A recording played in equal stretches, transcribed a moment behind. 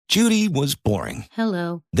Judy was boring.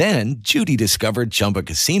 Hello. Then Judy discovered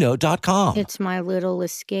ChumbaCasino.com. It's my little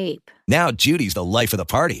escape. Now Judy's the life of the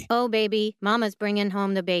party. Oh, baby, mama's bringing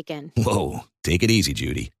home the bacon. Whoa, take it easy,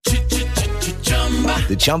 Judy.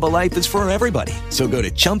 The Chumba life is for everybody. So go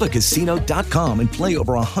to ChumbaCasino.com and play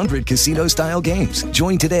over 100 casino-style games.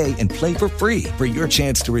 Join today and play for free for your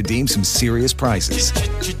chance to redeem some serious prizes.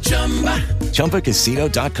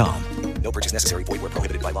 ChumbaCasino.com. No purchase necessary. Void where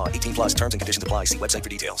prohibited by law. 18 plus terms and conditions apply. See website for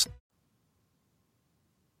details.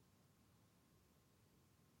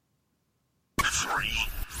 3,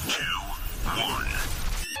 2, 1.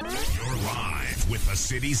 You're live with the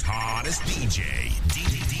city's hottest DJ.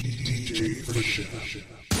 DJ for the show.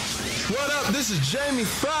 What up? This is Jamie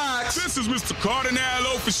Foxx. This is Mr.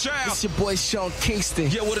 Cardinal Official. It's your boy Sean Kingston.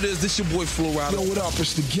 Yeah, what it is? This your boy Flo Rida. Yo, what up?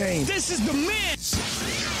 It's the game. This is the Mix.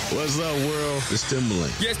 What's up, world? It's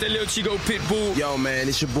Timberland. Yes, that little Chico Pitbull. Yo, man,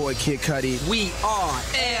 it's your boy Kid Cudi. We are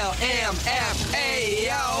LMFA,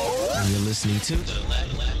 yo. And you're listening to The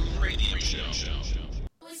Latin Radio Show.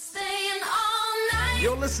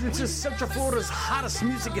 You're listening to Central Florida's hottest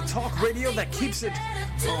music and talk radio that keeps it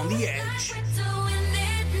on the edge.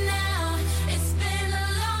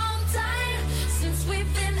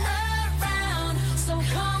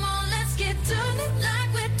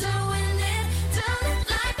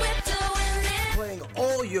 Playing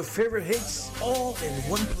all your favorite hits all in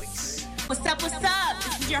one place. What's up, what's up?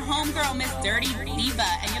 This is your homegirl, Miss Dirty Diva,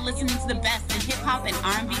 and you're listening to the best in hip-hop and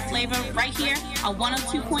R&B flavor right here on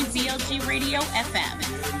 102.0 BLG Radio FM.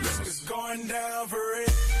 It's going down for it.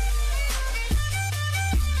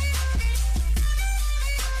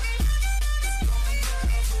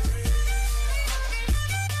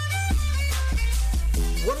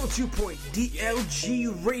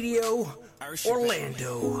 DLG Radio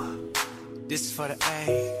Orlando. This is for the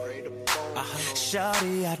A.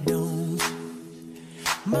 Shawty, I don't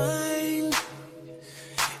mind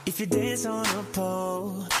if you dance on a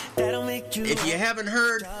pole. That'll make you. If you haven't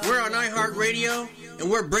heard, we're on iHeartRadio, and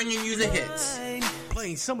we're bringing you the hits.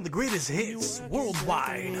 Playing some of the greatest hits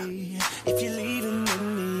worldwide. If you're leaving with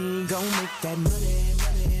me, gon' make that money,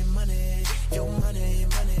 money, money. Your money,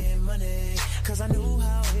 money, money. Cause I know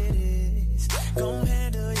how it is. Gon'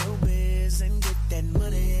 handle your biz and get that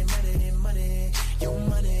money, money, money. Your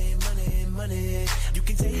money, money, money. You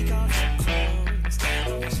can take off your clothes.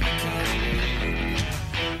 Don't you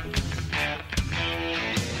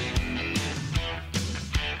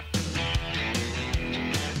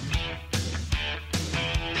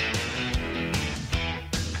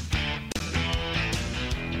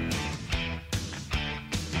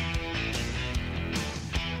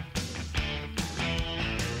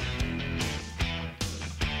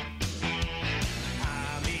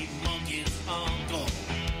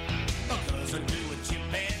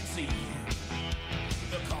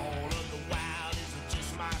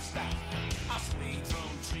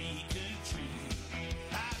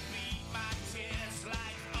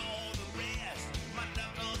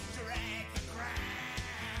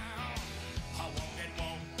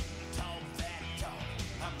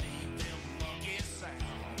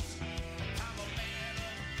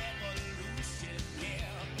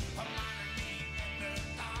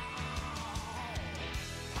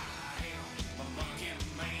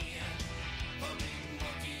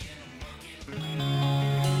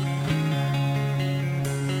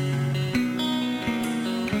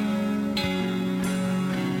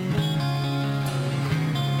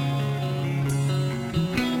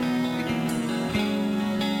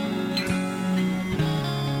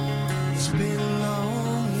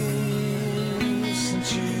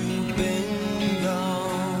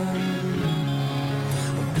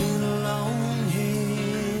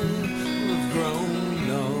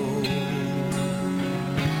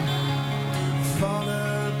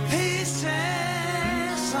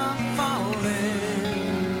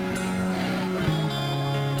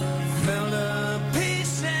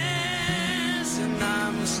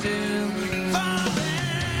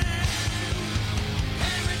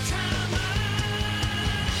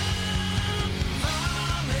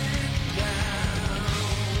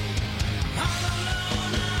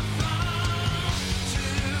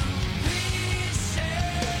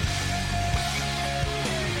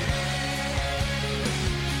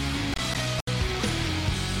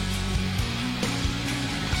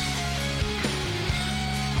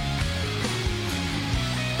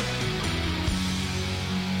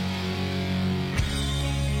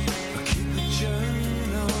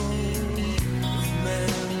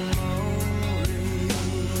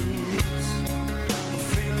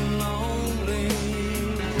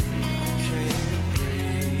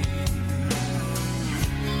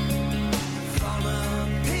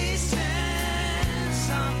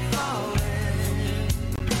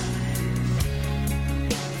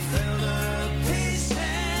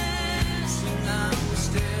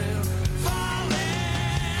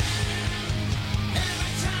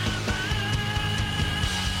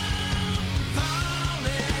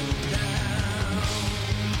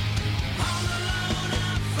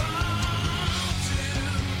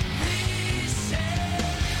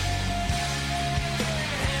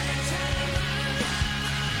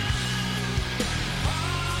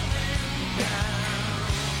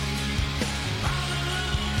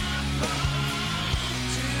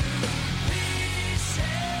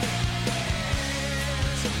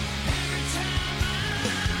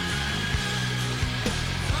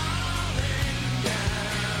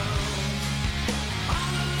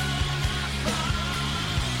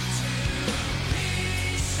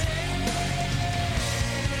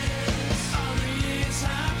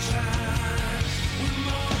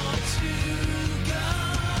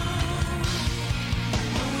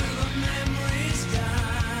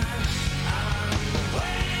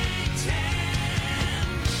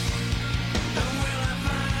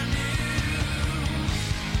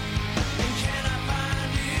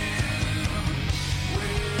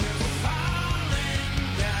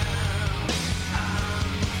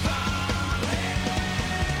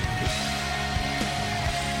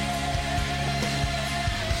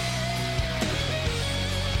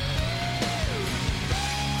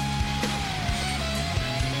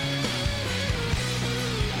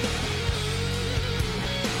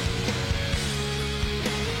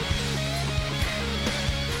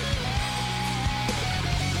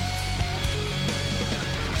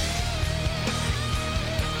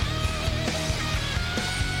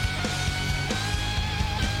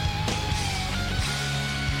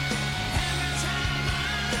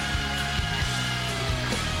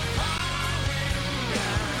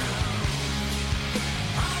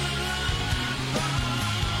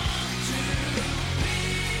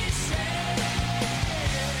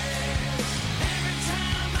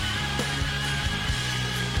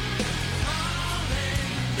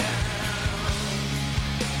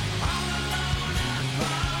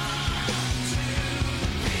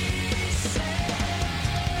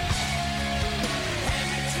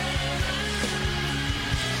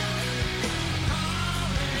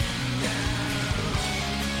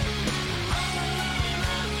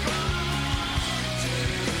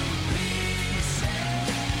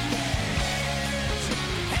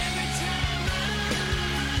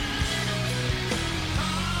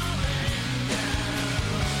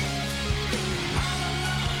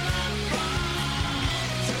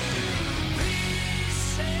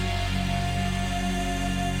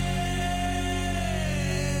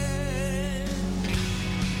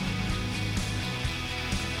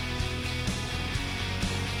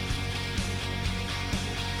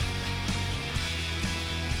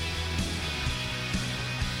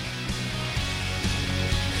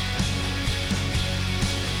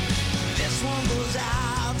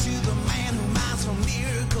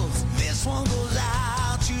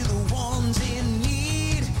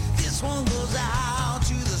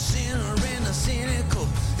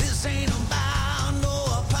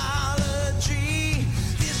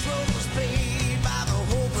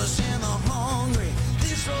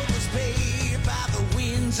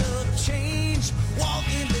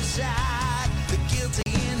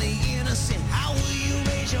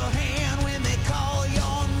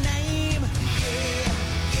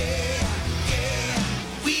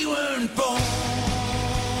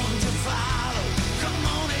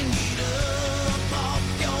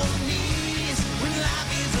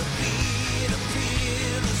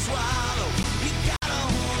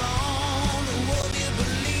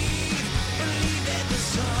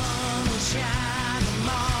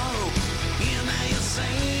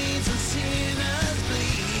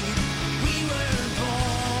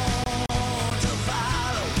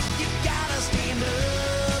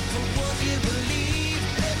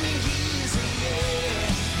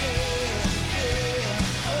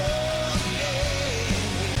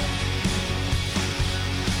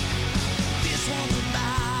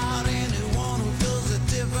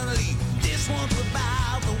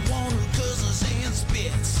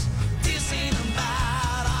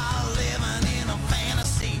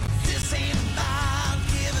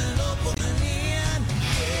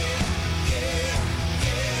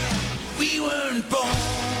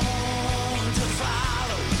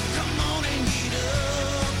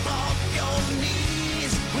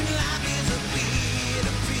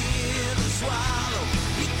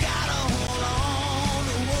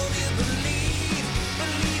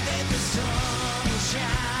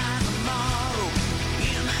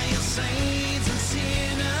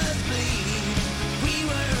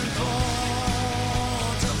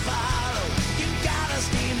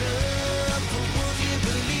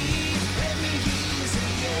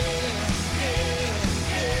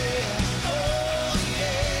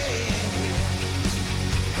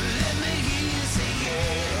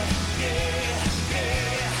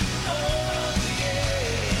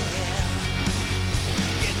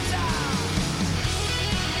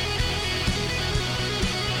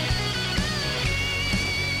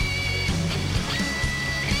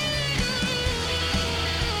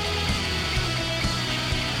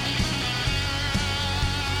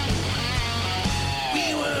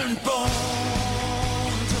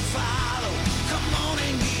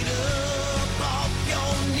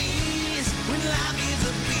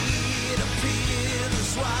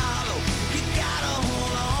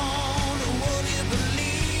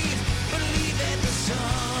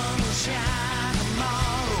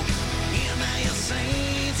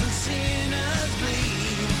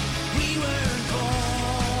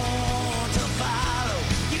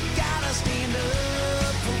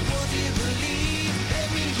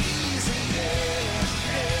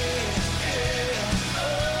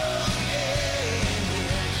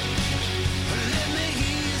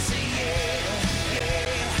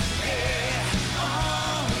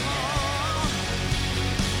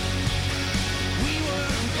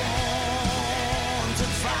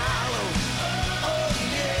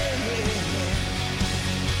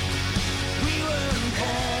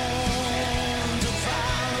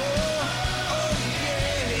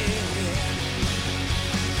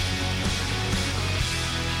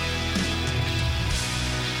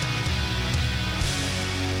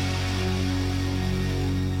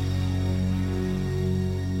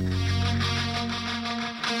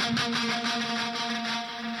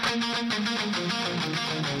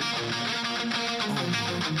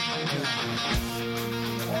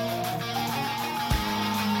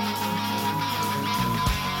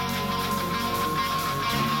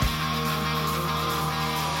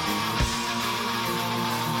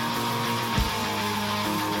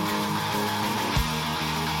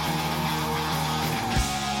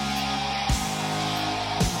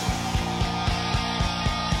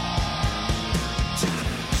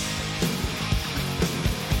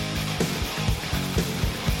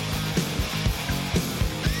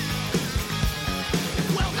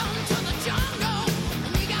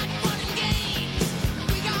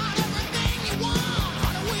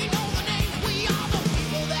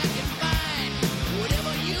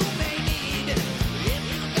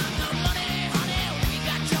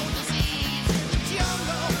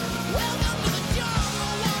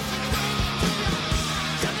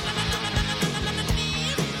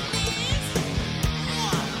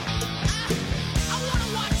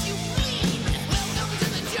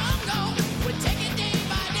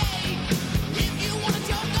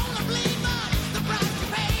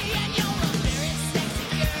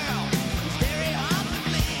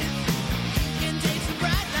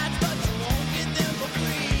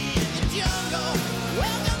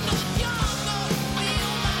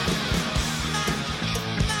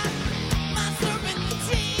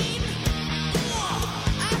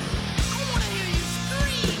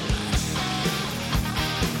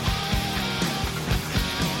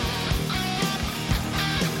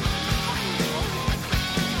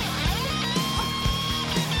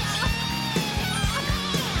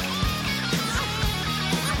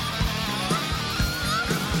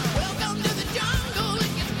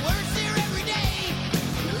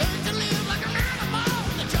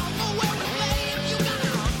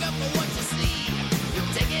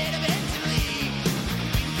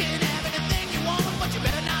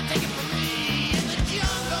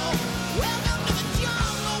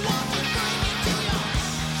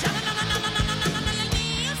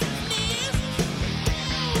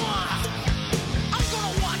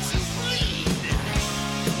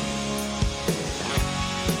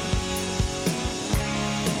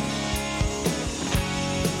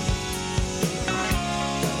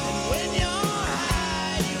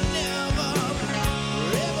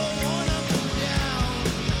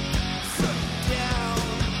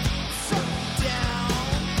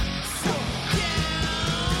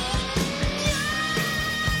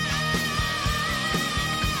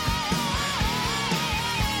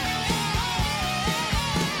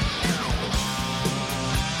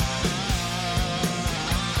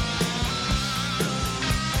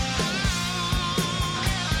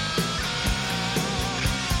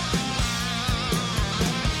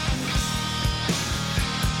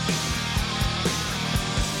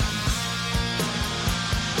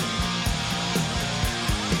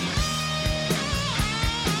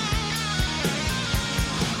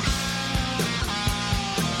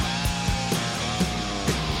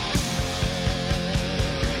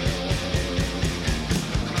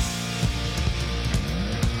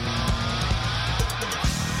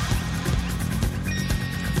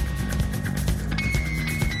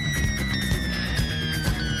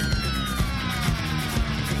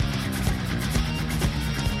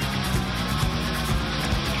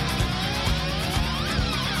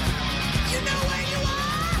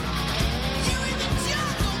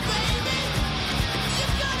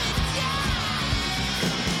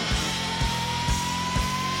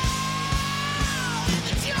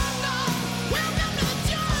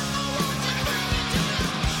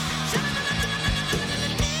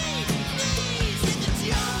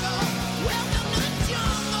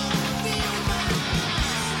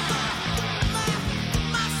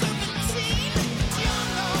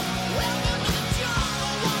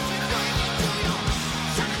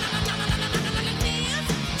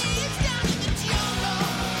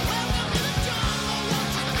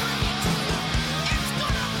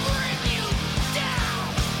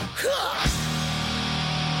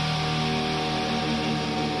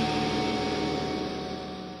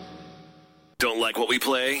Don't like what we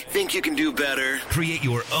play? Think you can do better? Create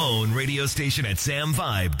your own radio station at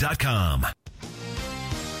samvibe.com.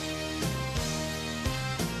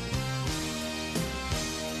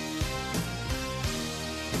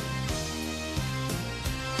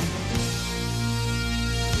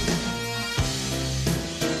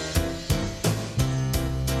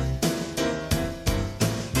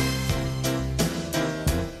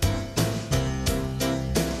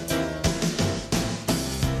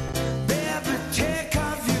 Take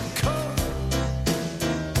off your coat.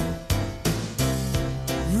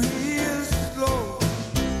 Real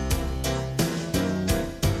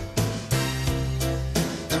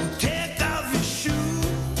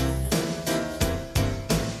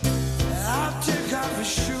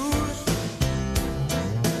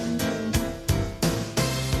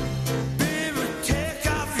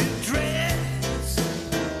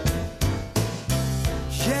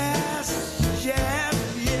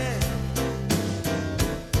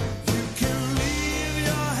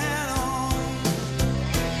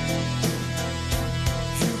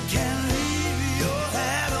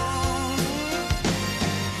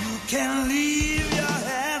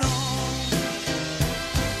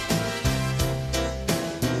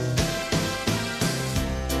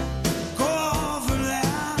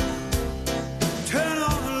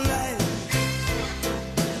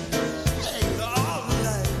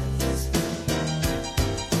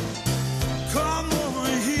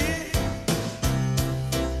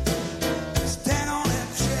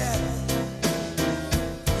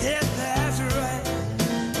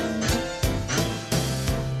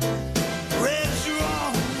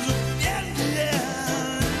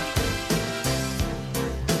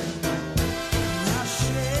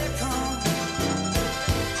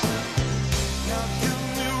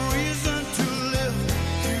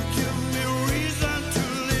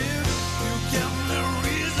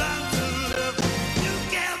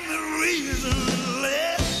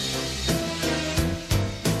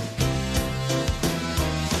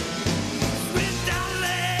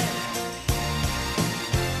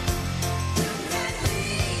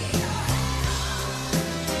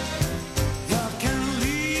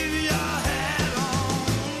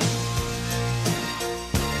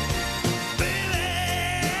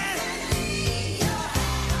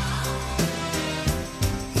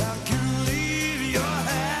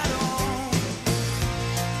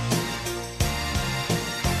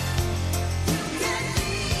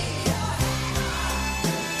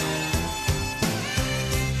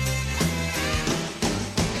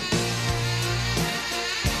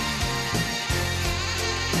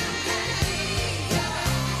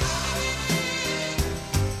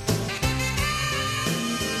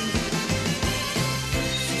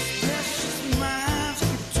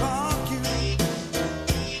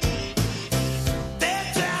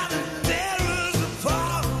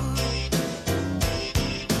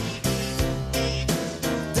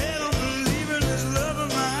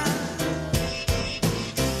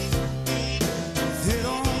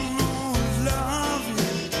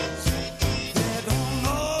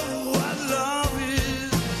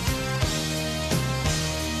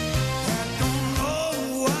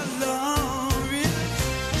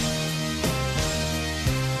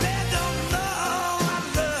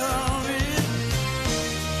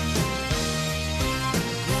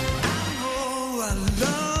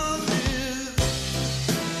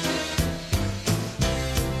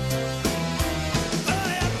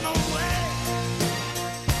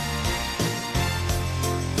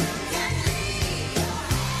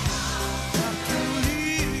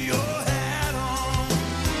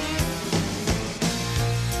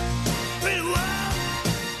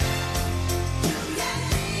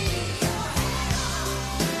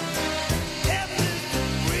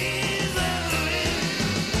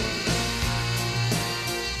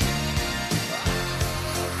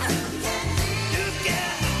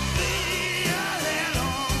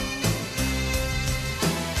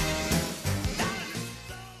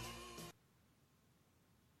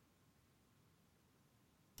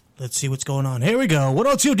Let's see what's going on. Here we go.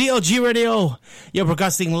 102 DLG Radio. You're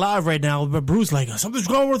broadcasting live right now. But Bruce, like, something's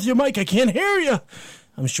wrong with your mic. I can't hear you.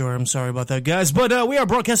 I'm sure. I'm sorry about that, guys. But we are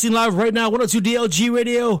broadcasting live right now. 102 DLG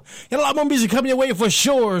Radio. Got a lot more music coming your way for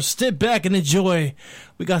sure. Sit back and enjoy.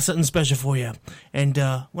 We got something special for you. And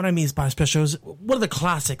what I mean by special is one of the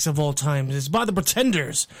classics of all time. It's by the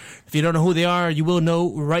Pretenders. If you don't know who they are, you will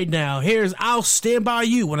know right now. Here's I'll Stand By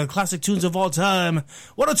You, one of the classic tunes of all time.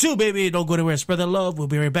 102, baby. Don't go anywhere. Spread the love. We'll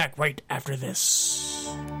be right back right after this.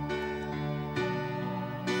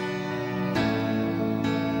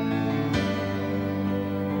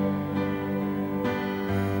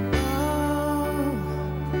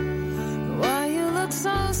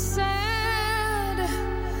 So sad,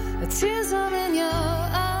 the tears are in your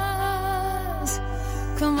eyes.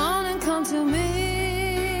 Come on and come to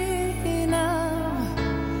me now.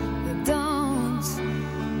 Don't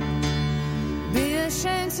be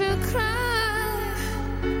ashamed to cry.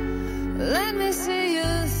 Let me see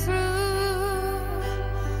you through.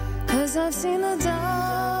 'Cause I've seen the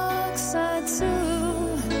dark side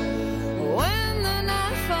too. When the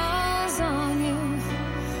night falls on you,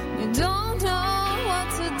 you don't know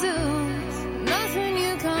do. Nothing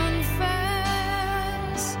you confess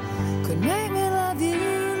could make me love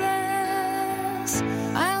you less.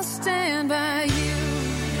 I'll stand by you.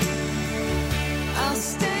 I'll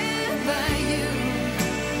stand by you.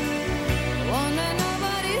 Won't let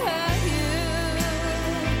nobody hurt you.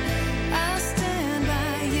 I'll stand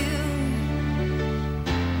by you.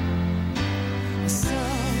 So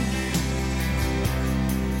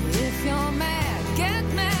if you're mad, get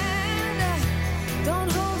mad.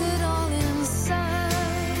 Don't hold it all inside.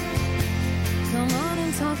 Come on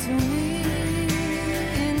and talk to me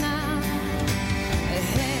now.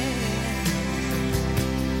 Hey,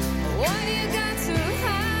 what you got to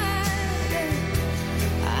hide?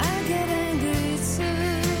 I get angry too.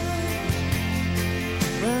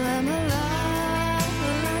 Well, I'm alive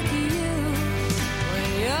like you. When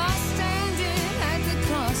you're standing at the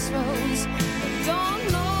crossroads, don't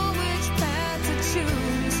know which path to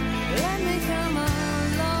choose. Let me come on.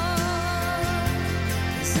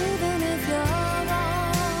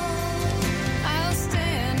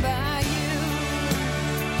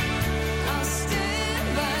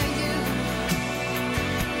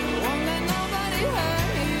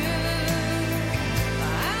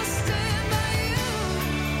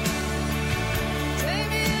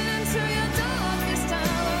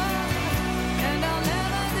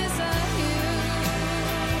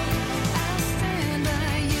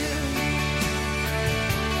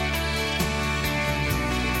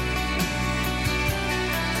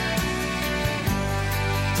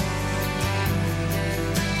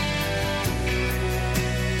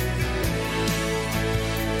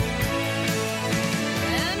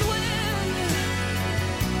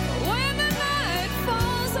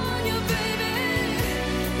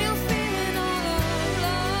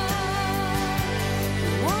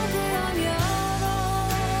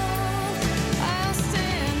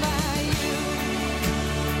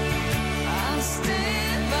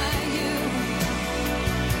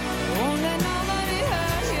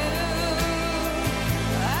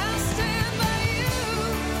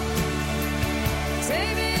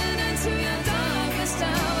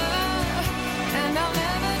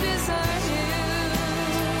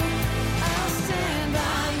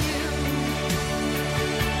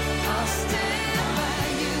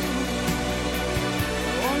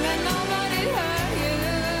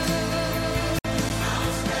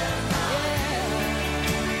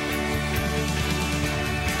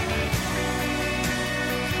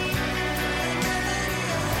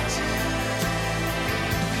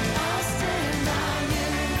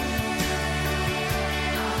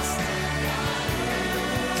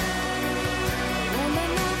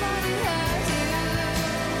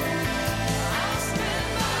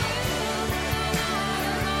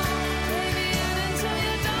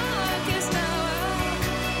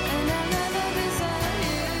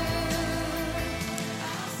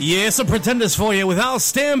 Yeah, some Pretenders for you with I'll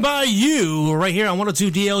Stand By You right here on 102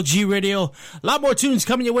 DLG Radio. A lot more tunes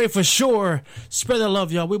coming your way for sure. Spread the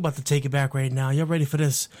love, y'all. We're about to take it back right now. Y'all ready for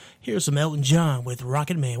this? Here's some Elton John with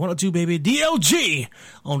Rocket Man. 102, baby. DLG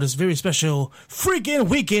on this very special freaking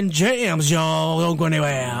weekend jams, y'all. Don't go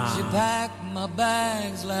anywhere. She packed my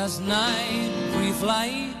bags last night,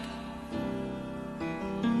 pre-flight.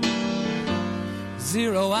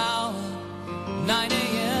 0 hour, 9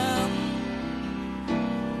 a.m.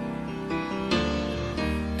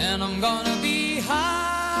 And I'm gonna be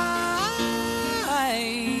high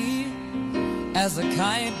as a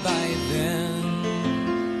kite by then.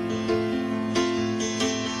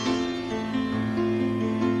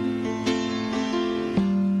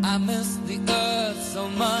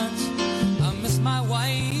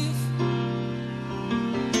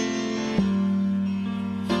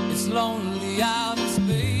 slowly out of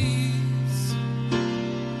space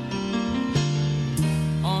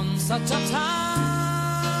on such a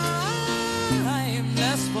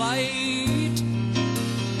timeless flight.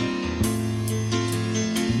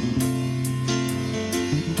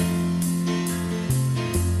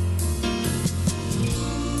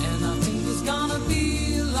 And I think it's gonna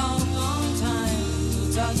be a long, long time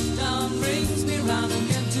till touchdown brings me round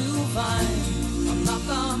again to find I'm not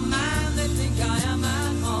the man they think I am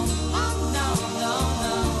at home. Oh, no, no,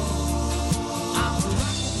 no. I'm a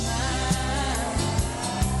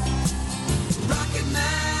rocket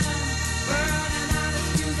man, burning out his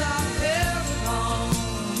fuse out here alone.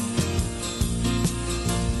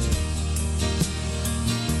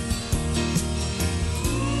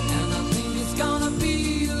 And I think it's gonna be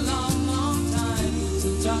a long, long time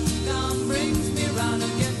till touchdown brings me round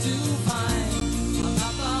again to find I'm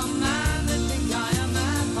not the man they think I am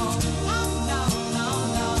at home. Oh, no, no,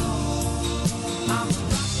 no. I'm a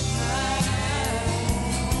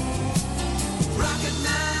rocket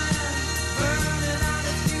man, burning out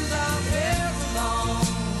his fuse out here alone.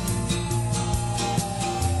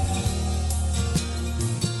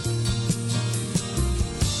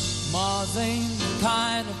 Mars ain't the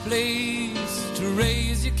kind of place to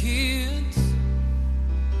raise your kids.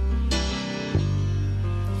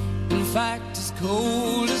 In fact, it's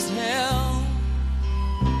cold as hell.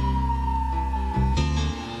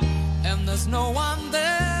 And there's no one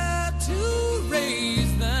there to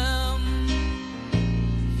raise them.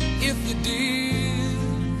 If you did,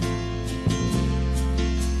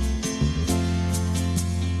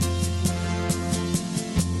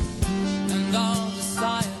 and all the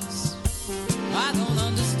science I don't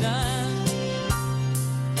understand,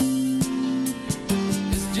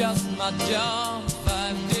 it's just my job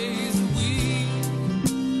 5 days a week.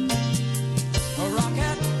 A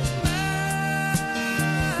rocket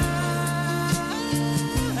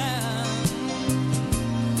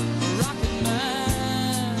rocket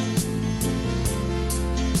man.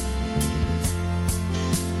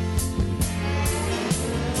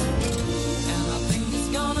 And I think it's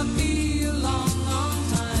gonna be a long, long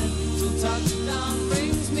time till touchdown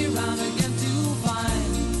brings me round again to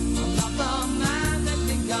find I'm not the man they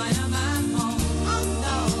think I am at home. Oh,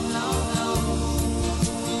 no, no, no.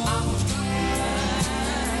 I'm a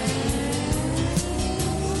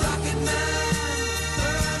rocket man,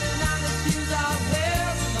 burning out his fuse out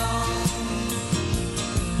here alone.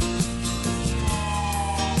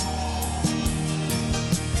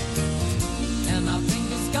 And I think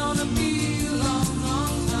it's gonna be a long,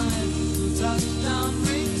 long time till touchdown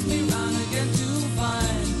brings me round again to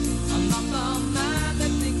find I'm not the man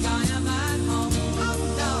they think I am at home. Oh,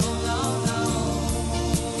 no, no, no.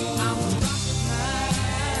 I'm a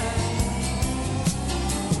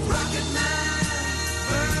rocket man,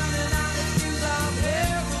 burning out his fuse out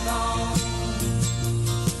here alone.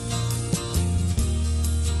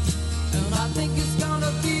 And I think it's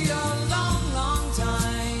gonna be a long, long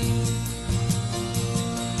time.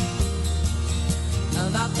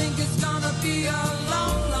 And I think it's gonna be a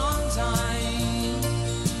long, long time.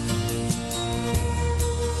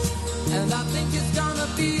 And I think it's gonna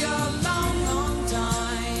be a long, long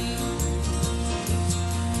time.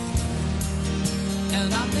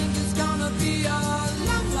 And I think it's gonna be a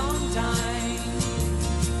long, long time.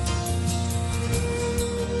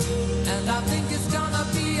 And I think it's gonna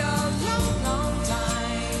be a long, long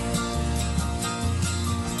time.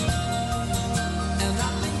 And I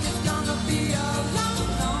think it's gonna be a long,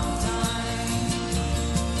 long time.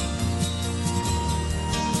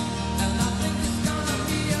 And I think it's gonna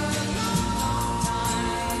be a long, long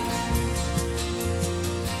time.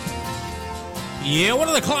 Yeah, one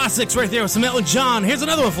of the classics right there with some Elton John. Here's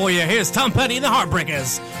another one for you. Here's Tom Petty and the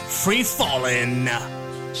Heartbreakers. Free Fallin'.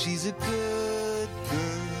 She's a good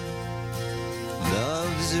girl,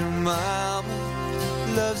 loves her mama,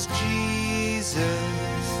 loves Jesus,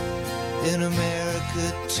 in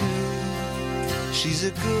America too. She's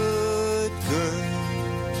a good girl,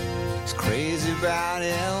 is crazy about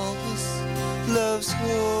Elvis, loves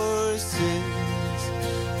horses,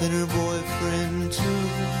 and her boyfriend too.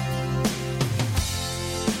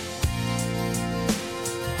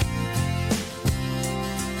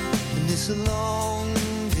 And it's a long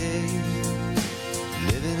day,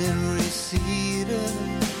 living in Reseda.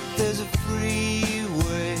 There's a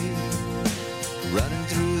freeway running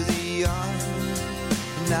through the yard.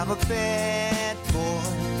 And I'm a bad boy,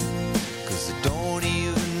 'cause I don't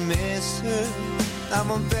even miss her. I'm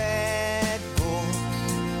a bad boy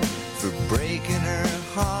for breaking her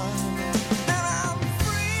heart. And I'm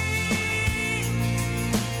free,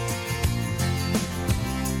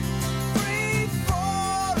 free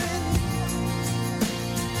falling.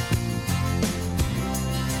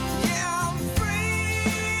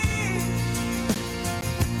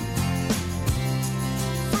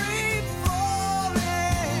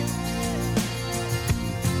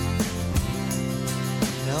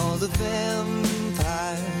 all the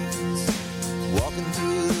vampires walking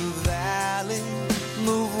through the valley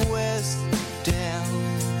move west down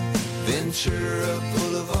Ventura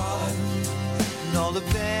Boulevard, and all the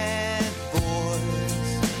bad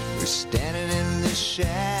boys are standing in the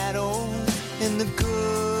shadows, and the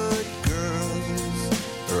good girls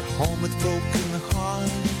are home with broken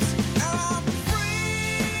hearts. I'm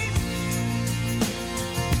free.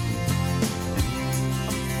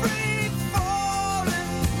 I'm free falling.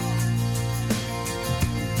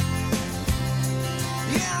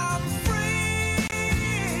 Yeah, I'm free.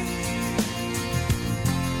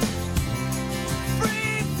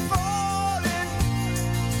 Free falling.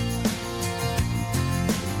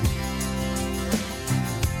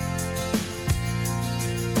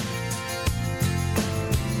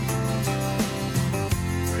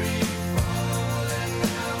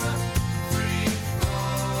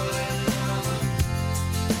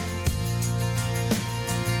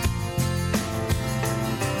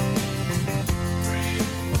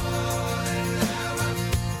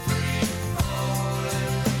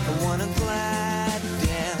 I wanna glide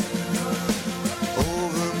down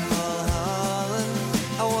over Mulholland.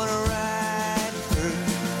 I wanna ride her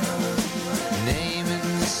name in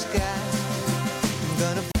the sky. I'm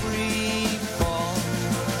gonna free fall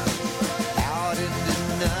out into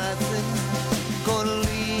nothing. Gonna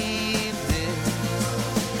leave this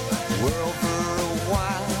world for a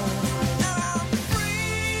while. I'm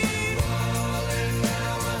free falling,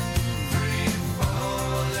 free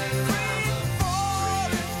falling, free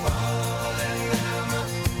falling, falling,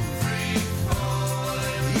 free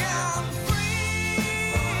falling. Yeah, I'm free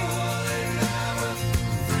falling,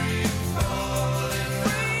 free falling,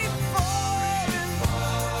 free falling,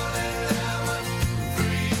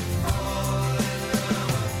 free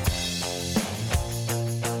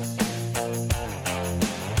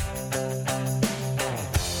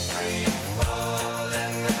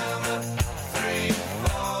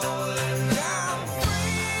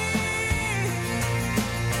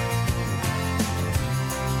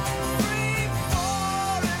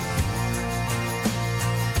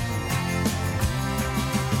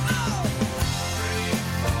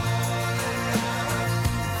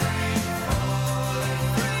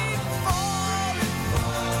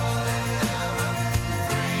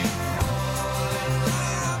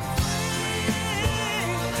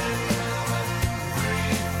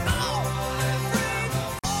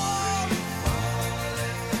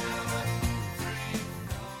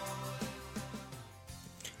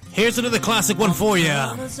Here's another classic one for you.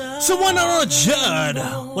 Someone on a Judd.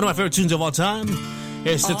 One of my favorite tunes of all time.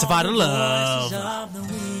 Here's Certified to Love.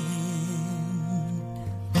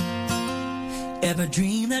 Every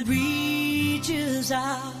dream that reaches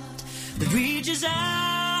out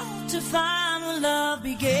to find where love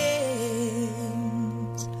begins.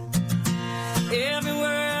 Every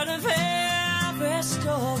word of every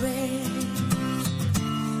story,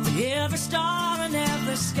 every star in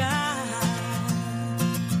every sky,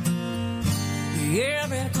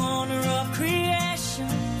 every corner of creation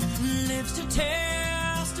lives to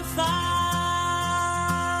testify.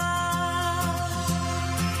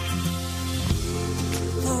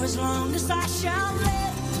 For as long as I shall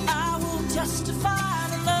live, I will testify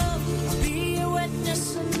to love. I'll be a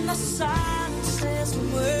witness in the silences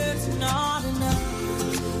when words are not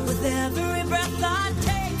enough. With every breath I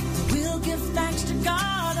take, we'll give thanks to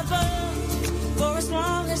God above. For as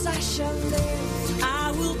long as I shall live,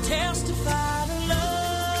 I will testify to love.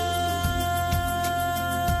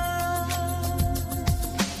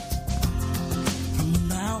 From the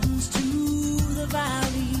mountains to the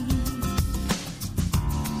valley,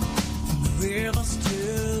 from the rivers to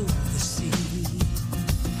the sea,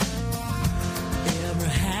 every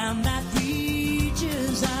hand that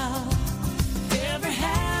reaches out, every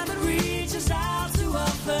hand that reaches out to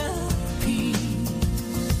offer peace.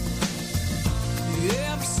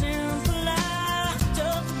 Every sinful act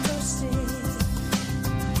of mercy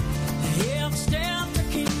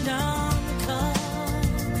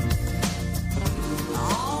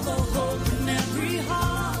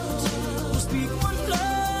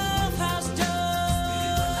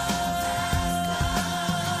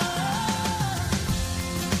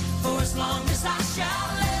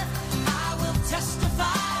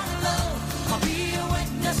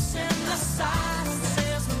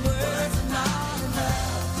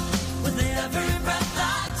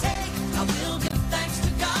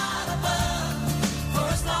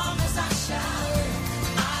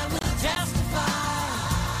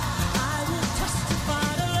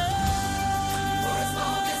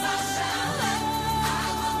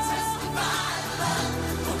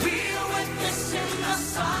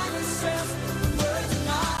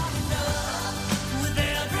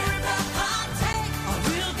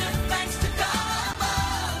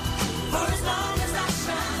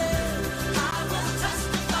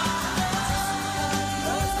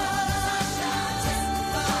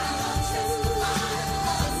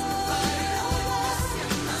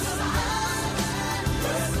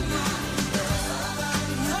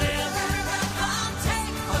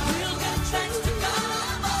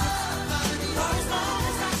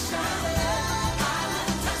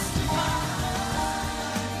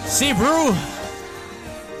See, Brew?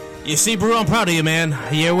 You see, Brew, I'm proud of you, man.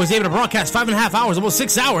 You was able to broadcast 5.5 hours, almost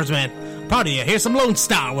 6 hours, man. Proud of you. Here's some Lone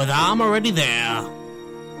Star with I'm Already There.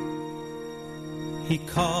 He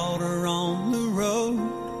called her on the road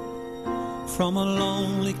from a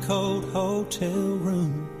lonely, cold hotel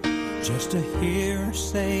room just to hear her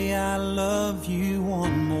say, I love you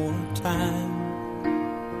one more time.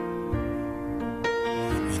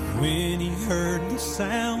 And when he heard the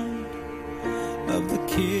sound of the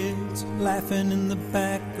kids laughing in the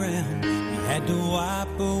background, he had to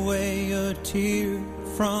wipe away a tear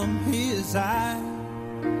from his eye.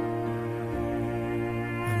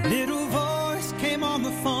 A little voice came on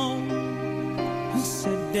the phone. He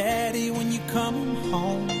said, Daddy, when you come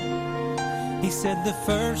home. He said the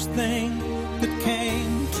first thing that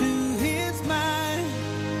came to his mind,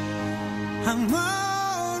 I'm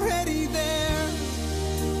already there.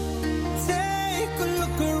 Take a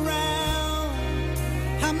look around.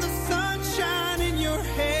 I'm the sunshine in your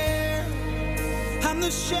hair. I'm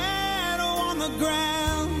the shadow on the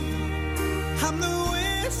ground. I'm the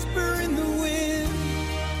whisper in the wind.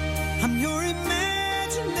 I'm your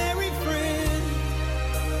imaginary friend.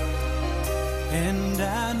 And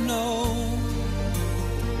I know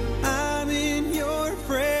I'm in your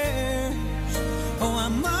prayers. Oh,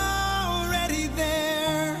 I'm already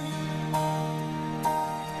there.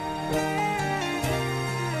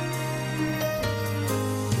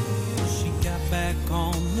 She got back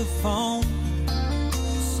on the phone,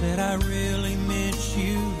 said, I really miss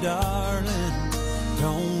you, darling.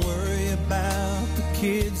 Don't worry about the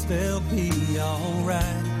kids, they'll be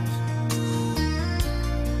alright.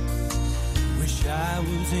 Wish I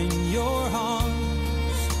was in your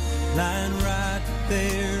arms, lying right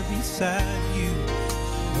there beside you.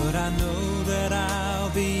 But I know that I'll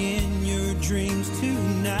be in your dreams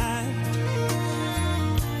tonight.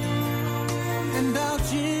 And I'll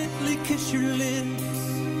gently kiss your lips,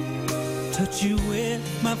 touch you with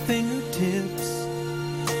my fingertips.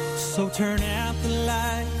 So turn out the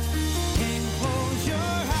light and close your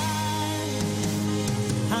eyes.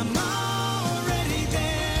 I'm already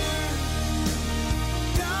there.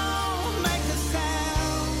 Don't make a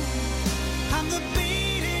sound. I'm the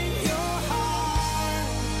beat in your heart.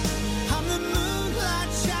 I'm the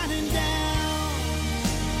moonlight shining down.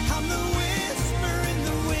 I'm the whisper in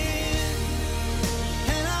the wind.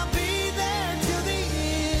 And I'll be there till the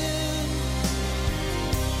end.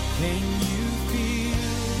 Can you feel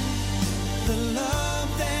the love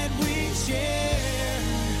that we share?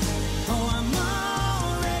 Oh, I'm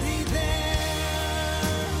already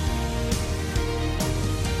there.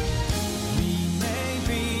 We may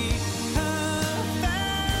be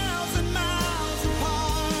 1,000 miles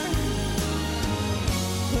apart,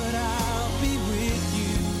 but I'll be with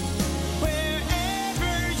you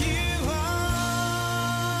wherever you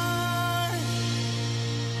are.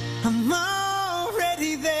 I'm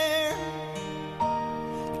already there.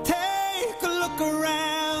 Take a look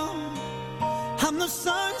around. I'm the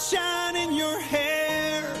sunshine in your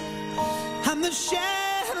hair. I'm the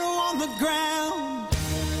shadow on the ground.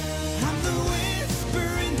 I'm the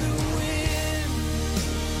whisper in the wind.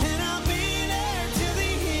 And I'll be there till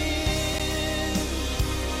the end.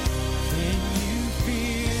 Can you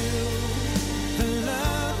feel the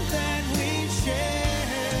love that we share?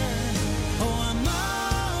 Oh, I'm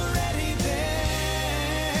already there.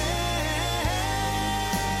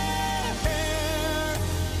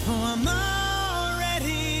 Oh, I'm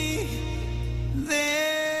already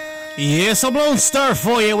there. Yes, I'm Lone Star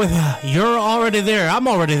for you with You're Already There. I'm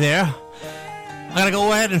already there. I gotta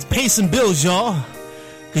go ahead and pay some bills, y'all.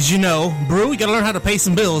 Because, you know, Brew, you gotta learn how to pay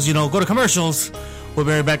some bills. You know, go to commercials. We'll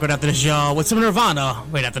be right back right after this, y'all, with some Nirvana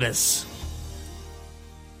right after this.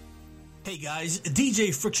 Hey guys,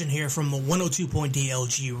 DJ Friction here from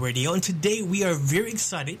 102.DLG Radio, and today we are very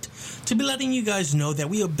excited to be letting you guys know that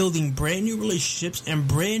we are building brand new relationships and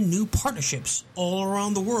brand new partnerships all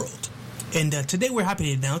around the world. And today we're happy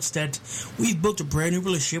to announce that we've built a brand new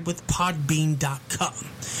relationship with Podbean.com.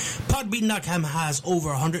 Podbean.com has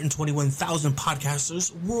over 121,000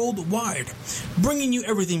 podcasters worldwide, bringing you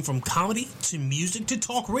everything from comedy to music to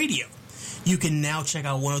talk radio. You can now check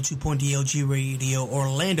out 102.DLG Radio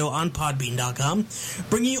Orlando on Podbean.com,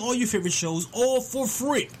 bringing you all your favorite shows all for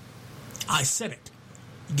free. I said it.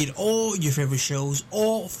 You get all your favorite shows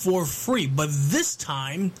all for free. But this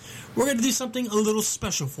time, we're going to do something a little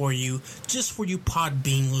special for you, just for you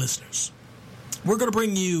Podbean listeners. We're going to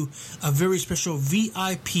bring you a very special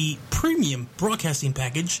VIP premium broadcasting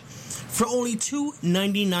package for only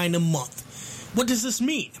 $2.99 a month. What does this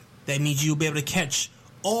mean? That means you'll be able to catch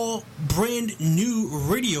all brand new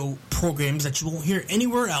radio programs that you won't hear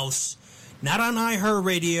anywhere else not on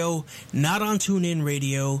iHeartRadio, not on TuneIn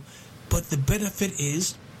Radio, but the benefit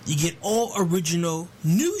is you get all original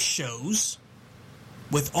new shows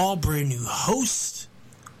with all brand new hosts.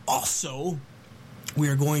 Also,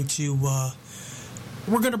 we're going to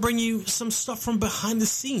bring you some stuff from behind the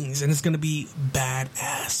scenes, and it's going to be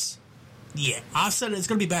badass. Yeah, I said it's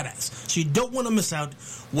going to be badass. So you don't want to miss out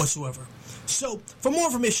whatsoever. So, for more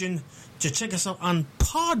information, to check us out on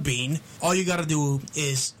Podbean, all you got to do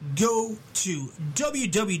is go to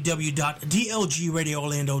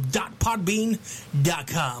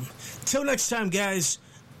www.dlgradioorlando.podbean.com. Till next time, guys,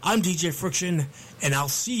 I'm DJ Friction, and I'll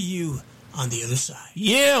see you on the other side.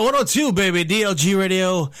 Yeah, 102, baby, DLG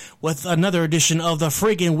Radio with another edition of the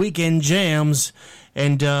freaking Weekend Jams.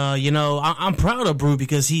 And, I'm proud of Brew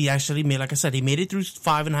because he actually made, like I said, he made it through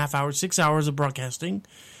 5.5 hours, 6 hours of broadcasting.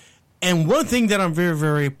 And one thing that I'm very,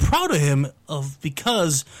 very proud of him of,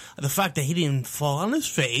 because of the fact that he didn't fall on his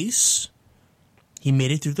face, he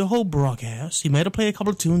made it through the whole broadcast. He might have played a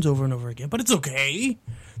couple of tunes over and over again, but it's okay.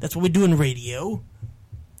 That's what we do in radio.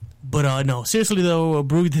 But, no, seriously, though,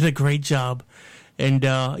 Brew did a great job. And,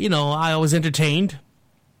 I was entertained.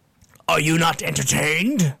 Are you not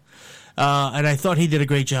entertained? And I thought he did a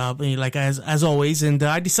great job, like as always. And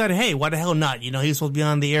I decided, hey, why the hell not? He was supposed to be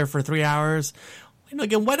on the air for 3 hours.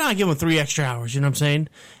 Again, why not give him 3 extra hours? You know what I'm saying?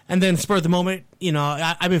 And then spur of the moment,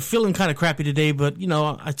 I've been feeling kind of crappy today, but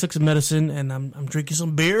I took some medicine and I'm drinking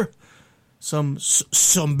some beer, some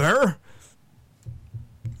beer,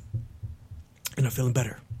 and I'm feeling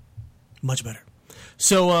better, much better.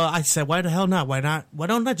 So I said, why the hell not? Why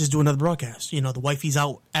don't I just do another broadcast? The wifey's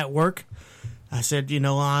out at work. I said,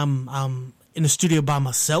 I'm in the studio by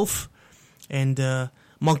myself, and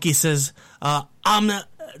Monkey says, I'm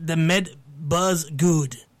the med buzz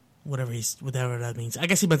good, whatever that means. I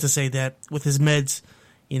guess he meant to say that with his meds,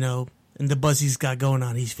 and the buzz he's got going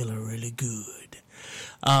on, he's feeling really good.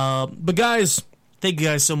 But guys, thank you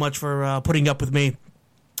guys so much for putting up with me.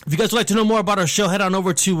 If you guys would like to know more about our show, head on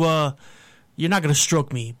over to, you're not going to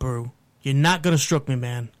stroke me, bro. You're not going to stroke me,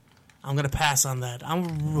 man. I'm going to pass on that.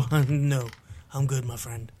 No, I'm good, my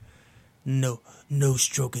friend. No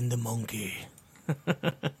stroking the monkey.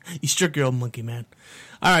 You stroke your own monkey, man.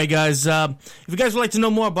 All right, guys. If you guys would like to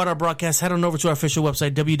know more about our broadcast, head on over to our official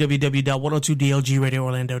website,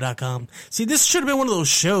 www.102dlgradiororlando.com. See, this should have been one of those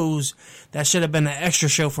shows that should have been an extra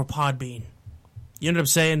show for Podbean. You know what I'm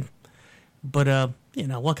saying? But,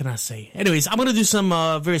 what can I say? Anyways, I'm going to do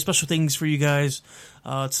some very special things for you guys.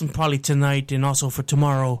 Some probably tonight and also for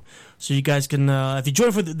tomorrow. So you guys can, if you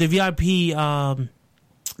join for the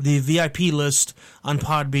VIP list on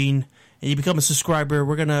Podbean, and you become a subscriber,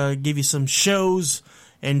 we're going to give you some shows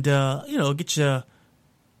and, get you...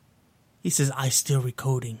 He says, I still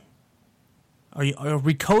recording. Are you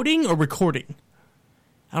recoding or recording?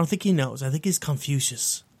 I don't think he knows. I think he's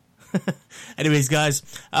Confucius. Anyways, guys,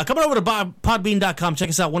 come on over to podbean.com. Check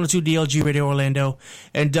us out, 102DLG Radio Orlando.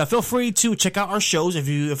 And feel free to check out our shows. If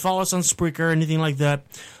you follow us on Spreaker or anything like that,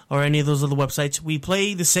 or any of those other websites, we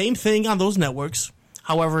play the same thing on those networks.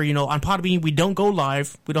 However, on Podbean, we don't go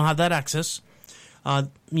live. We don't have that access.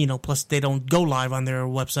 Plus they don't go live on their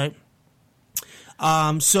website.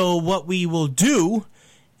 So what we will do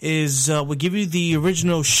is we'll give you the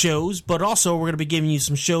original shows, but also we're going to be giving you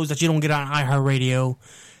some shows that you don't get on iHeartRadio.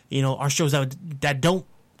 Our shows that don't,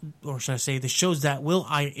 or should I say, the shows that will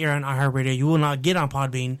air on iHeartRadio, you will not get on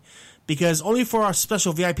Podbean, because only for our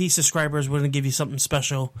special VIP subscribers, we're going to give you something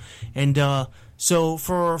special. And so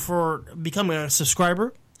for becoming a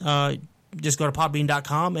subscriber, just go to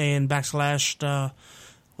podbean.com and /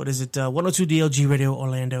 102DLG Radio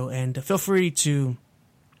Orlando, and feel free to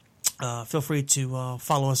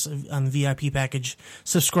follow us on the VIP package.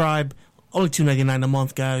 Subscribe. Only $2.99 a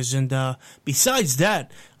month, guys. And besides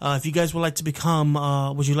that, if you guys would like to become,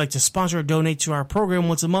 would you like to sponsor or donate to our program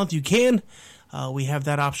once a month, you can. We have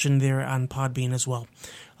that option there on Podbean as well.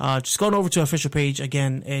 Just going over to our official page.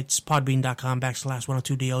 Again, it's podbean.com /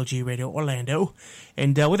 102DLG Radio Orlando.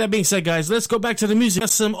 And with that being said, guys, let's go back to the music.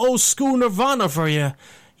 Got some old school Nirvana for you.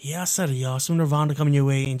 Yeah, I said it, y'all. Some Nirvana coming your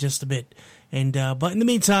way in just a bit. And but in the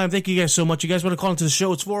meantime, thank you guys so much. You guys want to call into the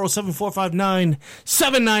show? It's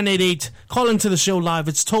 407-459-7988. Call into the show live.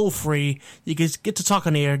 It's toll free. You guys get to talk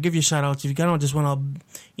on the air. Give your shout outs. If you don't just want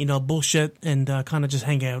to, bullshit and kind of just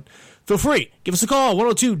hang out, feel free. Give us a call.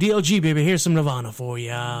 102 DLG, baby. Here's some Nirvana for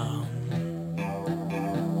ya.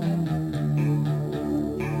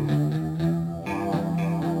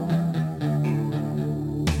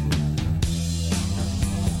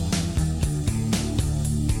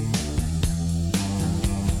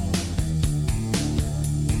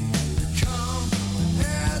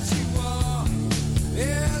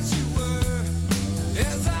 As you were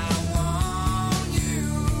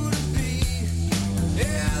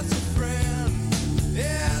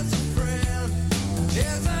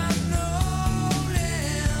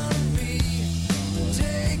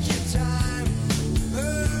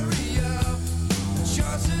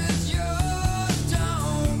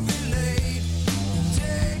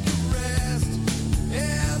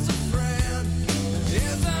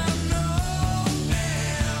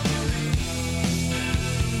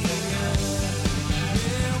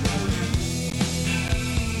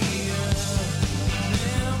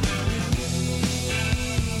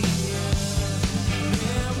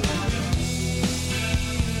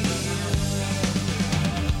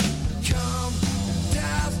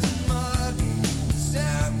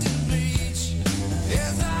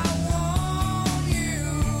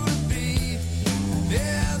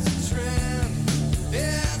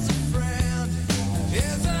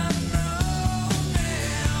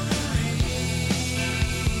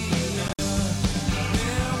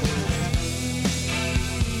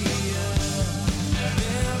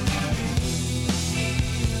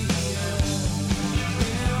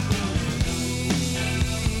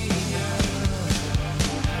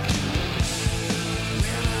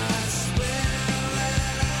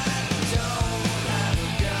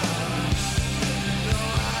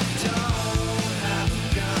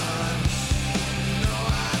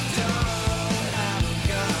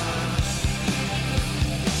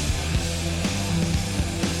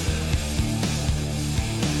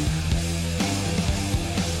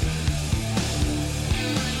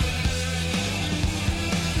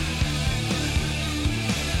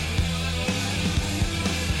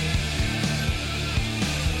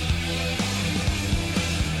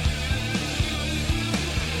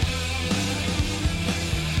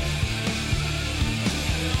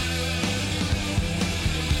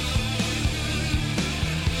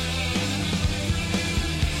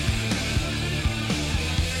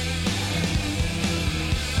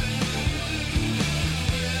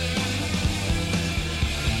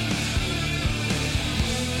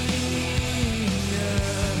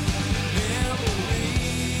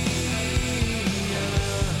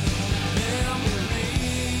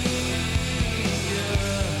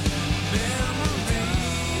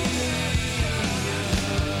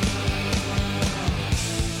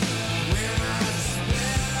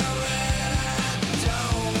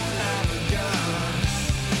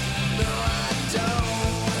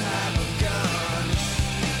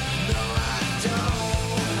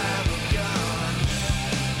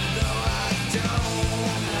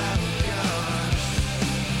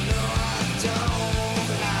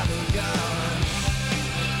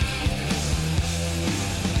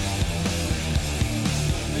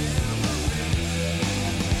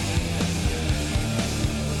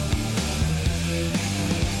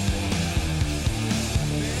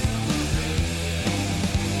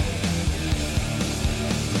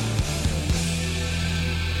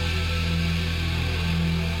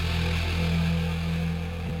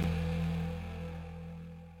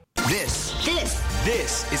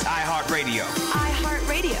This is iHeartRadio.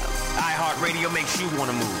 iHeartRadio. iHeartRadio makes you want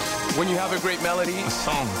to move. When you have a great melody, a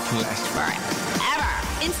song can last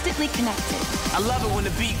Forever. Instantly connected. I love it when the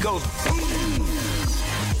beat goes boom.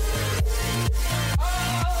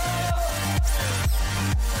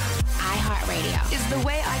 iHeartRadio is the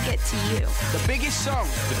way I get to you. The biggest song,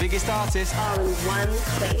 the biggest artist, all in one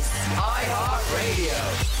place. iHeartRadio.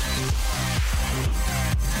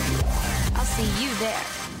 I'll see you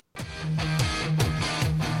there.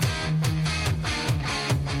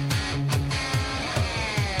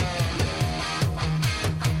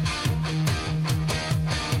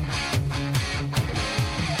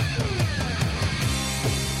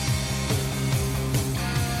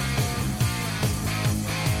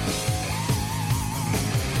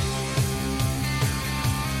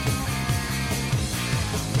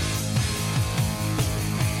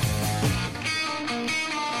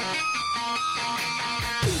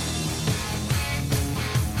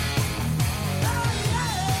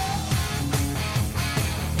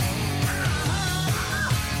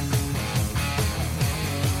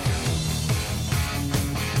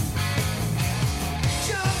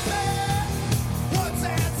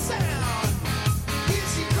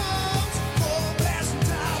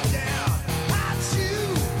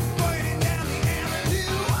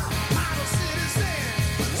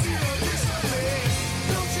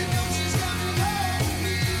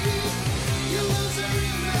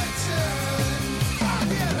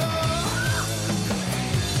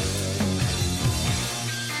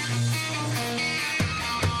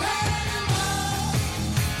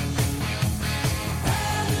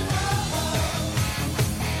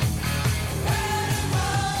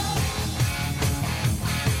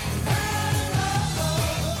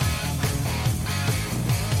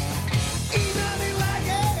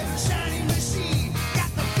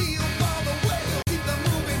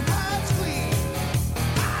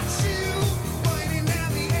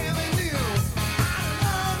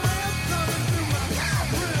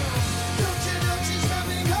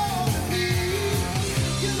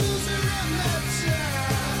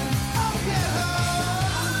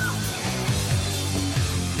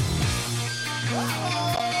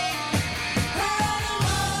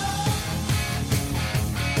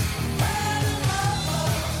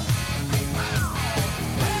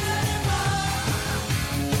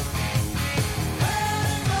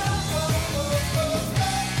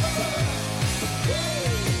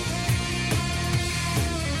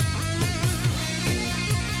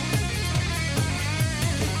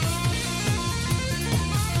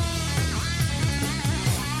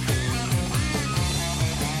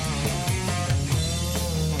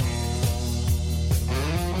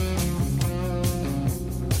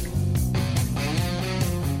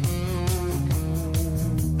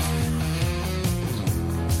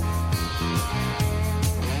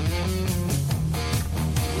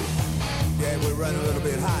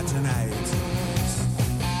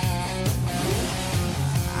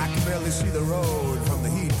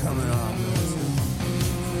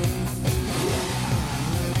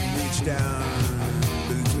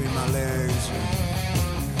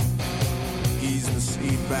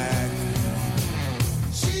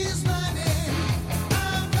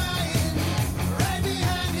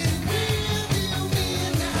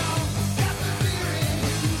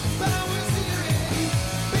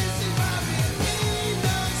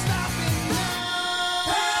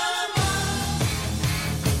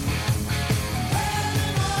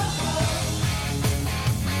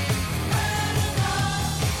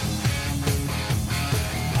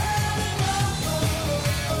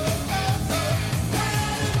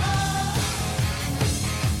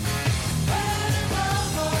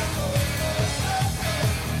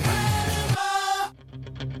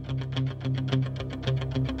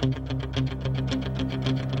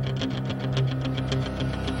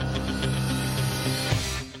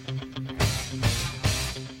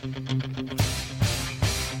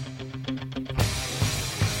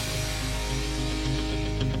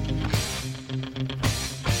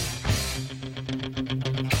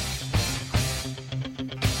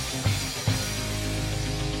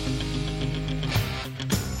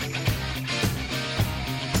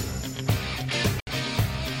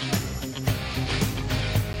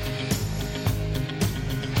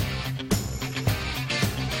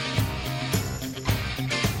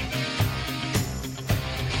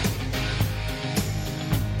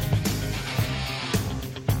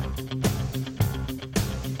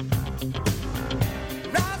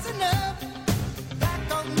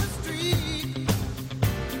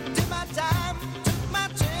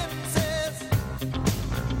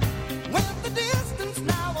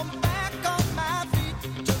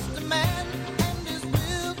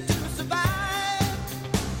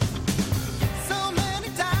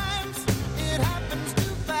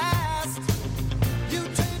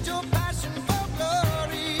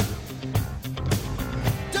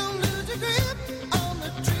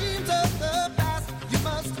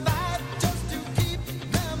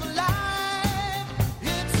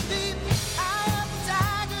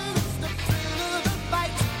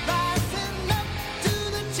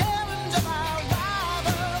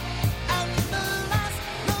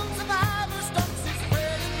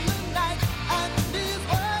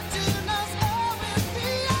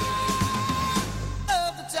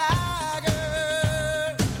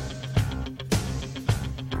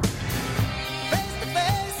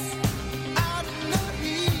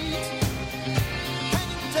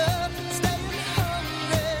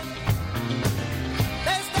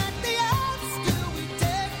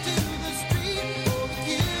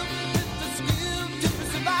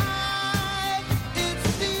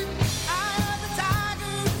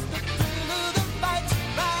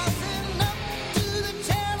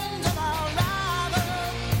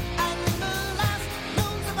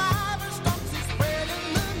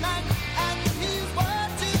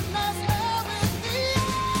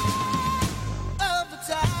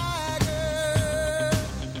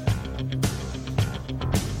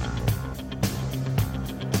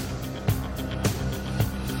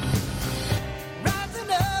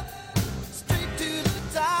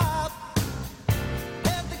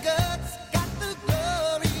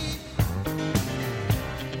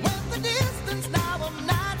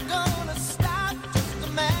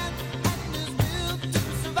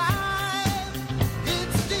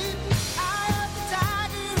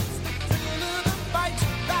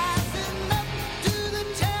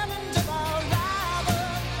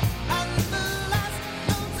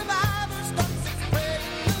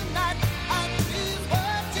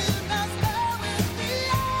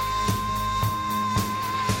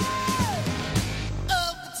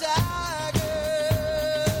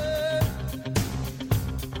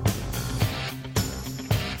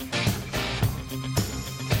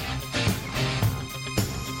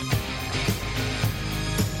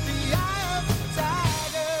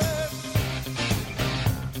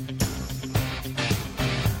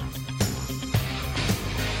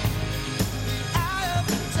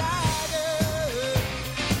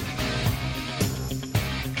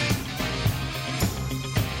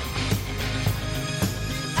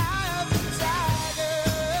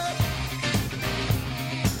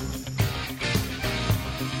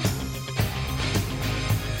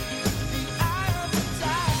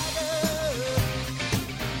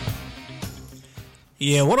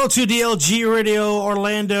 Yeah, 102 DLG Radio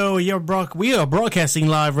Orlando. We are broadcasting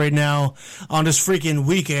live right now on this freaking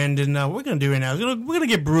weekend, and what we're gonna do right now is we're gonna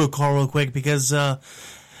give Brew a call real quick because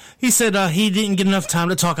he said he didn't get enough time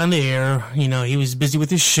to talk on the air. You know, he was busy with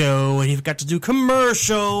his show, and he forgot to do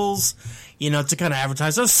commercials. You know, to kind of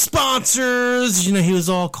advertise our sponsors. You know, he was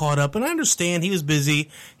all caught up, and I understand he was busy.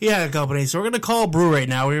 He had a company, so we're gonna call Brew right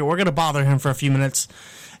now. We're gonna bother him for a few minutes,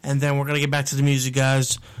 and then we're gonna get back to the music,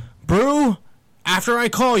 guys. Brew. After I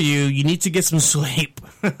call you, you need to get some sleep.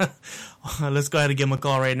 Let's go ahead and give him a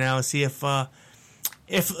call right now and see if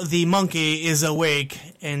the monkey is awake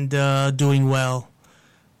and doing well.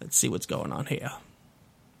 Let's see what's going on here.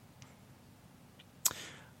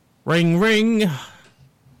 Ring, ring.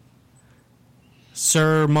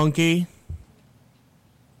 Sir Monkey.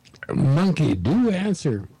 Monkey, do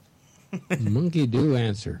answer. Monkey, do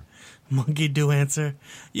answer. Monkey, do answer.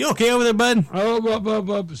 You okay over there, bud?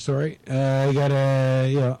 Oh, sorry. I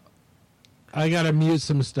gotta mute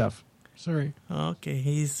some stuff. Sorry. Okay,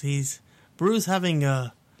 he's Brew's having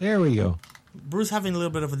There we go. Brew's having a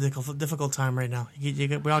little bit of a difficult time right now.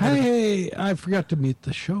 Hey, I forgot to mute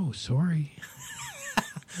the show. Sorry.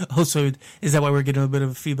 Oh, so is that why we're getting a bit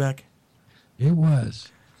of feedback? It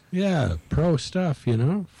was. Yeah, pro stuff, you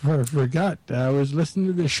know. Forgot. I was listening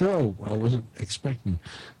to the show. I wasn't expecting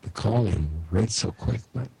the call in right so quick,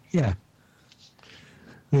 but yeah.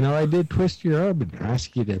 You know, I did twist your arm and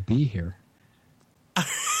ask you to be here.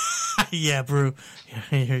 Yeah, Brew.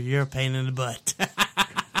 You're a pain in the butt.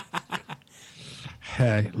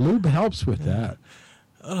 Hey, lube helps with that.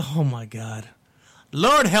 Oh, my God.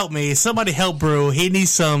 Lord help me. Somebody help Brew. He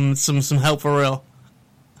needs some help for real.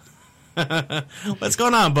 What's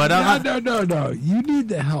going on, bud? No. You need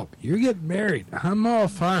the help. You're getting married. I'm all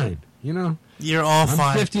fine. You know. You're all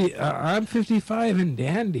fine. I'm 55 and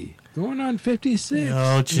dandy. Going on 56.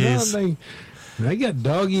 Oh, jeez. You know, I got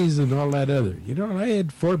doggies and all that other. You know, I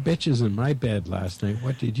had 4 bitches in my bed last night.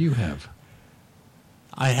 What did you have?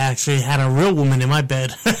 I actually had a real woman in my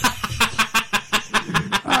bed.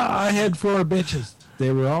 I had 4 bitches.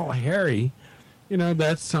 They were all hairy. You know,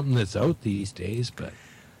 that's something that's out these days, but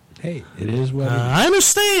hey, it is what it is. I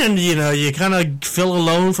understand. You know, you kind of feel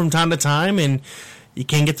alone from time to time, and you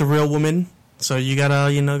can't get the real woman, so you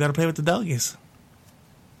gotta play with the doggies.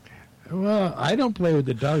 Well, I don't play with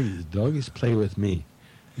the doggies. The doggies play with me.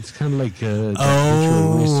 It's kind of like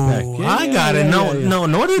mutual respect. Yeah, I got it. No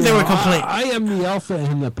wonder they were complaining. I am the alpha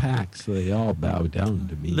in the pack, so they all bow down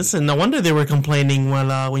to me. Listen, no wonder they were complaining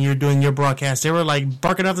when you were doing your broadcast. They were like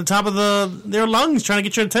barking off the top of their lungs, trying to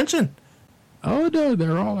get your attention. Oh, no,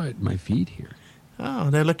 they're all at my feet here. Oh,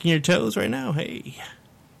 they're licking your toes right now. Hey.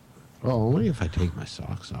 Well, only if I take my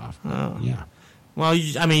socks off. Oh. Yeah. Well,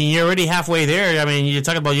 you're already halfway there. I mean, you're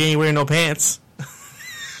talking about you ain't wearing no pants.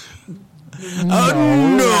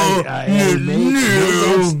 No. I made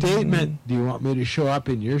that statement. Do you want me to show up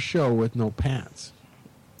in your show with no pants?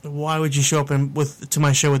 Why would you show up to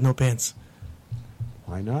my show with no pants?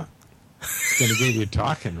 Why not? It's going to get you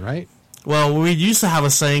talking, right? Well, we used to have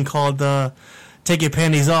a saying called take your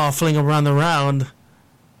panties off, fling them around the round.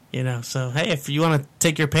 You know, so, hey, if you want to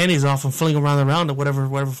take your panties off and fling them around the round or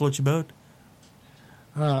whatever floats your boat.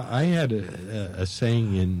 I had a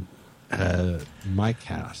saying in my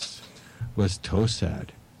cast was TOSAD.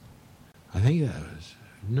 I think that was,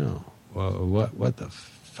 no. What the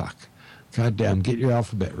fuck? Goddamn, get your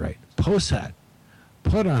alphabet right. POSAD.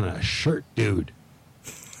 Put on a shirt, dude.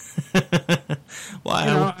 Wow. You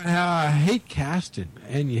know, I hate casting,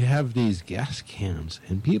 and you have these gas cams,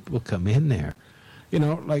 and people come in there. You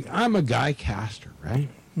know, like, I'm a guy caster, right?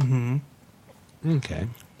 Mm-hmm. Okay.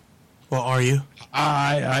 Well, are you?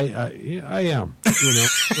 I am. You know,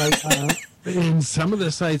 like, in some of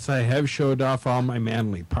the sites I have showed off all my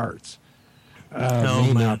manly parts.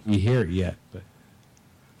 Not be here yet, but,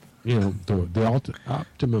 you know, the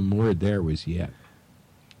optimum word there was yet.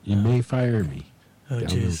 You may fire me. Oh,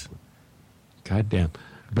 jeez. God damn.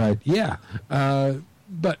 But, yeah.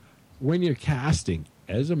 But when you're casting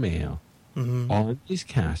as a male on these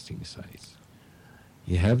casting sites,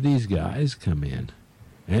 you have these guys come in,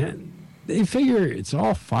 and they figure it's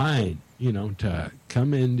all fine, you know, to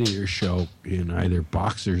come into your show in either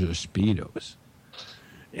boxers or Speedos.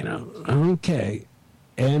 You know, okay.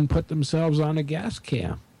 And put themselves on a gas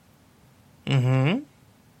cam. Mm-hmm.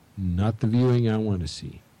 Not the viewing I want to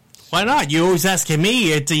see. Why not? You're always asking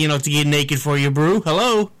me to get naked for you, Brew.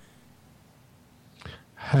 Hello?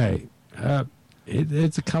 Hey,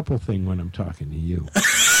 it's a couple thing when I'm talking to you.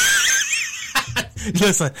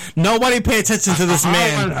 Listen, nobody pay attention to this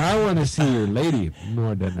man. I want to see your lady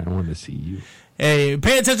more than I want to see you. Hey,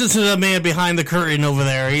 pay attention to the man behind the curtain over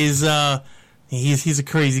there. He's He's a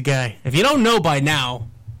crazy guy. If you don't know by now,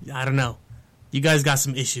 I don't know. You guys got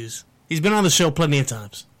some issues. He's been on the show plenty of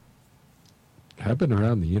times. I've been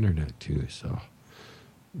around the internet too, so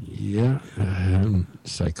yeah,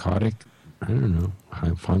 psychotic. I don't know,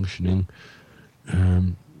 high functioning.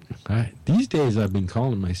 These days, I've been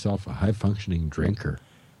calling myself a high functioning drinker.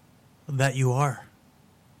 That you are.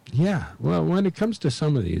 Yeah, well, when it comes to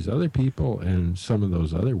some of these other people and some of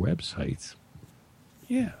those other websites,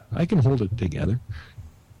 yeah, I can hold it together.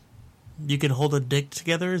 You can hold a dick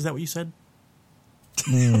together? Is that what you said?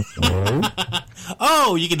 No.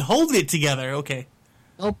 Oh, you can hold it together. Okay.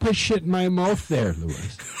 Don't put shit in my mouth there,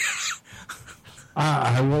 Louis.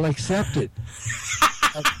 I will accept it.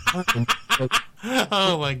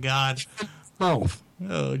 Oh, my God. Mouth.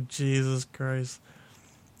 Oh, Jesus Christ.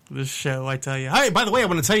 This show, I tell you. Hey, by the way, I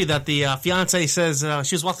want to tell you that the fiance says,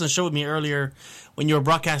 she was watching the show with me earlier when you were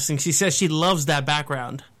broadcasting. She says she loves that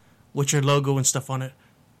background with your logo and stuff on it.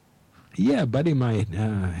 Yeah, buddy, my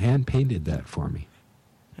hand painted that for me.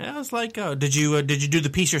 Yeah, I was like, did you do the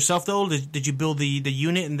piece yourself though? Did you build the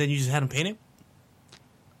unit and then you just had him paint it?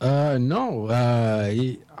 No.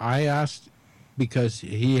 I asked because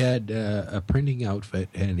he had a printing outfit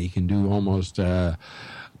and he can do almost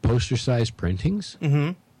poster-sized printings.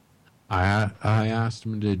 Mm-hmm. I asked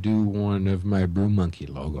him to do one of my Brew Monkey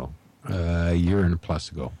logo a year and a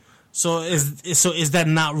plus ago. So is that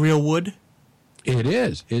not real wood? It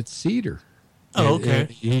is. It's cedar. Oh, okay.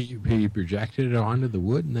 He projected it onto the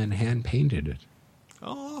wood and then hand painted it.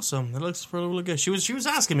 Oh, awesome! That looks really, really good. She was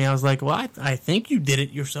asking me. I was like, "Well, I think you did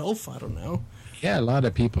it yourself. I don't know." Yeah, a lot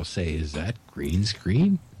of people say, "Is that green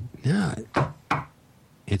screen?" No,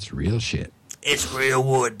 it's real shit. It's real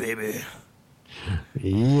wood, baby.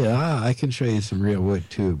 Yeah, I can show you some real wood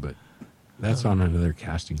too, but that's on another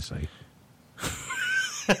casting site.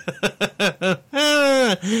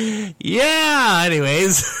 Yeah.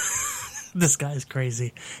 Anyways. This guy's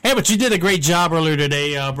crazy. Hey, but you did a great job earlier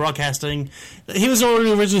today broadcasting. He was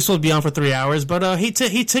originally supposed to be on for 3 hours, but he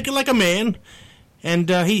took it like a man, and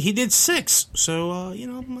he did 6. So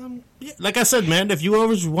yeah, like I said, man, if you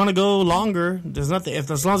always want to go longer, there's nothing.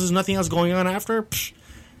 As long as there's nothing else going on after,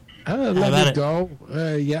 let me go.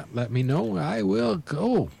 Yeah, let me know. I will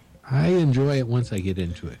go. I enjoy it once I get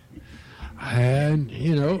into it, and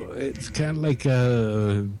it's kind of like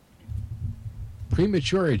a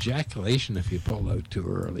premature ejaculation if you pull out too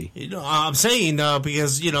early. I'm saying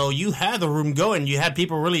because you had the room going, you had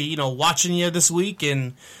people really watching you this week,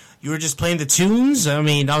 and you were just playing the tunes. I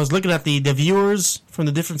mean, I was looking at the viewers from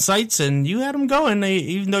the different sites, and you had them going.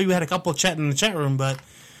 Even though you had a couple chatting in the chat room, but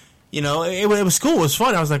it was cool. It was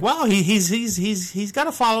fun. I was like, wow, he's got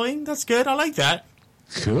a following. That's good. I like that.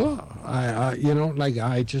 Cool.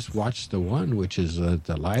 I just watched the one, which is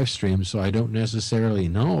the live stream, so I don't necessarily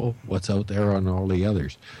know what's out there on all the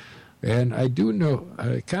others. And I do know,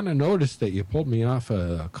 I kind of noticed that you pulled me off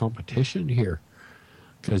a competition here,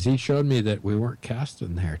 because he showed me that we weren't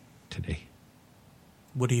casting there today.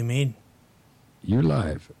 What do you mean? You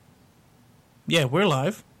live. Yeah, we're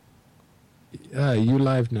live. You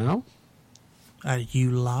live now? Are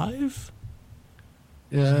you live?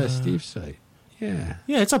 Steve's site. Yeah.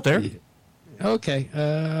 Yeah, it's up there. Okay.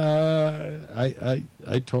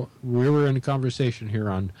 I told we were in a conversation here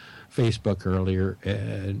on Facebook earlier,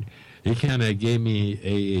 and he kind of gave me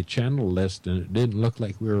a channel list, and it didn't look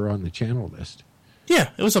like we were on the channel list. Yeah,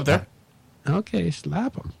 it was up there. Okay,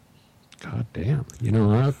 slap him. God damn.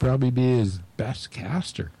 I'd probably be his best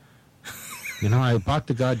caster. I bought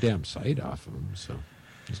the goddamn site off of him, so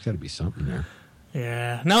there's got to be something there.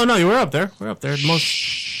 Yeah. No, you were up there. We're up there.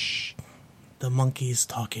 The monkey's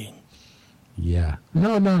talking. Yeah.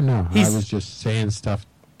 No. I was just saying stuff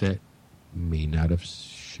that may not have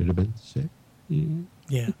should have been said.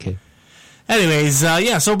 Yeah. Okay. Anyways,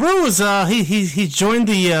 so Brew was he joined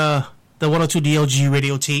the 102 DLG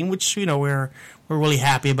radio team, which we're really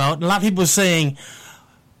happy about. And a lot of people are saying,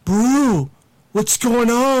 Brew, what's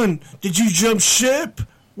going on? Did you jump ship?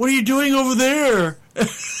 What are you doing over there? I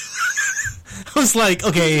was like,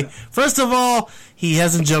 okay, first of all, he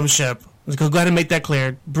hasn't jumped ship. Let's go ahead and make that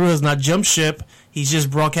clear. Brew has not jumped ship. He's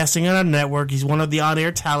just broadcasting on our network. He's one of the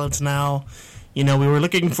on-air talents now. We were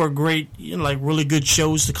looking for great, really good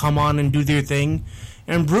shows to come on and do their thing.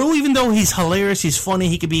 And Brew, even though he's hilarious, he's funny,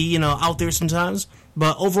 he could be, out there sometimes.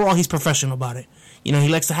 But overall, he's professional about it. He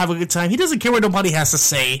likes to have a good time. He doesn't care what nobody has to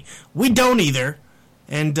say. We don't either.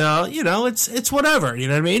 And, it's whatever. You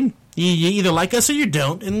know what I mean? You either like us or you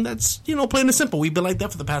don't. And that's, plain and simple. We've been like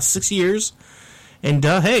that for the past 6 years. And,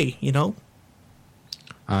 hey,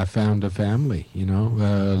 I found a family.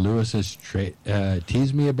 Lewis has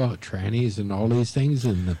teased me about trannies and all these things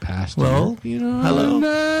in the past. Well, hello.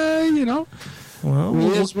 And, well, we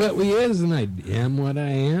is what we is, and I am what I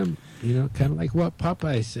am. Kind of like what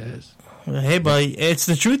Popeye says. Hey, but it's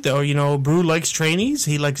the truth, though. Brew likes trannies.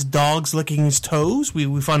 He likes dogs licking his toes.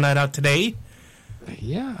 We found that out today.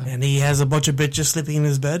 Yeah. And he has a bunch of bitches sleeping in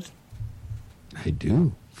his bed. I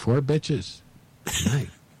do. 4 bitches. Nice.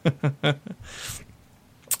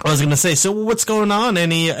 I was going to say, so what's going on?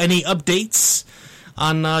 Any updates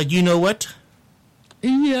on you know what?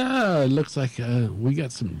 Yeah, it looks like we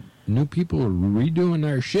got some new people redoing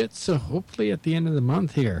our shit, so hopefully at the end of the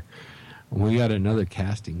month here, we got another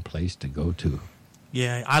casting place to go to.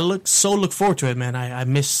 Yeah, I look forward to it, man. I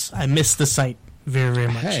miss the site very, very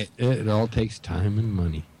much. Hey, it all takes time and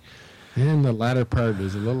money. And the latter part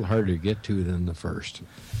is a little harder to get to than the first.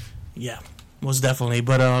 Yeah, most definitely.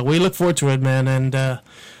 But we look forward to it, man. And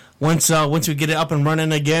once we get it up and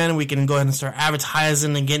running again, we can go ahead and start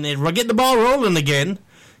advertising and getting the ball rolling again.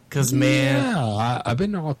 Because, man... Yeah, I've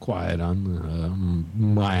been all quiet on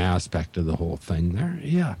my aspect of the whole thing there.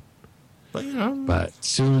 Yeah. But as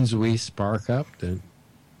soon as we spark up, then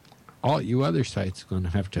all you other sites are going to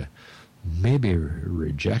have to maybe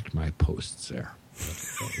reject my posts there.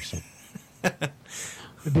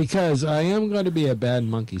 Because I am going to be a bad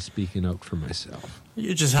monkey speaking out for myself.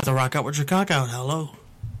 You just have to rock out with your cock out. Hello.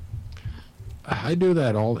 I do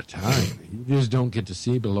that all the time. You just don't get to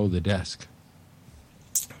see below the desk.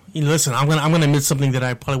 Listen, I'm gonna admit something that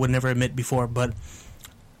I probably would never admit before, but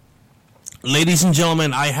ladies and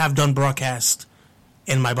gentlemen, I have done broadcast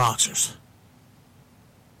in my boxers.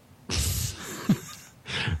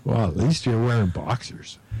 Well, at least you're wearing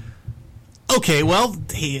boxers. Okay, well,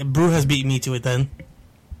 Brew has beat me to it then.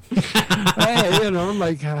 Hey,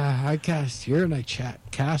 I cast here and I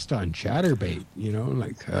cast on Chatterbait,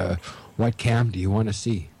 what cam do you want to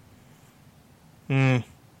see?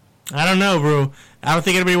 I don't know, Brew. I don't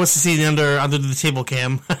think anybody wants to see the under the table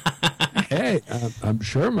cam. Hey, I'm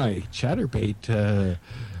sure my Chatterbait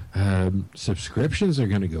subscriptions are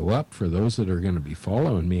going to go up for those that are going to be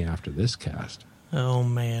following me after this cast. Oh,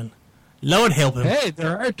 man. Lord help him. Hey,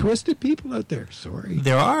 there are twisted people out there. Sorry.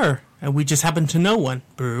 There are. And we just happen to know one,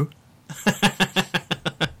 Brew.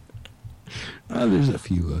 Well, there's a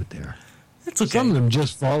few out there. It's okay. Some of them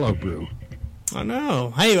just follow Brew. I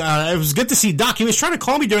know. Hey, it was good to see Doc. He was trying to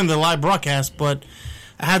call me during the live broadcast, but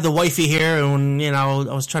I had the wifey here, and, I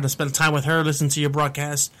was trying to spend time with her, listen to your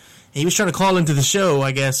broadcast. And he was trying to call into the show,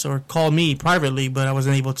 I guess, or call me privately, but I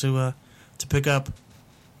wasn't able to pick up.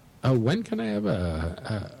 When can I have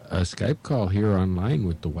a Skype call here online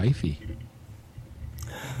with the wifey?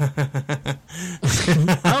 I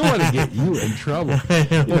want to get you in trouble.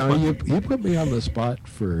 You put me on the spot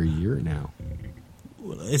for a year now.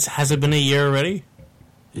 Has it been a year already?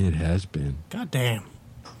 It has been. God damn.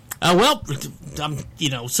 Well,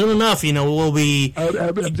 soon enough, we'll be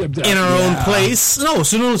in our own place. No,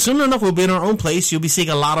 soon enough, we'll be in our own place. You'll be seeing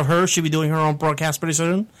a lot of her. She'll be doing her own broadcast pretty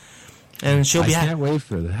soon. And she'll be. I can't wait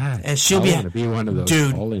for that. And she'll I want to be one of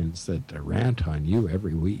those call-ins that rant on you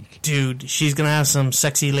every week. Dude, she's gonna have some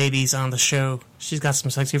sexy ladies on the show. She's got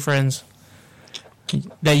some sexy friends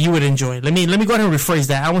that you would enjoy. Let me go ahead and rephrase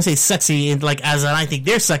that. I won't say sexy as I think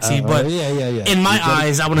they're sexy, but in my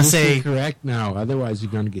eyes, I want to say correct now. Otherwise,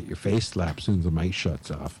 you're gonna get your face slapped as soon as the mic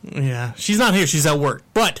shuts off. Yeah, she's not here. She's at work,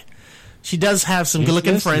 but. She does have some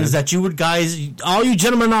good-looking friends that you would guys, all you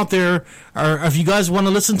gentlemen out there, if you guys want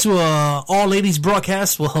to listen to a all-ladies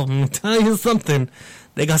broadcast, well, I'm going to tell you something.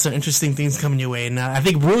 They got some interesting things coming your way. And I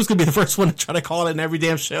think Brew's going to be the first one to try to call it in every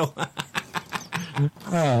damn show.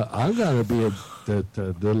 I'm going to be the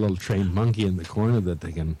little trained monkey in the corner that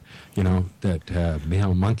they can, that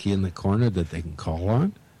male monkey in the corner that they can call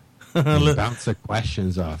on and bounce the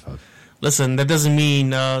questions off of. Listen, that doesn't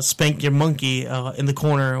mean spank your monkey in the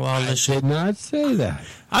corner while this shit. I did not say that.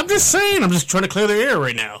 I'm just saying. I'm just trying to clear the air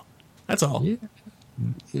right now. That's all. Yeah.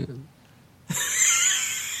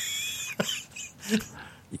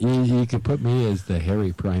 You could put me as the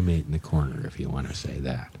hairy primate in the corner if you want to say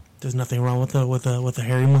that. There's nothing wrong with a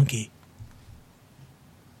hairy monkey.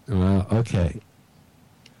 Well, okay.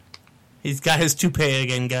 He's got his toupee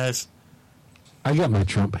again, guys. I got my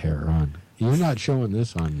Trump hair on. You're not showing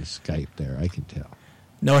this on Skype there, I can tell.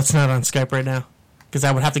 No, it's not on Skype right now. Because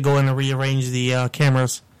I would have to go in and rearrange the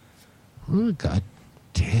cameras. Oh, God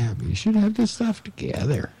damn. You should have this stuff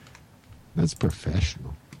together. That's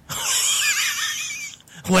professional.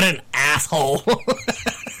 What an asshole.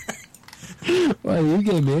 Well, you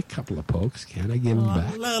gave me a couple of pokes. Can't I give them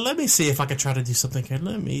back? Let me see if I can try to do something here.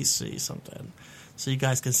 Let me see something. So you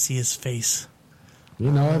guys can see his face. You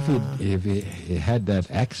know, if you had that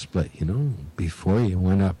X-split, you know, before you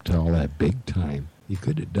went up to all that big time, you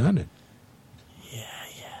could have done it. Yeah.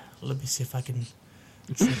 Let me see if I can.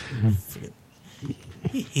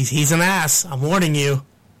 He's an ass. I'm warning you.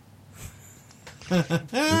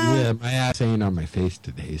 Yeah, my ass ain't on my face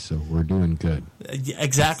today, so we're doing good.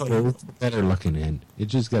 Exactly. We're better looking in. It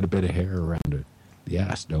just got a bit of hair around it. The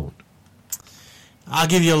ass don't. I'll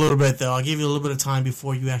give you a little bit, though. I'll give you a little bit of time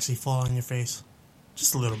before you actually fall on your face.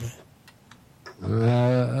 Just a little bit.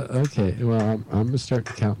 Okay. Well, I'm going to start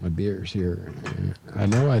to count my beers here. I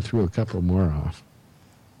know I threw a couple more off.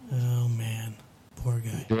 Oh, man. Poor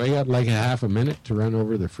guy. Do I got like a half a minute to run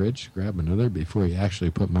over the fridge, grab another before you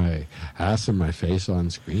actually put my ass and my face on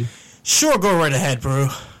screen? Sure, go right ahead, bro.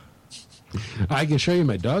 I can show you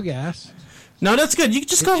my dog ass. No, that's good. You can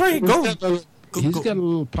just go right. He's got a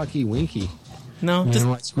little pucky winky. No, and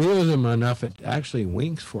what squeals him enough, it actually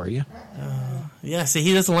winks for you. Yeah, see,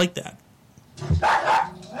 he doesn't like that.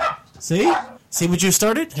 See what you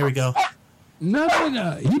started? Here we go. No,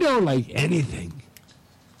 he don't like anything.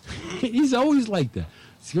 He's always like that.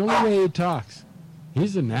 It's the only way he talks.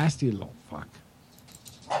 He's a nasty little fuck.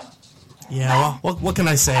 Yeah, well, what can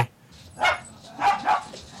I say?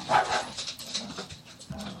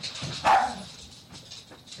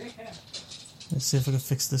 Let's see if I can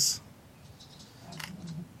fix this.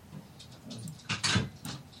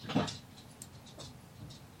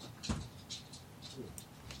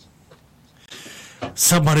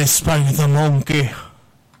 Somebody spanked the monkey.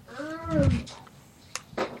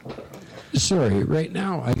 Sorry, right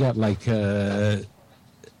now I got like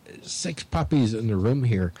 6 puppies in the room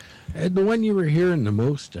here. And the one you were hearing the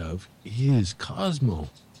most of is Cosmo.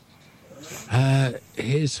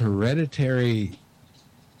 His hereditary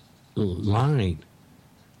line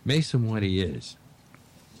makes him what he is.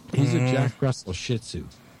 He's a Jack Russell Shih Tzu.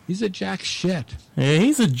 He's a Jack shit. Yeah,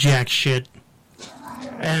 he's a Jack shit.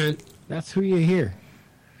 And that's who you hear.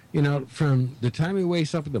 You know, from the time he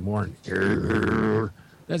wakes up in the morning,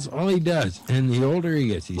 that's all he does. And the older he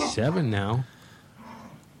gets, he's 7 now.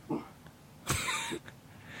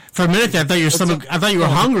 For a minute, I thought you were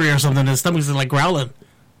hungry or something. His stomach's like growling.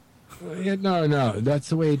 Yeah, no, that's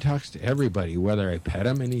the way he talks to everybody. Whether I pet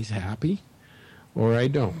him and he's happy, or I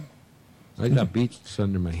don't. I got Beatrice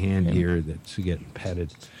under my hand here that's getting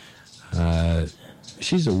petted.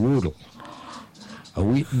 She's a Woodle, a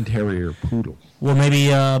Wheaton Terrier poodle. Well,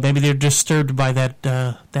 maybe they're disturbed by that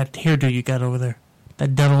hairdo you got over there,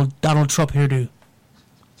 that Donald Trump hairdo.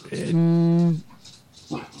 And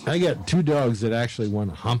I got 2 dogs that actually want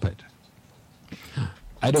to hump it.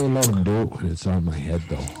 I don't let them do it when it's on my head,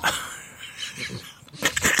 though.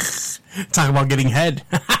 Talk about getting head.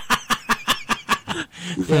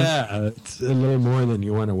 Yeah, it's a little more than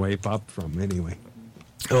you want to wipe up from, anyway.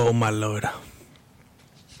 Oh my Lord!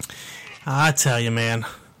 I tell you, man.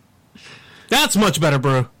 That's much better,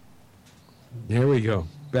 bro. There we go.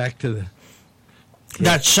 Back to the...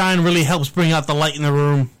 That shine really helps bring out the light in the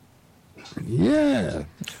room. Yeah.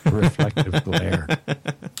 Reflective glare.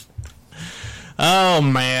 Oh,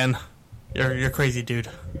 man. You're crazy, dude.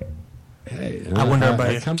 Hey, I wonder about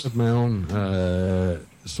I you. come with my own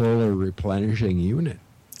solar replenishing unit.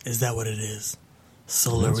 Is that what it is?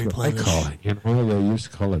 Solar That's replenish. what I call it. You know, they used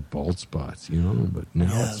to call it bald spots, you know, but now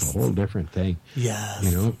it's a whole different thing. Yes.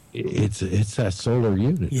 You know, it's that solar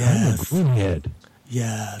unit. Yes. I'm a greenhead.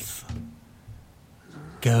 Yes.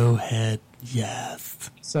 Go ahead. Yes.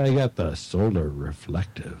 So I got the solar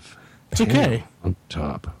reflective. It's okay. On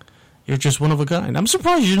top. You're just one of a kind. I'm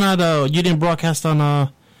surprised you're not. You didn't broadcast on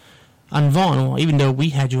Vaughn, well, even though we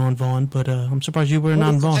had you on Vaughn. But I'm surprised you weren't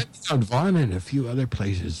on Vaughn. On Vaughn and a few other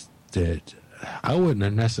places that I wouldn't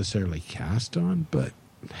have necessarily cast on. But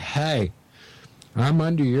hey, I'm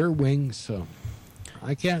under your wing, so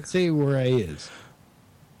I can't say where I is.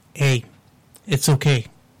 Hey, it's okay.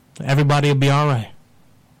 Everybody will be all right.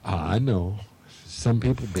 I know. Some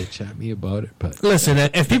people bitch at me about it, but listen,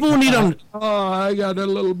 if people need I got a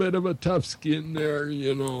little bit of a tough skin there,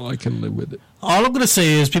 you know, I can live with it. All I'm going to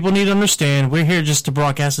say is people need to understand we're here just to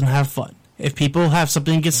broadcast and have fun. If people have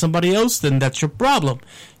something against somebody else, then that's your problem.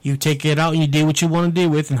 You take it out and you do what you want to deal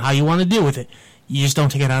with and how you want to deal with it. You just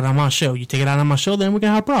don't take it out on my show. You take it out on my show, then we're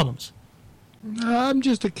going to have problems. I'm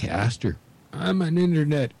just a caster. I'm an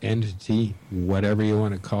internet entity, whatever you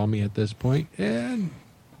want to call me at this point, and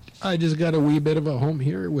I just got a wee bit of a home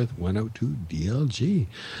here with 102 DLG.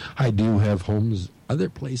 I do have homes other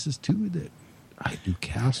places too that I do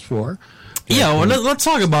cast for. Yeah, well, let's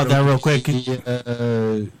talk about that real quick.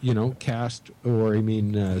 You know, cast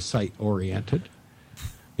or site oriented.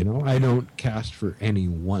 You know, I don't cast for any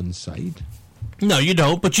one site. No, you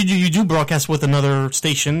don't. But you do broadcast with another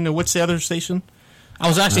station. What's the other station? I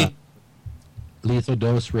was actually Lethal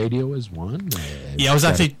Dose Radio is one. I was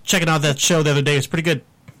actually checking out that show the other day. It's pretty good.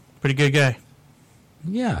 Pretty good guy.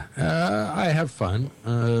 Yeah, I have fun.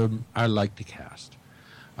 I like to cast.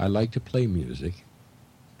 I like to play music,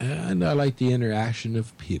 and I like the interaction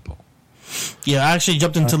of people. Yeah, I actually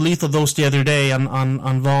jumped into Lethal Dose the other day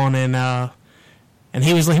on Vaughn, and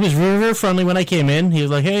he was very, very friendly when I came in. He was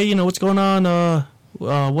like, "Hey, what's going on?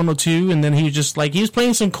 102," and then he was just like, he was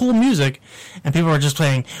playing some cool music, and people were just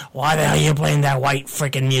playing, "Why the hell are you playing that white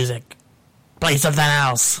freaking music? Play something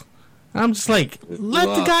else." I'm just like, let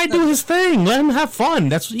the guy do his thing. Let him have fun.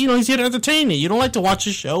 That's he's here to entertain you. You don't like to watch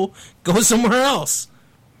his show? Go somewhere else.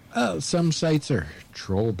 Some sites are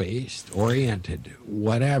troll-based, oriented,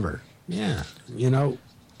 whatever. Yeah,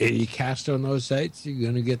 if you cast on those sites, you're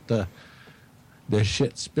going to get the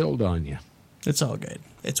shit spilled on you. It's all good.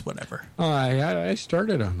 It's whatever. I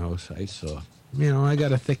started on those sites, so, I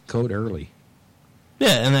got a thick coat early.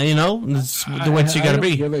 Yeah, and then, it's the way you got to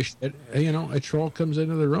be. Give a shit. A troll comes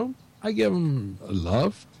into the room, I give them a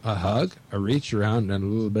love, a hug, a reach around, and a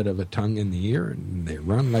little bit of a tongue in the ear, and they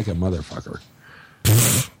run like a motherfucker.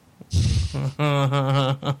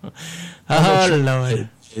 Oh, Lord.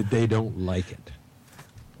 They don't like it.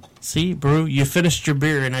 See, Brew, you finished your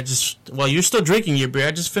beer, and you're still drinking your beer.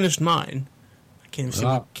 I just finished mine. I can't even see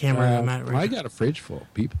what camera I'm at right now. I got a fridge full.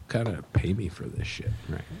 People kind of pay me for this shit,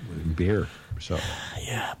 right? Beer. So.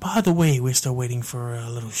 Yeah, by the way, we're still waiting for a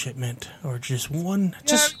little shipment, or just one.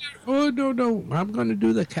 Oh, no. I'm going to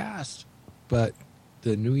do the cast. But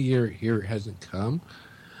the new year here hasn't come,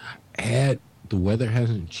 and the weather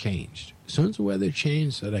hasn't changed. As soon as the weather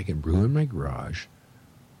changes that I can brew in my garage,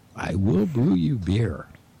 I will brew you beer.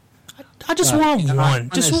 I just want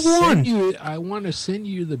one. Just one. I want to send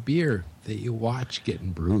you the beer that you watch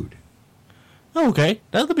getting brewed. Okay,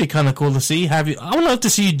 that would be kind of cool to see. I would love to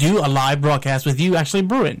see you do a live broadcast with you actually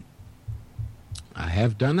brewing. I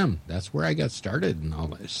have done them. That's where I got started and all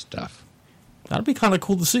this stuff. That'd be kind of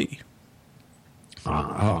cool to see.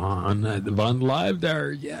 On Live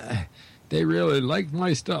there, yeah, they really liked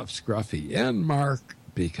my stuff, Scruffy and Mark,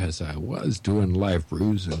 because I was doing live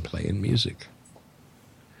brews and playing music.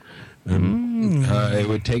 It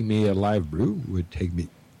would take me, a live brew would take me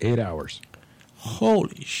 8 hours.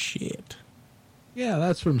 Holy shit. Yeah,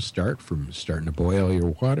 that's from starting to boil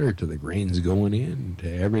your water to the grains going in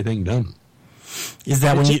to everything done. Is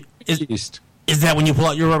that when you pull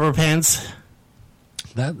out your rubber pants?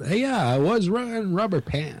 I was running rubber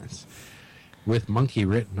pants with monkey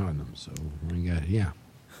written on them. So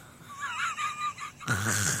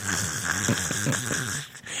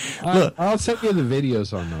I'll send you the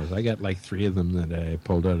videos on those. I got like 3 of them that I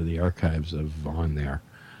pulled out of the archives of on there.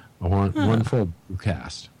 I want one full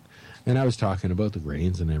cast. And I was talking about the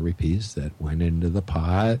grains and every piece that went into the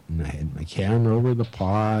pot, and I had my camera over the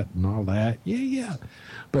pot and all that. Yeah.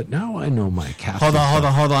 But now I know my casting.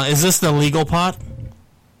 Hold on. Is this the legal pot?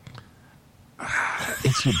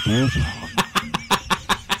 It's your brew pot.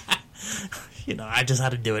 I just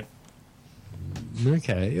had to do it.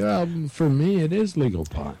 Okay. Well, for me, it is legal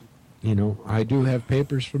pot. I do have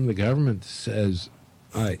papers from the government that says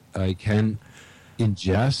I can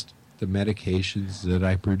ingest the medications that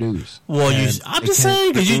I produce. Well, I'm just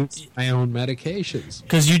saying, because you my own medications.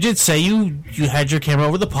 Because you did say you had your camera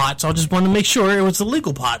over the pot, so I just wanted to make sure it was the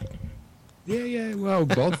legal pot. Yeah. Well,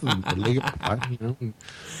 both of them are legal pot.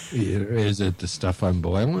 Is it the stuff I'm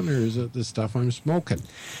boiling, or is it the stuff I'm smoking?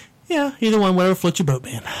 Yeah, either one, whatever floats your boat,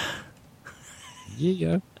 man.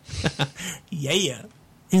 Yeah. Yeah.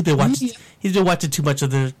 He's been watching too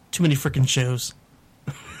many freaking shows.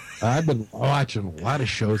 I've been watching a lot of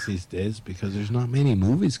shows these days because there's not many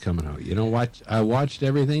movies coming out. I watched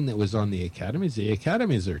everything that was on the Academies. The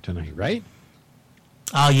Academies are tonight, right?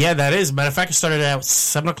 Oh, yeah, that is. Matter of fact, it started at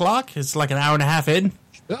 7 o'clock. It's like an hour and a half in.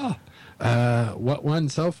 Oh. What one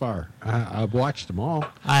so far? I've watched them all.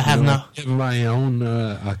 I have not. In my own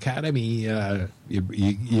Academy,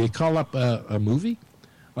 you call up a movie,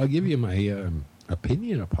 I'll give you my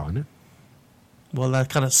opinion upon it. Well, that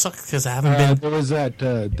kind of sucks because I haven't been. There was that.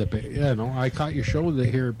 I caught your show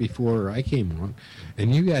here before I came on,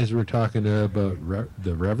 and you guys were talking about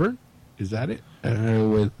the Reverend. Is that it?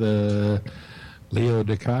 With Leo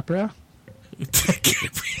DiCaprio.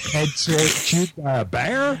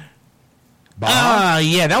 Bear.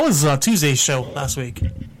 Yeah, that was Tuesday's show last week.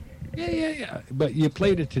 Yeah. But you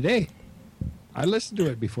played it today. I listened to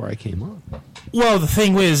it before I came on. Well, the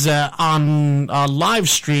thing was, on live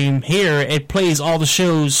stream here, it plays all the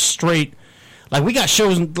shows straight. Like, we got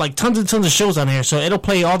shows, like tons and tons of shows on here, so it'll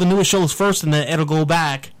play all the newest shows first, and then it'll go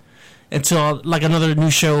back until like another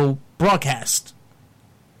new show broadcast.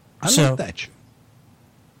 I love that show.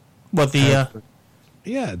 What the?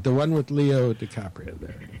 Yeah, the one with Leo DiCaprio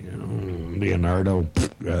there. You know, Leonardo.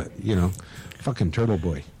 You know, fucking Turtle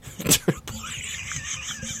Boy. Turtle Boy.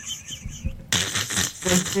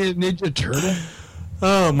 Ninja Turtle.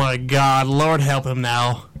 Oh my God! Lord help him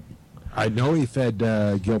now. I know he fed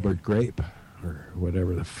Gilbert Grape or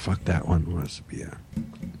whatever the fuck that one was. Yeah.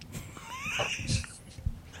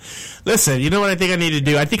 Listen, you know what I think I need to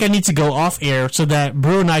do? I think I need to go off air so that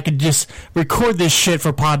Brew and I could just record this shit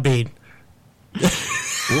for Podbean.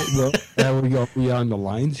 Well, are we on the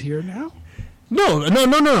lines here now? No.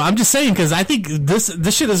 I'm just saying because I think this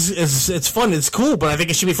shit is it's fun, it's cool, but I think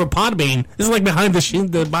it should be for Podbean. This is like behind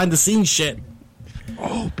the scenes shit.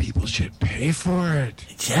 Oh, people should pay for it.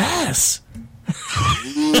 Yes.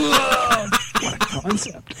 What a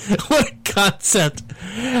concept. What a concept.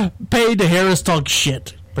 Pay to hear us talk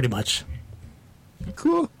shit, pretty much.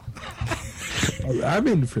 Cool. I'm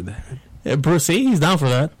in for that. Yeah, Bruce, see, he's down for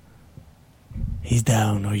that. He's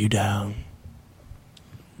down. Are you down?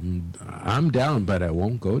 I'm down, but I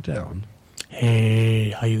won't go down. Hey,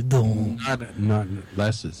 how you doing? Not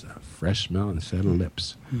unless it's a fresh smell and a set of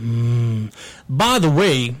lips. By the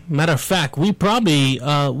way, matter of fact, we probably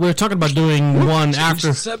we're talking about doing one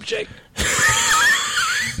after subject.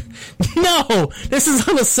 No, this is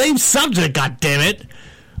on the same subject. God damn it!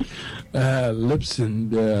 Lips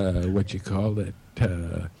and what you call that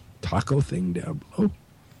taco thing down below.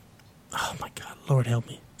 Oh my God, Lord help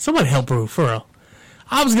me! Someone help Brew for real.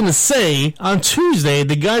 I was gonna say on Tuesday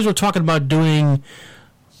the guys were talking about doing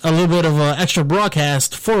a little bit of an extra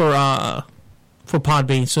broadcast for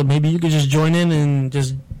Podbean, so maybe you could just join in and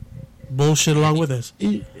just bullshit along with us.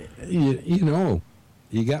 You know,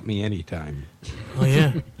 you got me anytime. Oh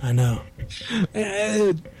yeah, I know.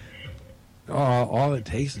 All it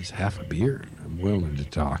takes is half a beer, and I'm willing to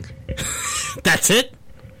talk. That's it?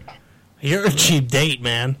 You're a cheap date,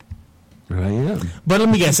 man. I am. But let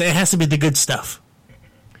me guess, it has to be the good stuff.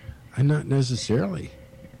 Not necessarily.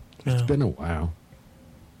 It's been a while.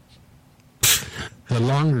 The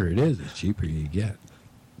longer it is, the cheaper you get.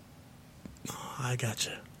 Oh, I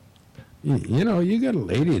gotcha. You know, you got a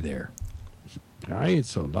lady there. I ain't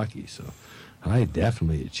so lucky, so I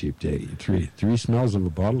definitely a cheap date. Three smells of a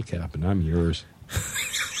bottle cap, and I'm yours.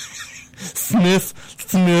 Sniff.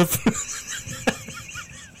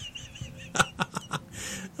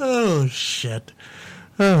 Oh, shit.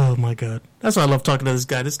 Oh, my God. That's why I love talking to this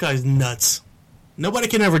guy. This guy's nuts. Nobody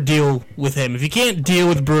can ever deal with him. If you can't deal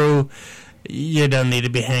with Brew, you don't need to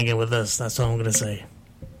be hanging with us. That's all I'm going to say.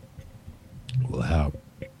 Wow.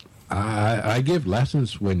 I give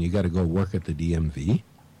lessons when you got to go work at the DMV.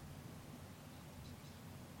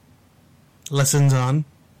 Lessons on?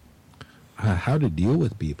 How to deal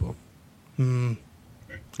with people. I'm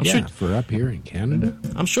sure for sure, up here in Canada.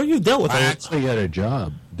 I'm sure you've dealt with I it. actually got a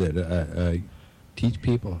job that I teach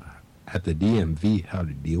people at the DMV how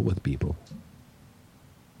to deal with people.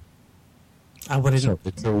 I wouldn't. So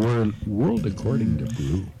it's a world according to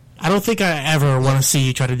Brew. I don't think I ever want to see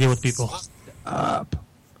you try to deal with people. Up.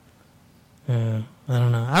 I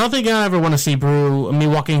don't know. I don't think I ever want to see me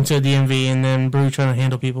walking into a DMV and then Brew trying to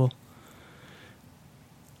handle people.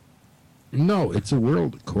 No, it's a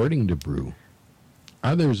world according to Brew.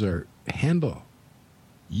 Others are handle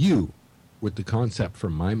you with the concept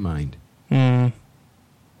from my mind. I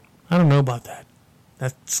don't know about that.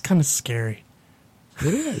 That's kind of scary.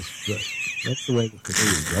 It is, but that's the way the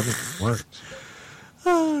Canadian government works.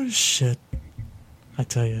 Oh, shit. I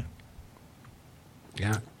tell you.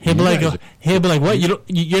 Yeah. He'll be like, what?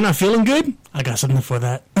 You're not feeling good? I got something for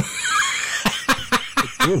that.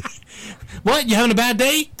 What? You having a bad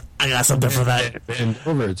day? I got something for that. And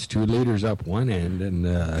over, it's 2 liters up one end and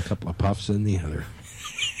a couple of puffs in the other.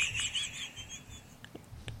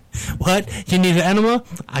 What? You need an enema?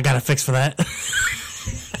 I got a fix for that.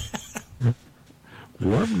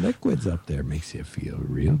 Warm liquids up there makes you feel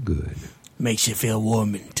real good. Makes you feel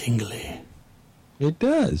warm and tingly. It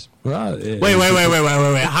does. Well,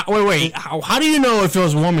 Wait. How do you know it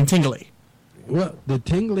feels warm and tingly? Well, the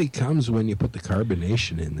tingly comes when you put the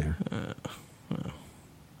carbonation in there.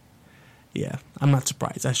 Yeah, I'm not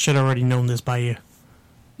surprised. I should have already known this by you.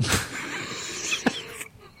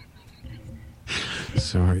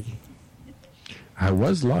 Sorry. I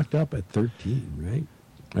was locked up at 13, right?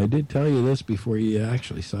 I did tell you this before you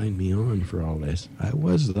actually signed me on for all this. I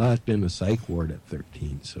was locked in a psych ward at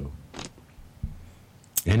 13, so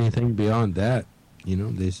anything beyond that, you know,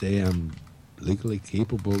 they say I'm legally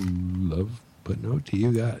capable of putting out to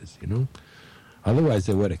you guys, you know. Otherwise,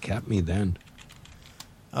 they would have kept me then.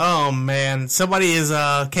 Oh man, somebody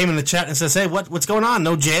came in the chat and says, "Hey, what's going on?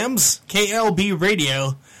 No jams? KLB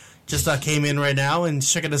Radio just came in right now and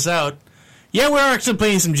checking us out." Yeah, we're actually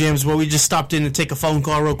playing some jams, but we just stopped in to take a phone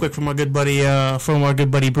call real quick from our good buddy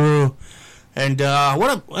Brew. And what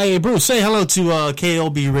up? Hey, Brew, say hello to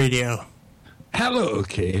KLB Radio. Hello,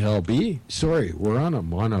 KLB. Sorry, we're on a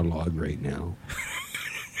monologue right now.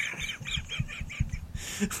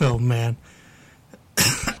 Oh man.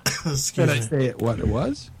 Did I say it what it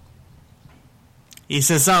was? He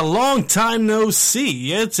says, "A long time no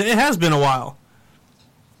see. It has been a while."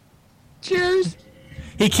 Cheers.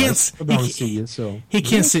 He can't see you, so he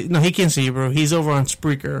can't see. No, he can't see you, bro. He's over on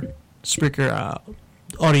Spreaker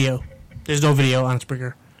audio. There's no video on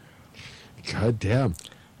Spreaker. God damn,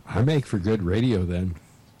 I make for good radio then.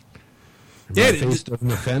 Yeah, my face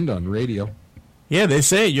doesn't offend on radio. Yeah, they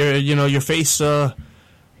say your face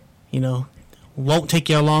won't take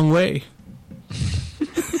you a long way.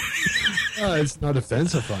 It's not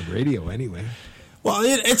offensive on radio anyway. Well,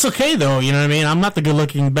 it's okay though, you know what I mean? I'm not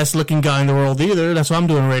the best looking guy in the world either. That's why I'm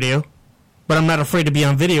doing radio. But I'm not afraid to be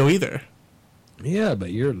on video either. Yeah,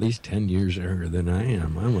 but you're at least 10 years younger than I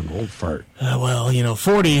am. I'm an old fart.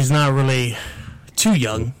 40 is not really too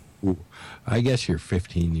young. Ooh, I guess you're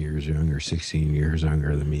 15 years younger, 16 years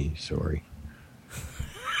younger than me. Sorry.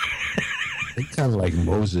 It's kind of like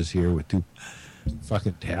Moses here with two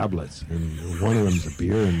fucking tablets, and one of them's a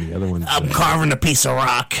beer and the other one's... I'm carving a piece of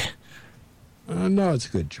rock. No, it's a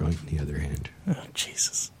good joint on the other hand. Oh,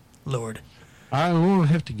 Jesus. Lord. I won't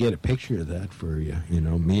have to get a picture of that for you.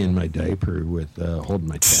 Me in my diaper with holding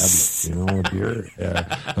my tablet. A beer,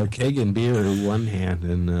 a keg and beer in one hand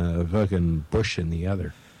and a fucking bush in the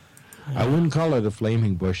other. I wouldn't call it a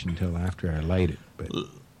flaming bush until after I light it, but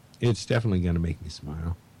it's definitely going to make me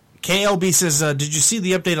smile. KLB says, did you see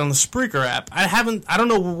the update on the Spreaker app? I don't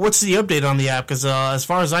know what's the update on the app, because as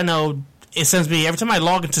far as I know, it sends me, every time I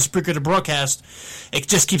log into Spreaker to broadcast, it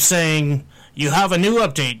just keeps saying, you have a new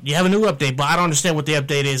update, but I don't understand what the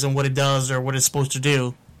update is and what it does or what it's supposed to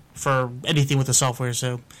do for anything with the software.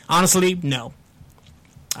 So, honestly, no.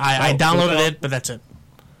 I downloaded it, but that's it.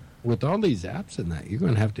 With all these apps and that, you're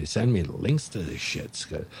going to have to send me links to this shit.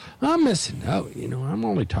 Cause I'm missing out. I'm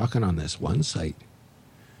only talking on this one site.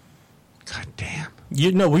 God damn.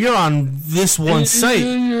 We're on this one site.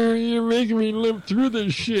 You're making me live through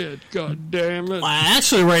this shit. God damn it. Well,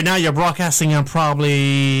 actually, right now, you're broadcasting on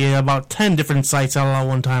probably about 10 different sites all at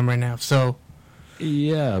one time right now. So.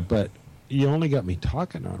 Yeah, but you only got me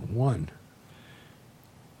talking on one.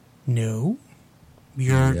 No.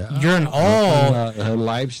 You're in all.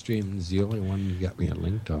 Live stream is the only one you got me a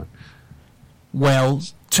link on. Well,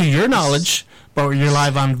 to your knowledge, but you're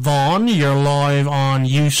live on Vaughn, you're live on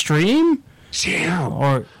Ustream. Damn.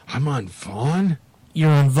 Or I'm on Vaughn?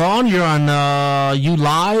 You're on Vaughn, you're on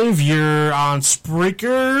ULive, you're on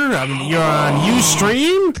Spreaker, you're on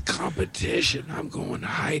Ustream. The competition. I'm going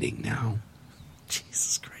hiding now.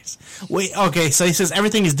 Jesus Christ. Wait, okay, so he says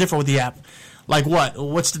everything is different with the app. Like what?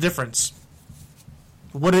 What's the difference?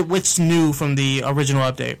 What's new from the original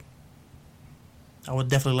update? I would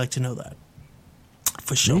definitely like to know that.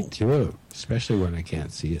 For sure. Me too, especially when I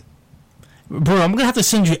can't see it. Bro, I'm going to have to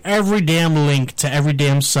send you every damn link to every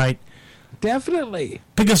damn site. Definitely.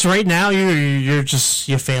 Because right now, you're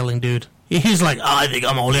failing, dude. He's like, I think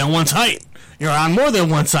I'm only on one site. You're on more than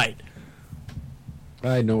one site.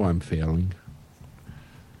 I know I'm failing.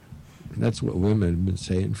 That's what women have been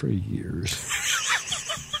saying for years.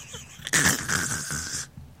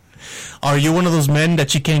 Are you one of those men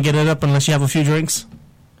that you can't get it up unless you have a few drinks?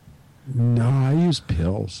 No, I use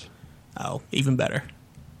pills. Oh, even better.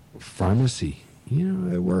 Pharmacy.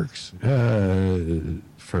 It works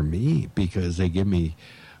for me because they give me...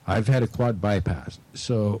 I've had a quad bypass.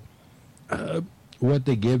 So what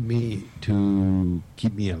they give me to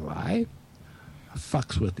keep me alive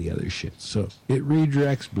fucks with the other shit. So it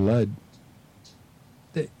redirects blood.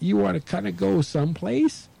 That you want to kind of go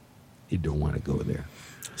someplace, you don't want to go there.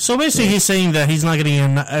 So basically, he's saying that he's not getting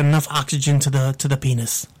enough oxygen to the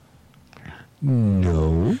penis.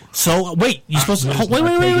 No. So wait, you're supposed to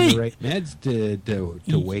wait. The right meds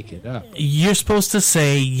to wake it up. You're supposed to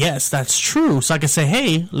say yes, that's true. So I can say,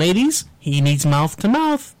 hey, ladies, he needs mouth to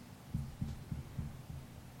mouth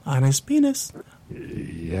on his penis.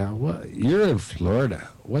 Yeah, well, you're in Florida.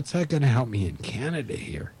 What's that going to help me in Canada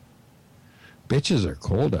here? Bitches are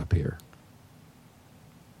cold up here.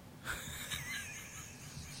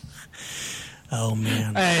 Oh,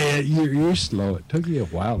 man. Hey, you're slow. It took you a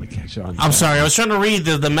while to catch on. I'm sorry. I was trying to read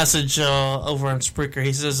the message over on Spreaker.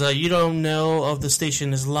 He says, you don't know if the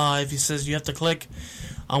station is live. He says you have to click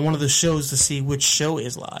on one of the shows to see which show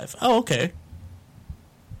is live. Oh, okay.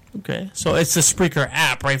 Okay, so it's the Spreaker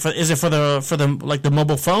app, right? Is it for the like the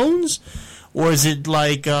mobile phones, or is it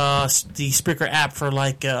like the Spreaker app for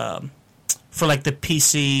like the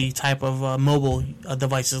PC type of mobile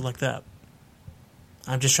devices like that?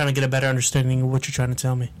 I'm just trying to get a better understanding of what you're trying to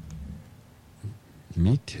tell me.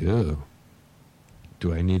 Me too.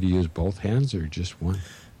 Do I need to use both hands or just one?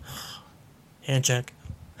 Hand check.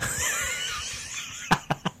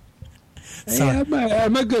 Hey,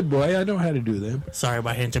 I'm a good boy. I know how to do them. Sorry,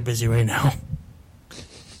 my hands are busy right now.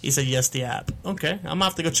 He said yes, the app. Okay, I'm gonna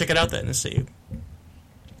have to go check it out then and see.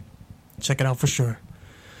 Check it out for sure.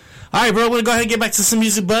 All right, bro, we're gonna go ahead and get back to some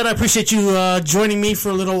music, bud. I appreciate you joining me for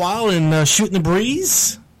a little while and shooting the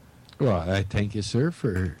breeze. Well, I thank you, sir,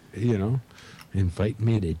 for inviting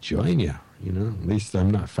me to join you. At least I'm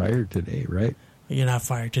not fired today, right? You're not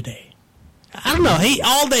fired today. I don't know.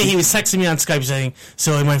 All day he was texting me on Skype saying,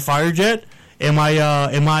 "So am I fired yet? Am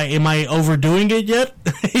I overdoing it yet?"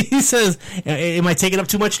 He says, "Am I taking up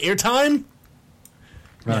too much airtime?"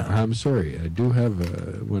 I'm sorry. I do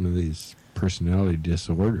have one of these personality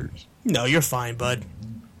disorders. No, you're fine, bud.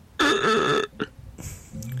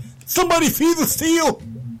 Somebody feed the steel.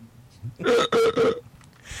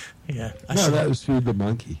 Yeah. That was Feed the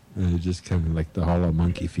Monkey. Just kind of like the hollow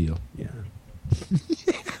monkey feel. Yeah.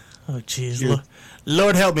 Oh, jeez.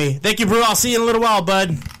 Lord help me. Thank you, bro. I'll see you in a little while,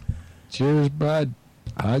 bud. Cheers, bud.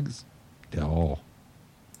 Hugs to all.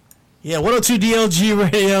 Yeah, 102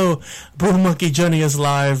 DLG Radio. Brew Monkey joining us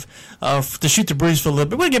live to shoot the breeze for a little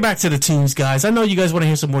bit. We're going to get back to the tunes, guys. I know you guys want to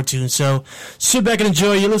hear some more tunes, so sit back and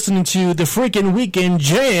enjoy. You're listening to the freaking Weekend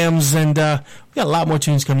Jams, and we got a lot more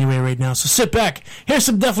tunes coming your way right now, so sit back. Here's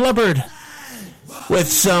some Def Leppard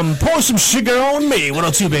with some Pour Some Sugar on Me.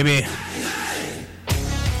 102, baby.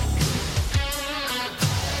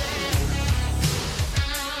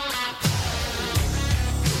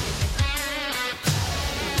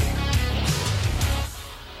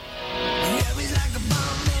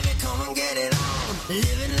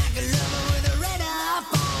 Living like a lover with a red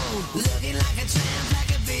iPhone. Looking like a tramp,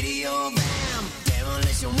 like a video bam.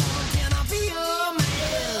 Demolition woman, can I be your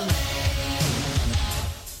man?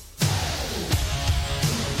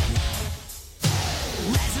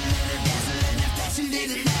 Dazzling, dazzling.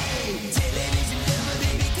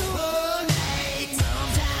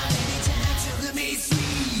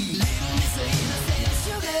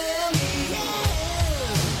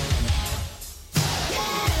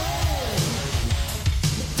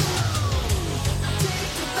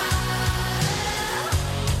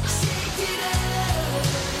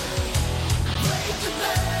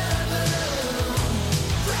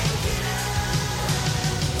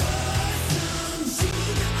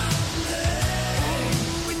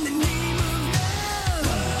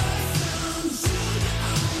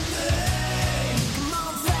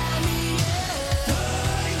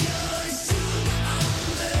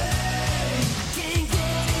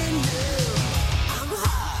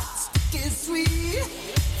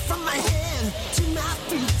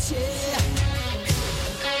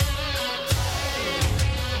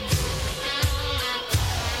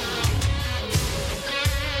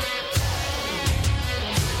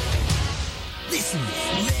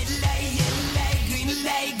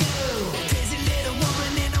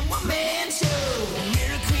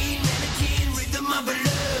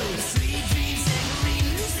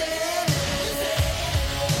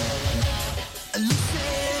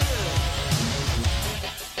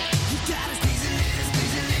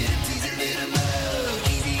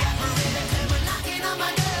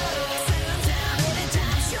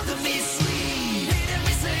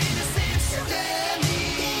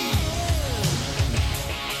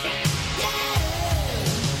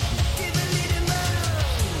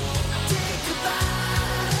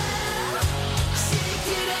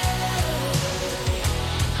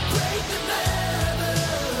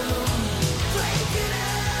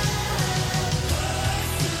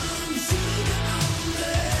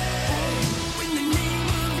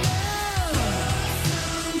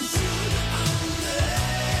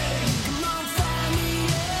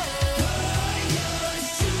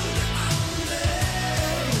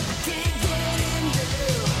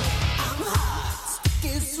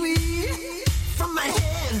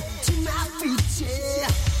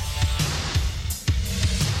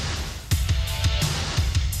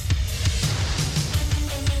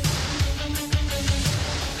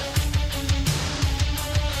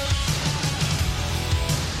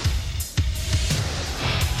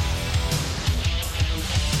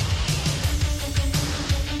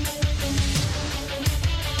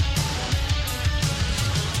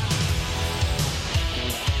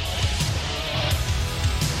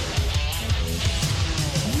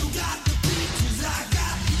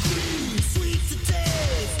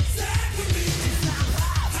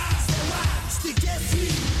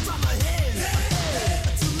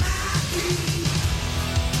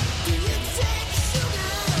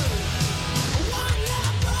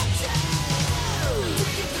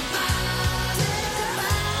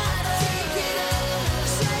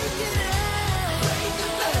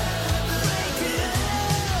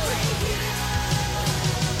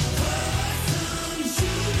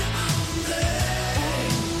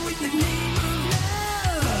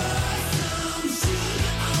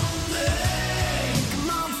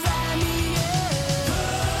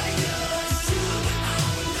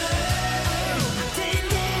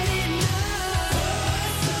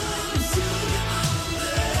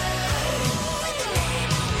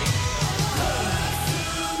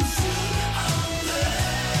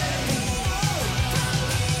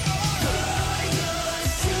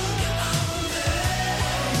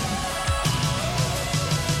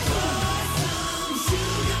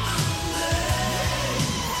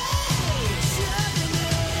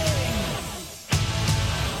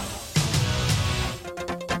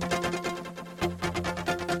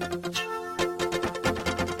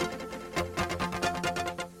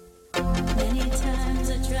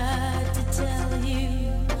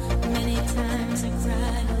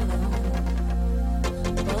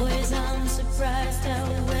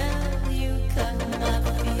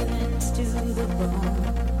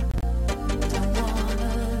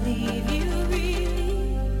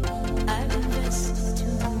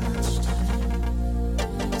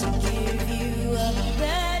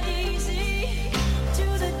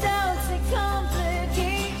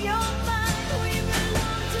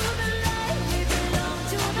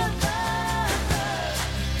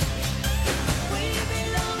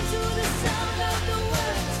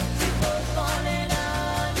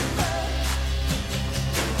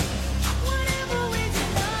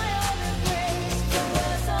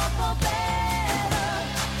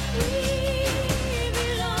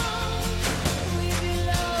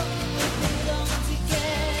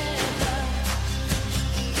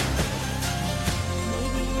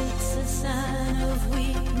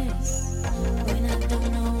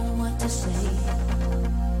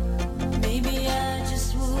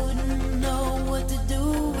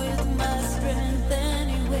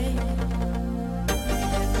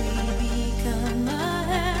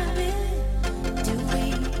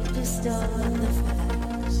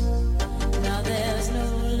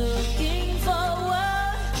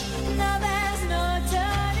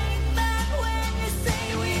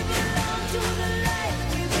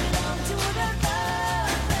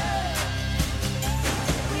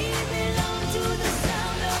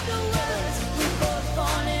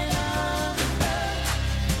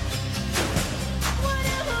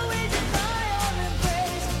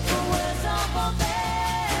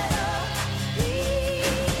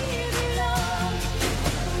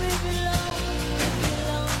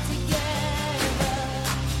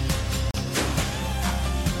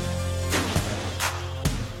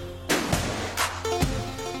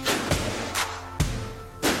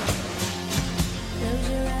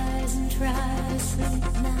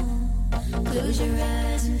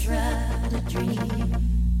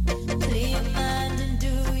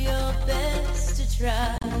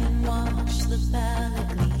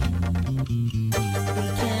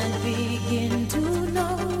 can't begin to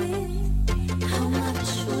know it, how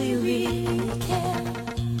much we really care.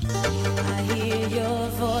 I hear your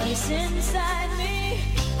voice inside me,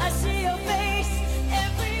 I see your face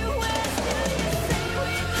everywhere. Still you say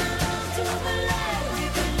we belong to the light, we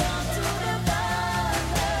belong to the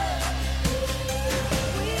Father.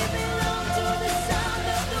 We belong to the sound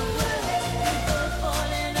of the world, people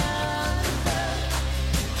falling under.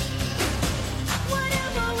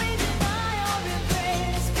 Whatever we deny or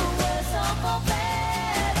embrace, for worse or for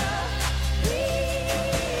better, we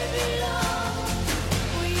belong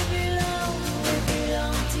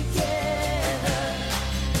together.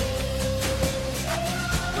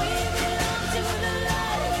 We belong to the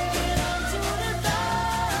light, we belong to the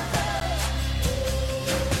Father.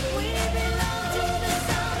 We belong to the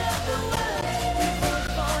sound of the world, people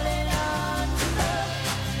falling under.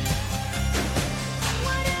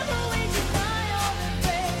 Whatever we deny or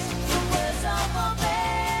embrace, for worse or for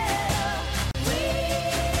better, we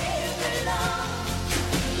belong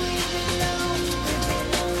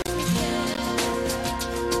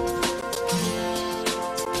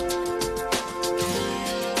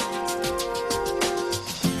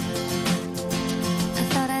I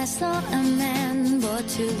thought I saw a man brought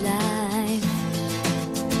to life.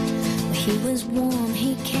 He was warm,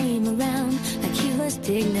 he came around like he was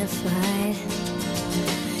dignified.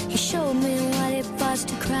 He showed me what it was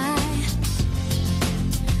to cry.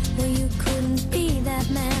 Well, you couldn't be that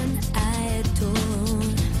man I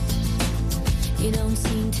adored. You don't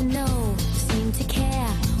seem to know, seem to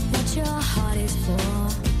care what your heart is for.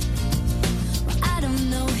 Well, I don't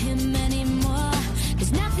know him anymore.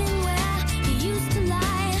 There's nothing where he used to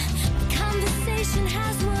lie. The conversation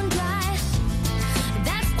has run dry.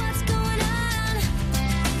 That's what's going on.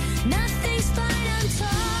 Nothing's fine, I'm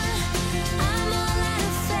torn. I'm all out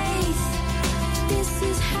of faith. This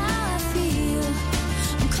is how I feel.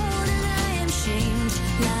 I'm cold and I am shamed,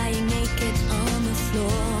 lying naked on the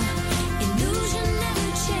floor. Illusion never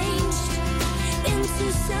changed into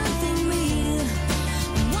something real.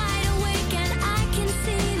 I'm wide awake and I can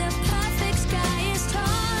see the perfect sky is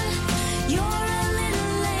torn. You're a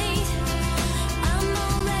little late, I'm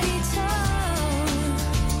already torn.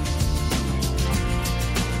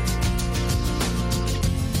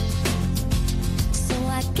 So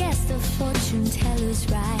I guess the fortune teller's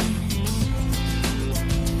right.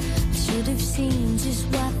 Should have seen just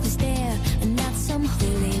what was there and not some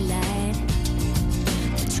holy light.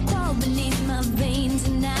 But you crawl beneath my veins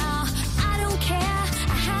and now I don't care,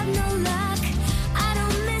 I have no luck. I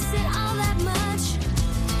don't miss it all that much.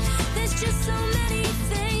 There's just so many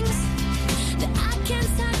things that I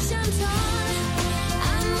can't touch, I'm torn.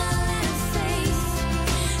 I'm all out of faith.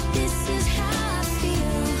 This is how I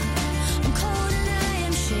feel. I'm cold and I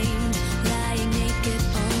am shamed, lying naked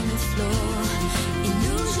on the floor.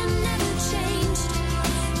 Illusion never changed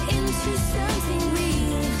into something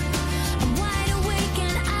real. I'm wide awake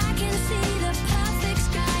and I can see the perfect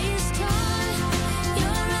sky is torn.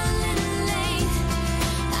 You're a little late,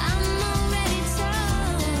 I'm already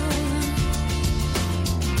torn.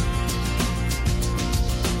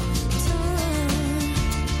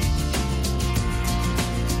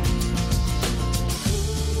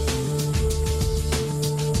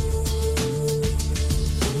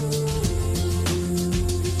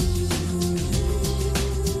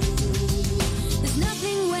 There's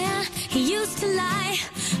nothing where he used to lie.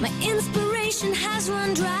 My inspiration has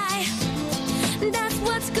run dry. That's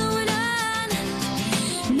what's going on.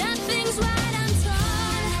 Nothing's right, I'm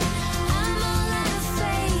torn. I'm all out of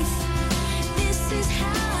faith. This is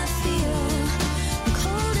how I feel. I'm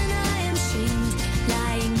cold and I am shamed,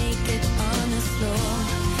 lying naked on the floor.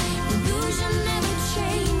 Illusion never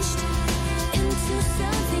changed into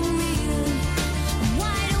something real. I'm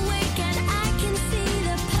wide awake and I can see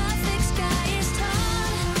the perfect sky is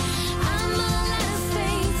torn. I'm all out of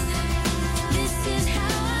faith. This is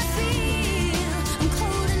how I feel. I'm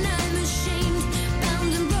cold and I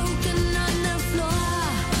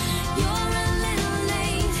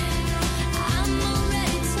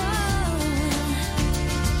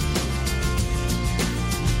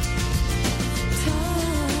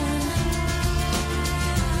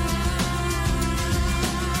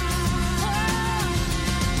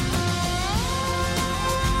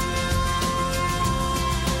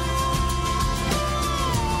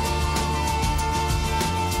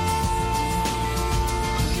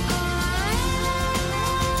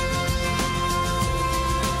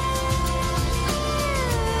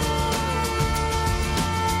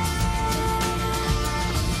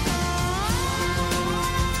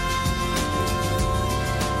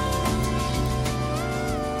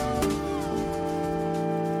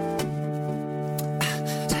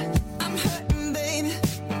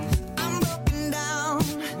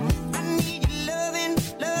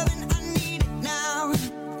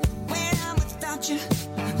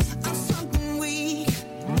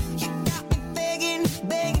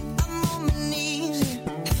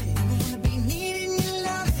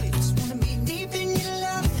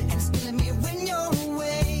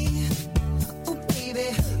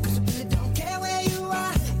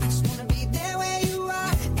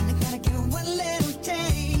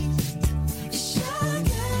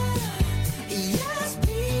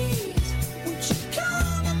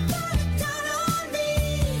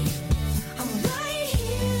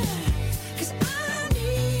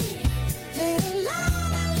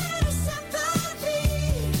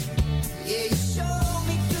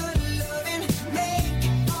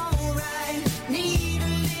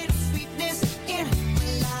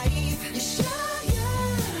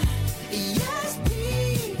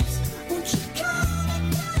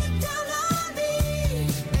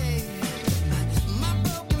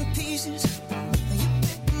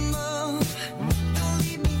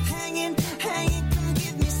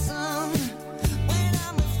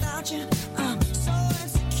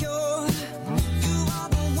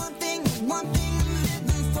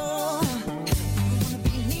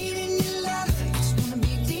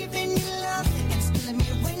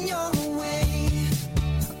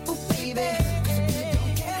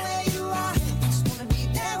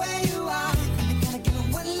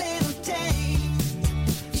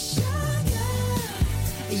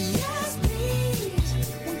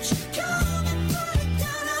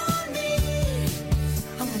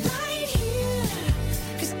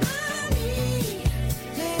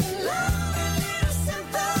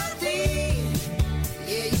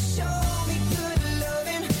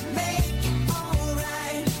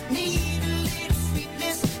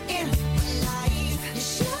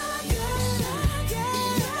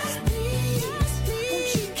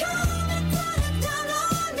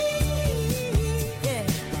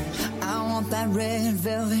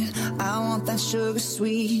it. I want that sugar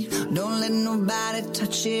sweet. Don't let nobody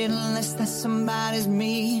touch it unless that somebody's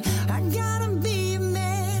me. I gotta be a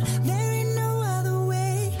man, there ain't no other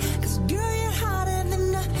way. 'Cause girl, you're hotter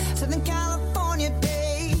than a Southern California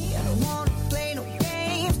day. I don't wanna play no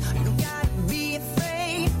games, you don't gotta be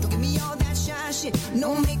afraid. Don't give me all that shy shit,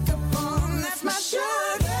 no makeup on, that's my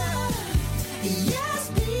sugar. Yes,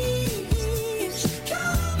 please,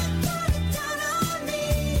 come and put it down on me.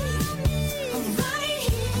 Right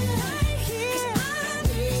here, 'cause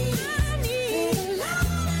I need a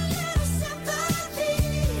love, a little sympathy.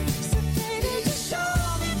 So baby, just show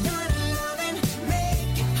me good loving,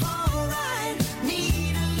 make it alright.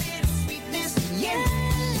 Need a little sweetness in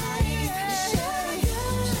my life.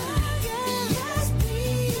 Yes,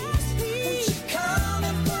 please, won't you come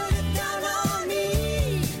and put it down on me,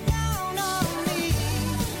 down on me.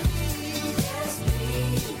 Yes,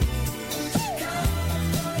 please, come and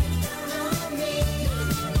put it down on me.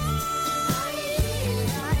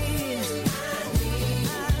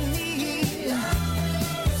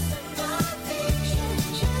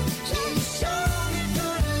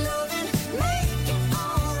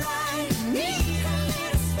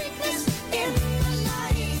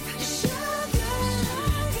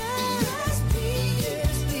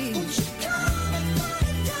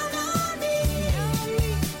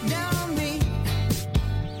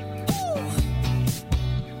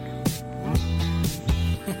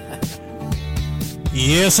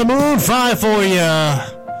 Yes, a Maroon 5 for ya.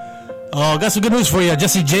 Oh, got some good news for you,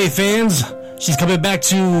 Jessie J fans. She's coming back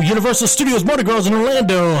to Universal Studios Motor Girls in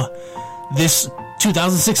Orlando this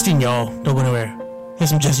 2016, y'all. Don't go anywhere. Here's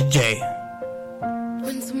some Jessie J.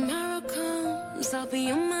 When tomorrow comes, I'll be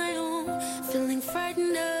on my own, feeling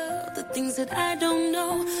frightened of the things that I don't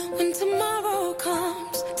know. When tomorrow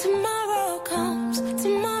comes, tomorrow comes,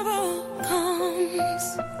 tomorrow comes.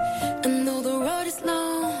 And though the road is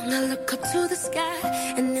long, I look up to the sky,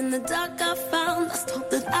 and in the dark I found lost hope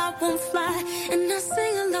that I won't fly. And I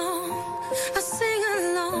sing along,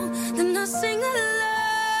 then I sing along.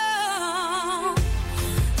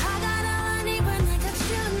 I got all I need when I got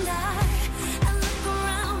you and I look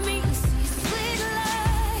around me and see sweet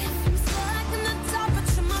life. I'm stuck in the dark, but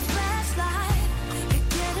you're my flashlight. You're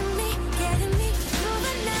getting me through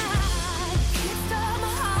the night. You stole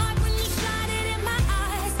my heart when you shine it in my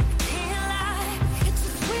eyes. Can't lie, it's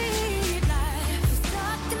a sweet life. I'm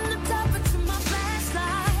stuck in the dark, but you're my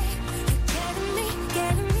flashlight. You're getting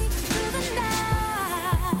me through the night.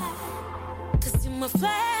 'Cause you're my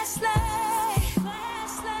flashlight.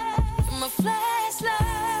 You're my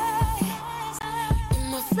flashlight. You're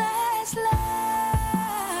my flashlight.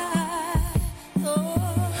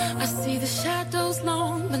 Oh, I see the shadows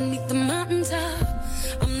long beneath the mountaintop.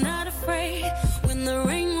 I'm not afraid when the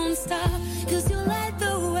rain won't stop. 'Cause you light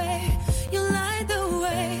the way. You light the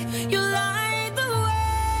way. You light the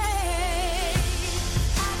way.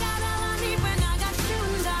 I got all I need when I got you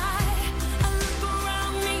and I look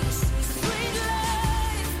around me, see sweet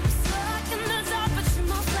life. I'm stuck in the dark, but you're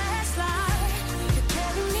my flashlight. You're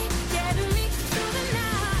getting me through the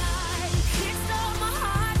night. You stole my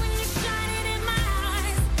heart when you shine it in my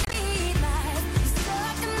eyes. Sweet life. I'm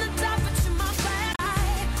stuck in the dark, but you're my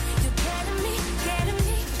flashlight. You're getting me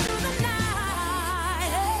through the night.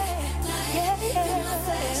 You're my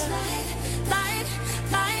flashlight,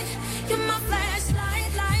 light. You're my flashlight,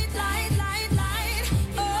 light.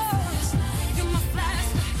 Oh, you're my flashlight.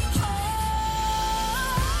 Oh,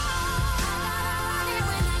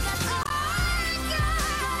 when I got you,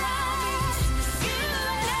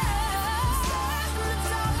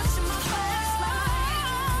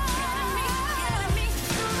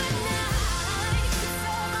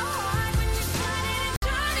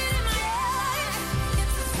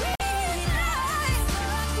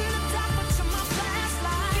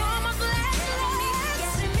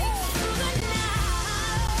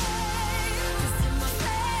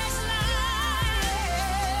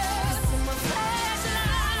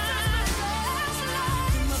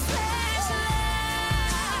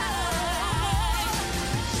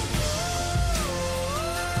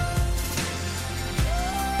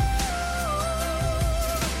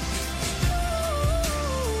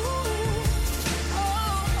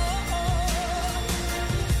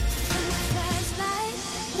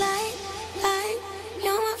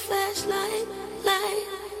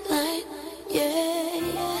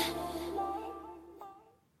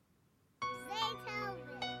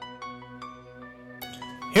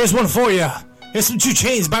 Here's one for you. Here's some 2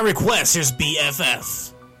 Chainz by request. Here's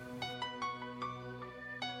BFF.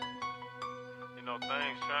 You know,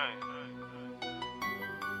 things change.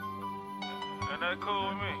 And that's cool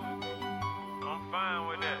with me. I'm fine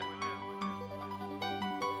with that.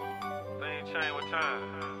 change with time.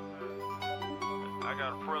 I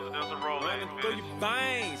got a presidential role. Running through your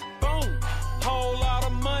veins, boom. Whole lot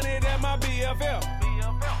of money that my BFL.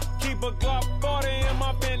 Keep a Glock 40 in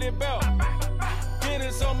my Fendi belt.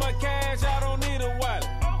 Getting so much cash, I don't need a wallet.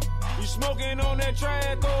 You smoking on that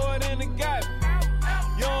trash, throw it in the garbage.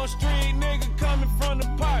 Young street nigga coming from the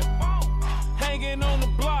pipe. Hanging on the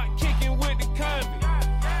block, kicking with the convict.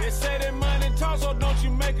 They say that money talk, so don't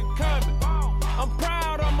you make a comment. I'm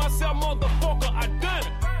proud of myself, motherfucker, I done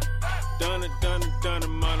it. Done it,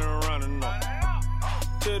 money running up.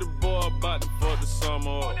 Tell the boy about to fuck the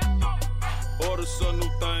summer up. Order some new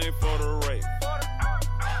thing for the rape.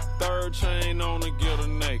 Third chain on to get her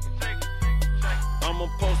naked. I'm a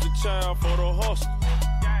poster child for the hustle.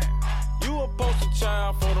 You a poster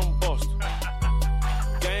child for them busters.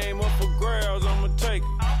 Game up for grabs, I'ma take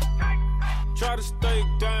it. Try to stay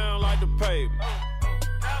down like the pavement.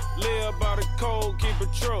 Live by the code, keep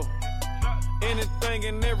it true. Anything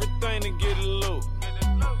and everything to get a loot.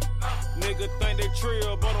 Nigga think they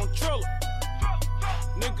trill, but I'm trillin'.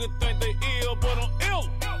 Nigga think they ill, but I'm ill.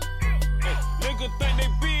 Hey, nigga think they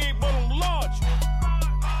big, but I'm large.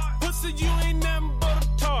 Pussy, you ain't nothing but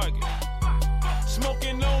a target.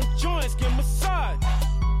 Smoking on joints, get massage.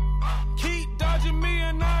 Keep dodging me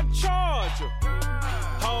and I'll charge you.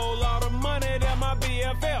 Whole lot of money that my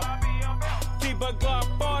BFL. Keep a Glock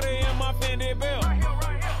 40 in my Fendi belt.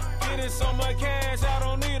 Getting so much cash, I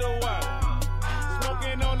don't need a wallet.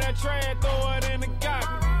 Smoking on that trash, throw it in the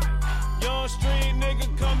garbage. Young street nigga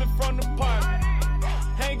coming from the pipe.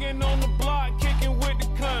 Hanging on the block, kicking with the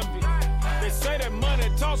convict. They say that money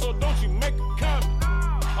talk, so don't you make a comment.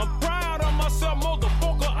 I'm proud of myself,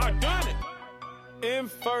 motherfucker, I done it. In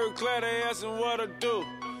fur clad, they asking what I do.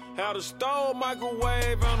 How to stove,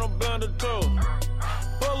 microwave, and a blender too.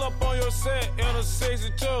 Pull up on your set in a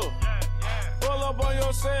 62. Pull up on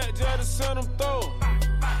your set, just to send them through.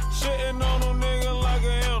 Shitting on them niggas like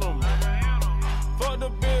an animal. Fuck the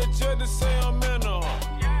bitch, just to say I'm in her.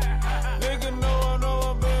 Nigga know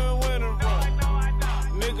I been winning from.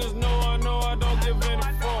 Niggas know I don't give any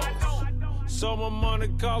fucks. So my money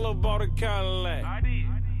collar bought a Cadillac.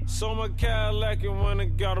 So my Cadillac and when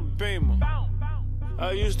it got a Beamer.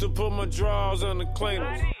 I used to put my drawers in the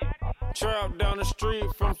cleaners. Trap down the street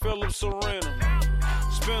from Phillips Serena.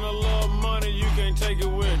 Spend a little money, you can't take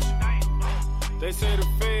it with you. They say the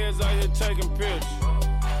feds out here taking pictures.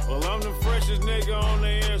 Well, I'm the freshest nigga on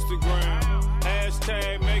their Instagram.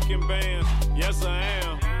 Hashtag making bands, yes I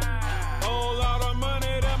am. Whole lot of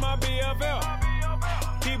money that my BFL.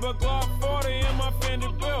 Keep a Glock 40 in my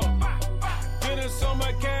Fendi belt. Getting so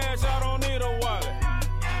much cash, I don't need a wallet.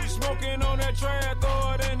 You smoking on that trash,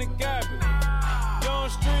 throw it in the garbage. Young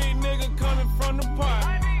street nigga coming from the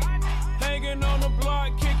pipe. Hanging on the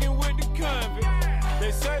block, kicking with the convict.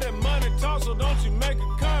 They say that money talk, so don't you make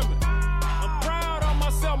a comment. I'm proud of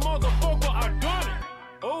myself, motherfucker, I done it.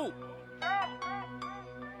 Oh.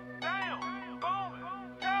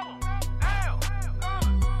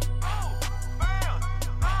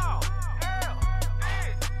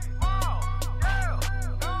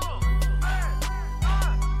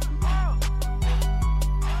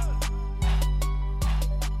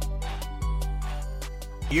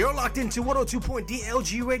 You're locked into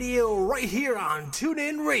 102.DLG Radio right here on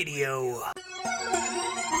TuneIn Radio.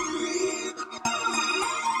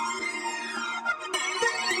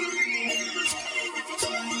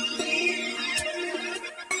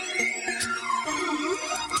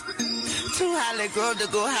 Too highly grown to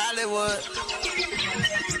go Hollywood.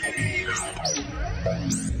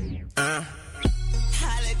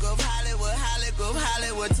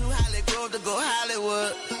 Hollywood, too highly grown to go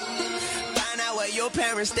Hollywood. Where your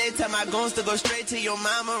parents stay, tell my goons to go straight to your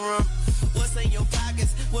mama room. What's in your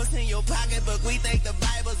pockets? What's in your pocketbook? We think the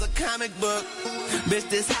Bible's a comic book. Bitch,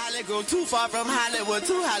 this Holly grown too far from Hollywood.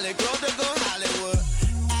 Too Holly grown to go Hollywood.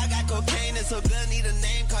 I got cocaine and so good, need a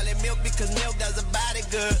name, call it milk because milk does a body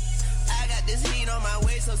good. I got this heat on my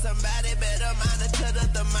way, so somebody better monitor the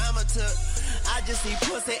thermometer. I just see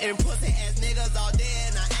pussy and pussy ass niggas all day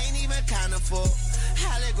and I ain't even kinda full.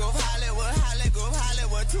 Hollywood, Hollywood, Hollywood,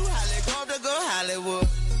 Hollywood, too Hollywood to go Hollywood.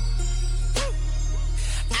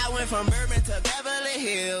 I went from Bourbon to Beverly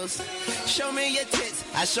Hills. Show me your tits,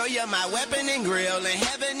 I show you my weapon and grill, and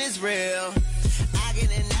heaven is real. I get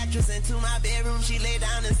an actress into my bedroom, she lay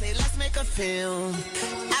down and say, let's make a film.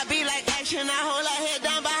 I be like action, I hold her head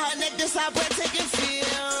down by her neck, this our breathtaking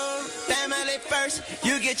film. Family first,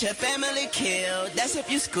 you get your family killed, that's if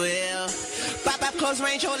you squeal. Pop up close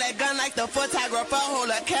range, hold that gun like the photographer, hold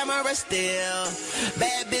a camera still.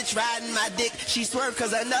 Bad bitch riding my dick, she swerved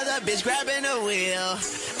cause another bitch grabbing the wheel.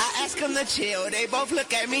 I ask them to chill. They both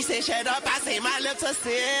look at me, say shut up. I say my lips are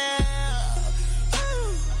sealed.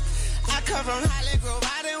 I come from Hollywood,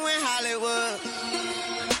 I didn't win Hollywood.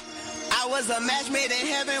 I was a match made in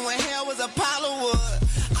heaven when hell was Apollo wood.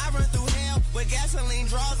 I run through hell with gasoline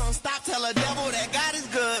draws on stop. Tell a devil that God is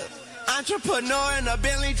good. Entrepreneur in a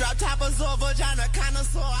Bentley, drop top of Zor, vagina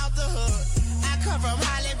connoisseur out the hood. I come from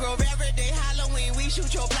Hollywood, every day Halloween. We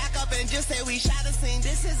shoot your block up and just say we shot a scene.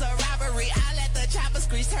 This is a robbery. I let the chopper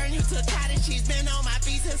screech turn you to cottage cheese. Been on my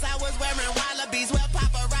feet since I was wearing wallabies. Well,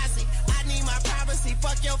 paparazzi, I need my privacy.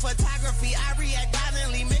 Fuck your photography. I react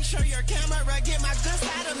violently. Make sure your camera get my good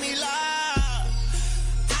side of me, love.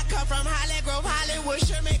 I come from Hollywood, Hollywood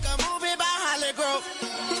should make a movie about Hollywood.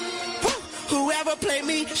 Whoever play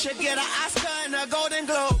me should get an Oscar and a Golden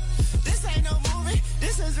Globe. This ain't no movie,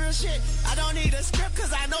 this is real shit. I don't need a script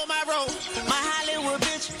cause I know my role. My Hollywood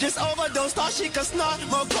bitch just overdosed, thought she could snort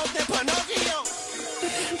more coke than Pinocchio.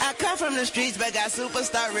 I come from the streets but got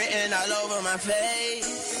superstar written all over my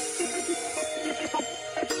face.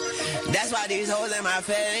 That's why these hoes in my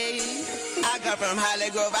face. I come from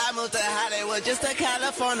Hollywood, I moved to Hollywood just to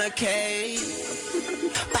Californicate.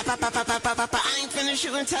 I ain't finished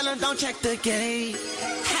shooting, tell them don't check the gate.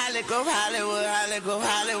 Hollywood, Hollywood, Hollywood,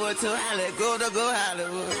 Hollywood to Hollywood to go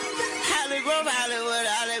Hollywood. Hollywood, Hollywood,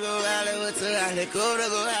 Hollywood, Hollywood to Hollywood to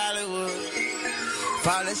go Hollywood.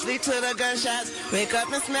 Fall asleep to the gunshots, wake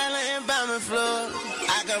up and smell an embalming floor.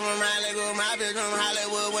 I come from Hollywood, my bitch from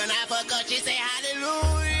Hollywood. When I fuck up, she say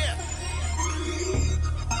hallelujah.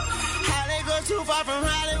 Hollywood too far from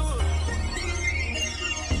Hollywood.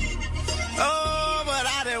 Oh, but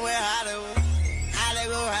I didn't wear Hollywood.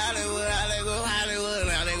 Hollywood, Hollywood, Hollywood, Hollywood,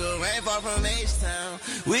 Hollywood, right far from H-Town.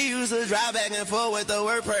 We used to drive back and forth with the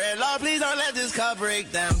word prayer. Lord, please don't let this car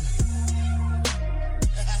break down.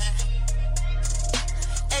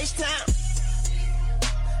 H-Town.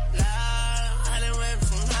 I done went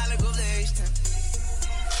from Hollywood to H-Town.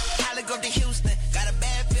 Hollywood to Houston. Got a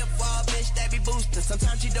bad fifth wall bitch that be boosting.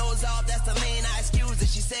 Sometimes she doze off, that's the mean I excuse it.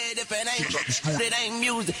 She said if it ain't, it ain't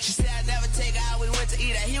music. She said I never take her out, we went to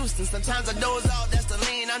eat at Houston. Sometimes I doze off, that's the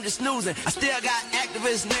mean, I'm just snoozing. I still got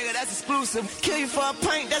activists, nigga, that's exclusive. Kill you for a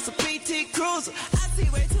prank, that's a PT Cruiser. I see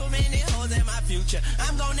way too many hoes in my future.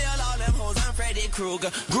 I'm gon' nail all them hoes, I'm Freddy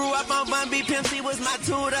Krueger. Grew up on Bun B, Pimp C was my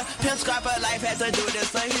tutor. Pimp Scrapper life had to do this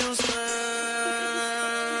for Houston.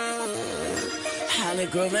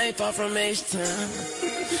 Hollywood ain't far from H-Town.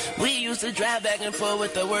 We used to drive back and forth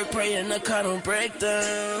with the work, praying the car don't break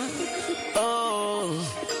down. Oh,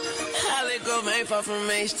 Hollywood ain't far from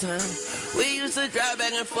H-Town. We used to drive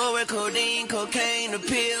back and forth with codeine, cocaine, the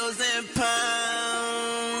pills and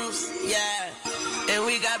pounds. Yeah, and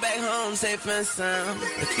we got back home safe and sound.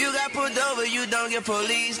 If you got pulled over, you don't get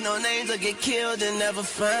police. No names will get killed and never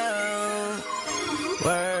found.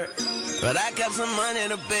 Word. But I kept some money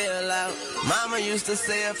to bail out. Mama used to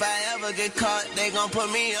say if I ever get caught, they gon'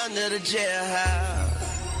 put me under the jailhouse.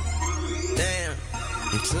 Damn.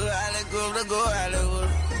 To Hollywood to go Hollywood.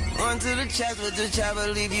 On to the chest with the chopper,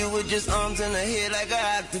 leave you with just arms in the head like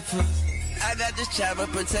an octopus. I got this chopper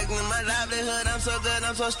protecting my livelihood. I'm so good,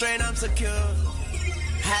 I'm so straight, I'm secure.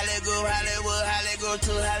 Hollywood, Hollywood, Hollywood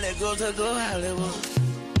to Hollywood to go Hollywood.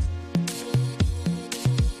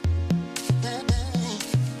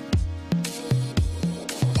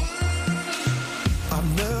 I've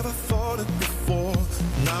never thought it before,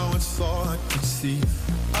 now it's all I can see.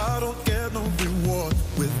 I don't get no reward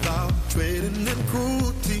without trading in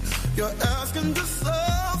cruelty. You're asking to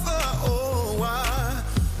suffer, oh why?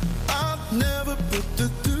 I've never put the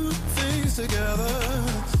two things together.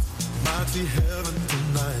 Mighty heaven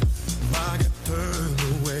tonight, might get turned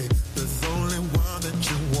away. There's only one that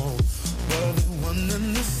you want, but the one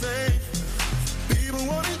and the same. People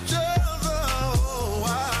want each other, oh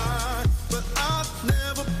why? But I've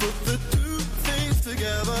never put the two things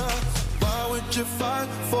together. Why would you fight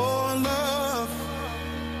for love?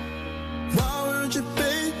 Why would you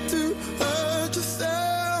pay to hurt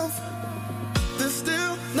yourself? There's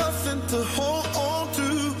still nothing to hold on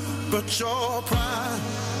to but your pride.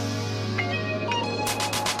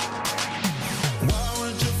 Why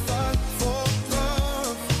would you fight for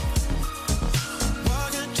love? Why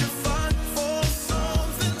can't you fight for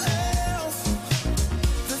something else?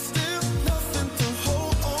 There's still nothing to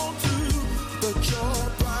hold on to but your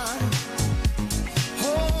pride.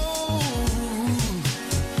 Oh,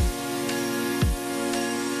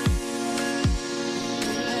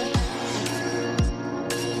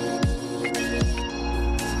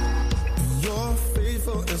 you're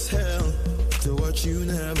faithful as hell to what you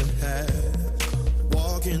never had.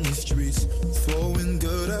 Walking the streets, throwing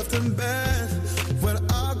good after bad. When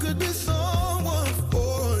I could be someone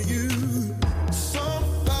for you.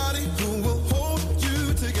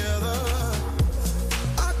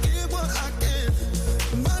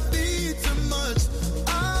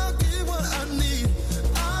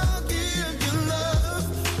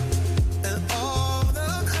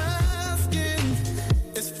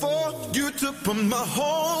 put my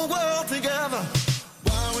whole world together.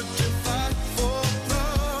 Why would you fight for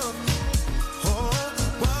love? Oh,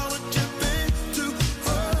 why would you think to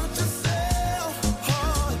hurt yourself?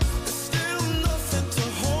 Oh, there's still nothing to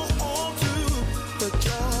hold on to but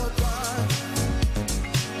your pride.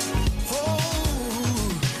 Oh,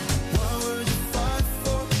 why would you fight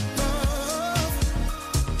for love?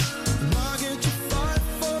 Why can't you fight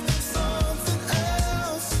for something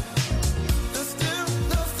else? There's still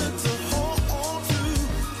nothing to hold on to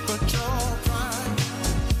but your pride.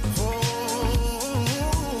 Oh,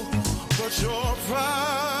 but your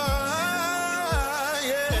pride,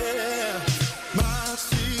 yeah.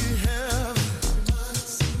 Mercy, heaven.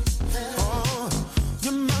 Oh,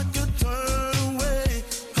 you might get turned away.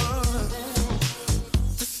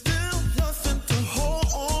 There's still nothing to hold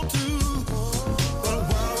on to. But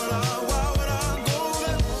why would I go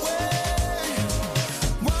that way?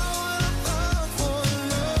 Why would I fight for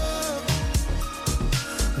love?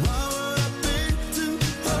 Why would I think to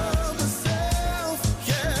hurt myself?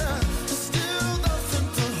 Yeah, there's still nothing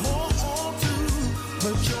to hold on to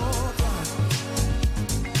but your pride.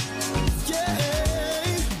 Yeah,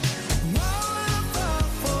 why would I fight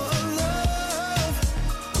for love?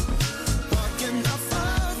 Why can't I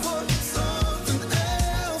fight for something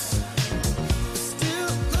else? There's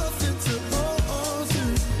still nothing to hold on to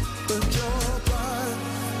but your pride.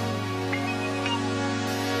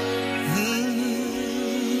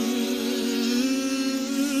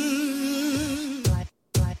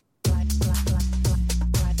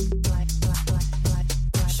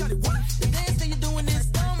 Shawty, what? The dance that you're doing is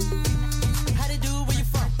dumb. How they do where you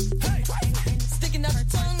from? Hey, sticking out your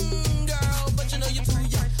tongue, girl, but you know you're too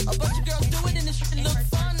young. A bunch of girls do it and it should look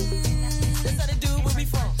fun. That's how they do where we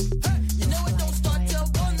from. Hey, you know it don't start till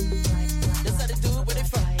 1. That's how they do it where they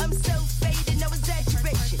from. I'm so faded, no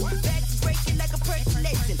exaggeration. Bags breaking like a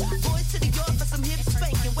percolation. Boys to the yard for some hips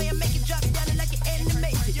spanking. Way I make it drop down like an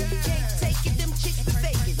animation. Can't take it, them chicks be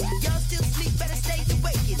faking. Y'all still sleep, better stay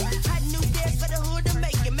awakened. Hot new dance for the hood to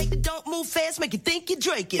make it. Make the don't move fast, make you think you're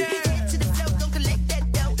drinking. Head to the flow, don't collect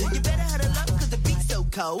that dough. You better huddle up, cause the beat's so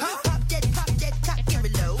cold. Pop that, cock and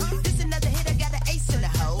reload. This another hit, I got an ace in the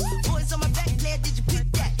hole. Boys on my back, player, did you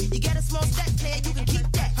pick that? You got a small stack, player, you can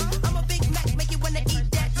keep that. I'm a Big Mac, make you wanna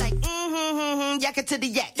eat that. Like, yak it to the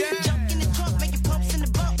yak. Jump in the trunk, make you pumps in the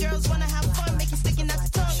bump. Girls wanna have fun, make you sticking out the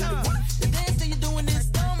tongue. The dance that you're doing is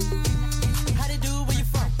dumb. How they do where you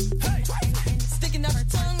from? Hey, sticking out your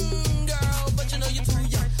tongue, girl, but you know you're too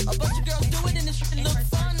young. A bunch of girls do it and it should look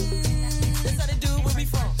fun. That's how they do where we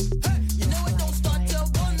from. Hey, you know it don't start till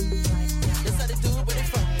 1. That's how they do it where they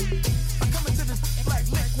from. I'm coming to this like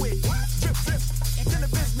liquid. Drip, drip, it's in the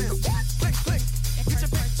business. Click, click, get your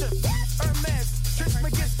picture. Hermes, Trish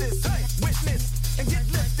McGinnis, hey, witness, and get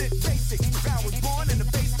lifted. Basic, I was born in the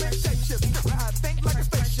basement. Shape shift, I think like a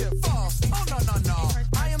spaceship. False, oh no, no, no.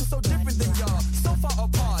 I am so different than y'all, so far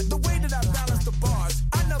apart. The way that I balance the bars,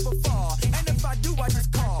 I never fall. And if I do, I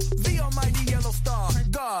just call the almighty yellow star.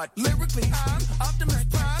 God, lyrically, I'm Optimus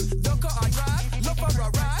Prime. The car I drive, look for a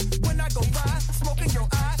ride. When I go by, smoke in your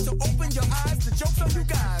eyes. So open your eyes, the joke's on you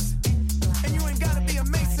guys. And you ain't gotta be a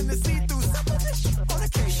Mason to see through some of this shit on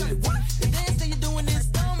occasion. What? The dance that you're doing is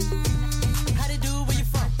dumb. How they do where you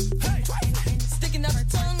from? Hey, Sticking out your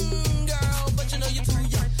tongue, girl, but you know you're too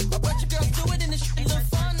young. A bunch of girls do it and it should look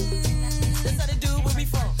fun. That's how they do where we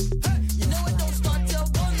from. You know it don't start till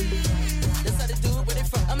 1. That's how they do it where they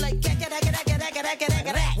from. I'm like,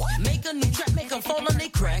 make a new track, make them fall on they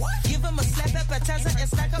crack. Give them a slap appetizer and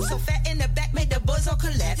stack up so fat in the back, make the boys all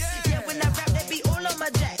collapse. Yeah, when I rap, that be all on my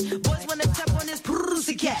jack. Boys wanna tap on this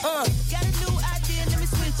pussy cat. Got a new idea, let me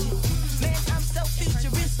switch it. Man, I'm so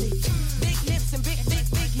futuristic. Big lips and big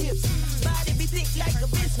hips. Body be thick like a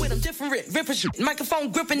biscuit. I'm different, ripping shit.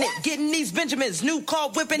 Microphone gripping it. Getting these Benjamins, new car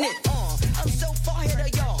whipping it. I'm so far ahead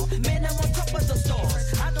of y'all. Man, I'm on top of the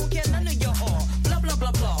stars. I don't care none of y'all. Blah, blah,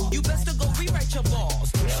 blah, blah. You best to go rewrite your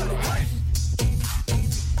balls.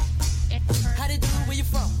 How they do where you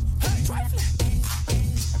from?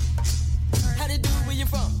 How they do where you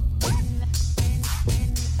from?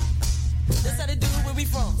 That's how they do where we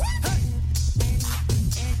from.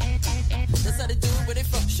 That's how they do where they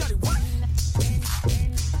from. Shawty, what?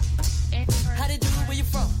 How they do where you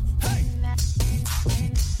from?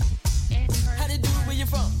 How they do where you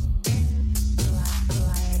from?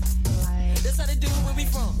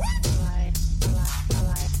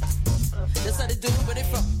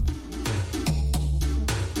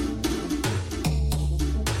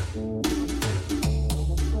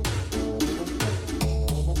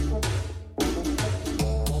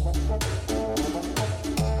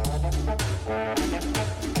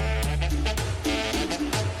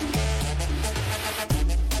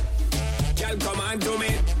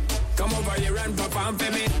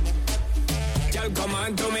 Girl, come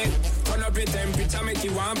on to me. Turn up your temperature, make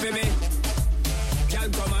you want for me. Girl,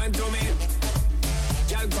 come on to me.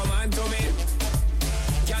 Girl, come on to me.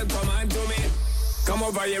 Girl, come on to me. Come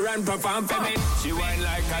over here and perform for me. She whine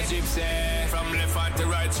like a gypsy. From left hand to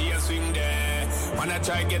right, she a swing there. Wanna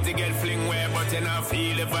try get fling where, but you not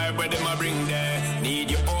feel the vibe where them a bring there.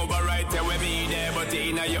 Need you over right there with me there, but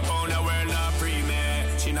in your own world not free me.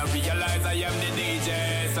 She not realize I am the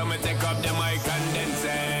DJ, so me take up the mic and then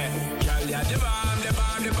say, girl, yeah, the bomb, the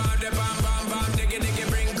bomb, the bomb, the bomb, bomb, bomb, diggy, diggy,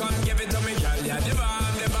 bring, come give it to me, girl, yeah, the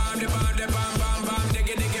bomb, the bomb, the bomb, the bomb, bomb, bomb,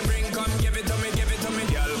 diggy, diggy, bring, come give it to me,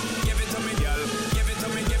 girl, give it to me, girl, give it to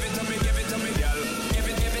me, give it to me, give it to me, girl, give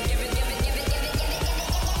it, give it, give it, give it, give it, give it, give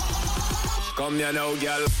it. Come here now,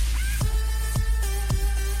 girl.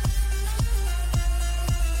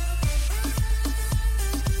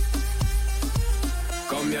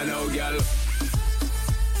 Come here now, girl.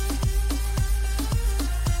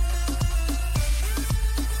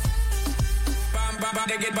 Bam, bam, bam,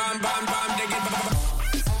 dig it, bam, bam, bam, dig it, bam, bam.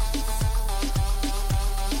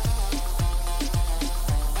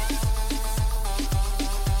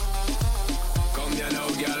 Come here now,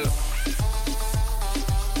 girl.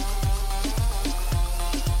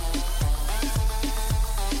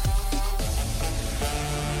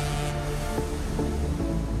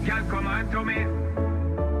 Girl, come on to me.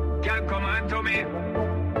 Girl, come on to me.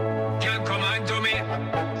 Girl, come on to me.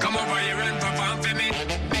 Come over here and perform for me.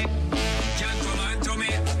 Girl, come on to me.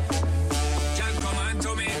 Girl, come on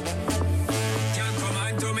to me. Girl, come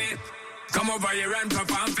on to me. Come over here and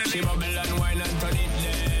perform for me. She bubble and wine and turn it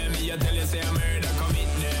there. Me I tell you say I'm murder commit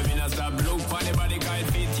there. Me not stop look for the body can't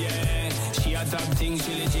fit, yeah. She a top thing,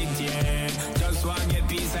 she legit, yeah. Just want get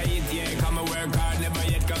piece of it, yeah. Come and work hard, never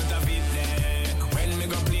yet counterfeit there. When me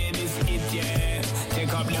go play this hit, yeah.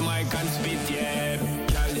 Take up the mic and spit, yeah.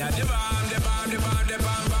 Girl, yeah, the bomb, the bomb, the bomb, the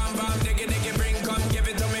bomb, bomb, bomb, diggy, diggy, bring, come give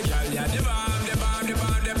it to me. Girl, yeah, the bomb, the bomb, the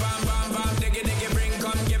bomb, the bomb, bomb, bomb, diggy, diggy, bring,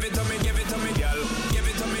 come give it to me, girl. Give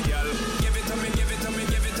it to me, girl. Give it to me, give it to me,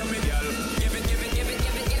 give it to me, girl. Give it, give it, give it,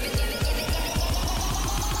 give it, give it, give it, give it.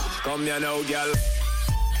 Come here now, girl.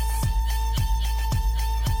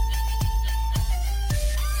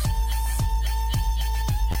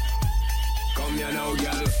 Come here now,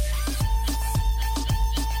 girl.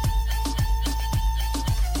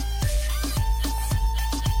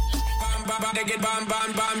 Bam, bam, bam, dig it, bam,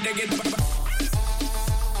 bam, bam, dig it, bam, bam.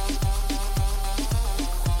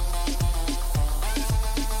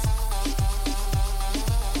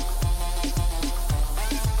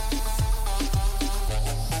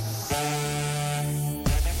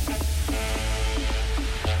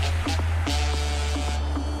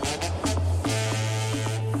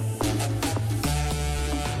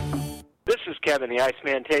 This is Kevin the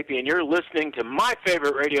Iceman Tapey, and you're listening to my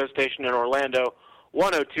favorite radio station in Orlando,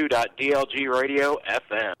 102.DLG Radio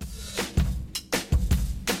FM.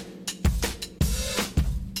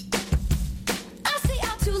 I stay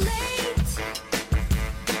out too late.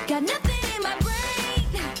 Got nothing in my brain.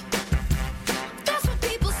 That's what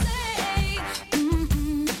people say.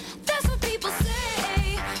 That's what people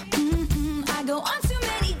say. I go on too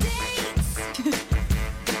many dates,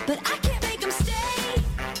 but I can't make them stay.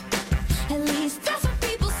 At least that's what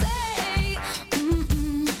people say.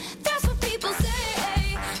 That's what people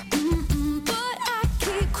say. But I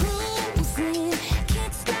keep cruising.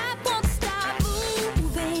 Can't stop, won't stop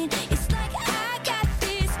moving. It's like I got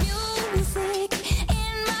this music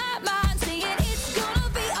in my mind saying it's gonna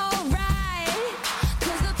be alright.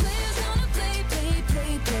 'Cause the player's gonna play, play,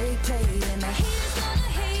 play, play, play. And the haters gonna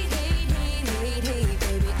hate, hate, hate, hate, hate.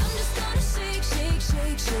 Baby, I'm just gonna shake, shake,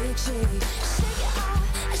 shake, shake, shake. Shake it off,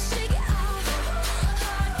 shake it off.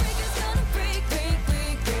 Heartbreaker's gonna break, break,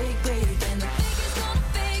 break, break, break. And the faker's gonna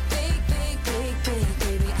fake, fake, fake, fake, fake.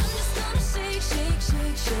 Baby, I'm just gonna shake, shake,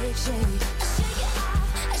 shake, shake, shake. Shake it off,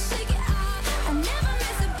 shake it off. I never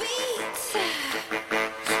miss a beat.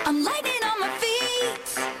 I'm lightning on my feet.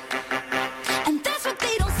 And that's what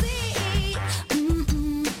they don't see.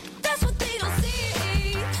 That's what they don't see.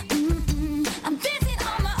 I'm dancing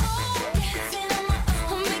on my own. Dancing on my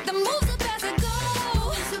own. Make the moves up as I go.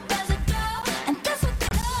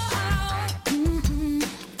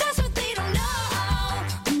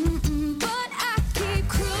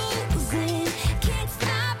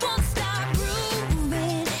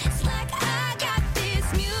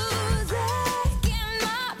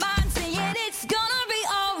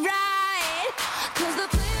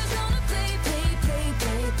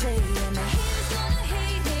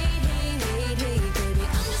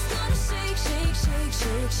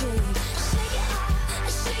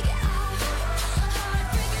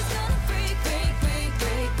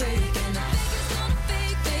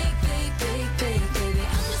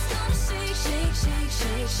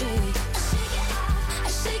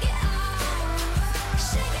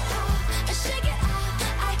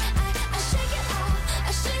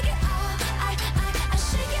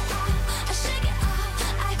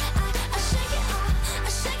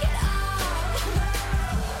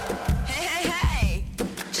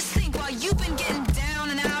 been getting down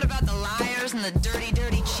and out about the liars and the dirty,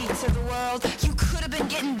 dirty cheats of the world. You could have been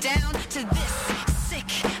getting down to this sick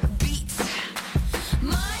beat.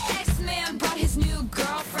 My ex-man brought his new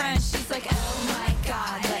girlfriend. She's like, oh my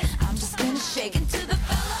God, but I'm just gonna shake it to the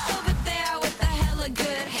fella over there with the hella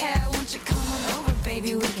good hair. Won't you come on over,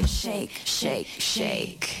 baby? We can shake, shake,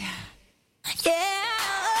 shake. Yeah,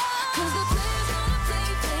 'cause the players gonna play,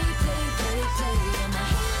 play, play, play, play, and the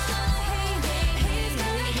haters gonna hate, hate, hate,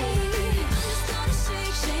 hate, hate. I'm just gonna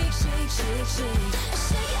shake, shake, shake, shake, shake. I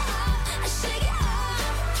shake it off, I shake it off.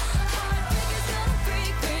 Heartbreakers gonna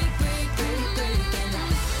break, break, break, break, break, and the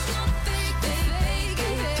haters gonna fake, fake, fake,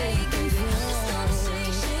 fake, fake, fake. I'm just gonna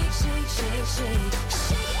shake, shake, shake, shake,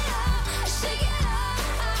 shake. I shake it off,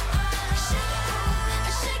 I shake it off.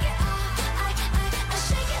 I shake it off, I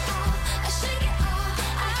shake it off. I shake it off, I shake it off.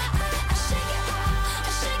 I shake it off,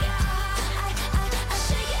 I shake it off. I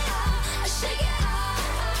shake it off, I shake it off.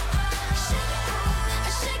 Shake it off,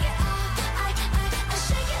 I shake it off. I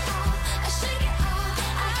shake it off, I shake it off.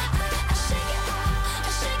 I shake it off,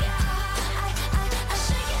 I shake it off. I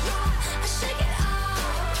shake it off, I shake it off.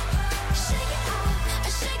 Shake it off, I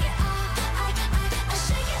shake it off. I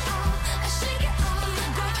shake it off, I shake it off.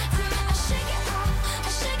 You got to. I shake it off,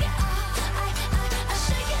 I shake it off. I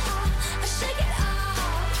shake it off, I shake it off.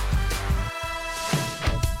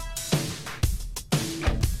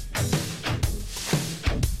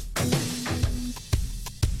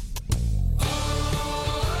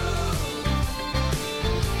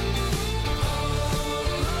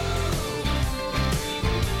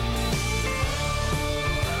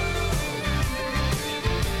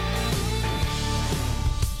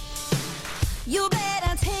 You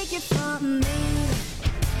better take it from me.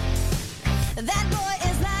 That boy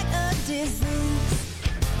is like a disease.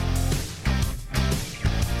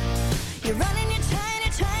 You're running, you're trying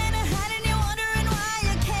to hide, and you're wondering why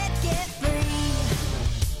you can't get free.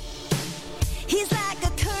 He's like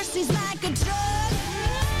a curse, he's like a drug.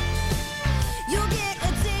 You get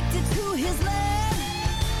addicted to his love.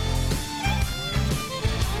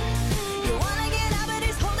 You wanna get out, but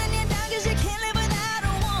he's holding you down 'cause you can't live without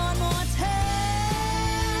him one more touch.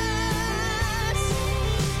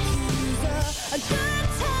 He's a good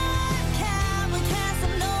time,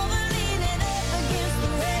 Casanova, leaning up against the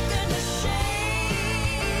record machine.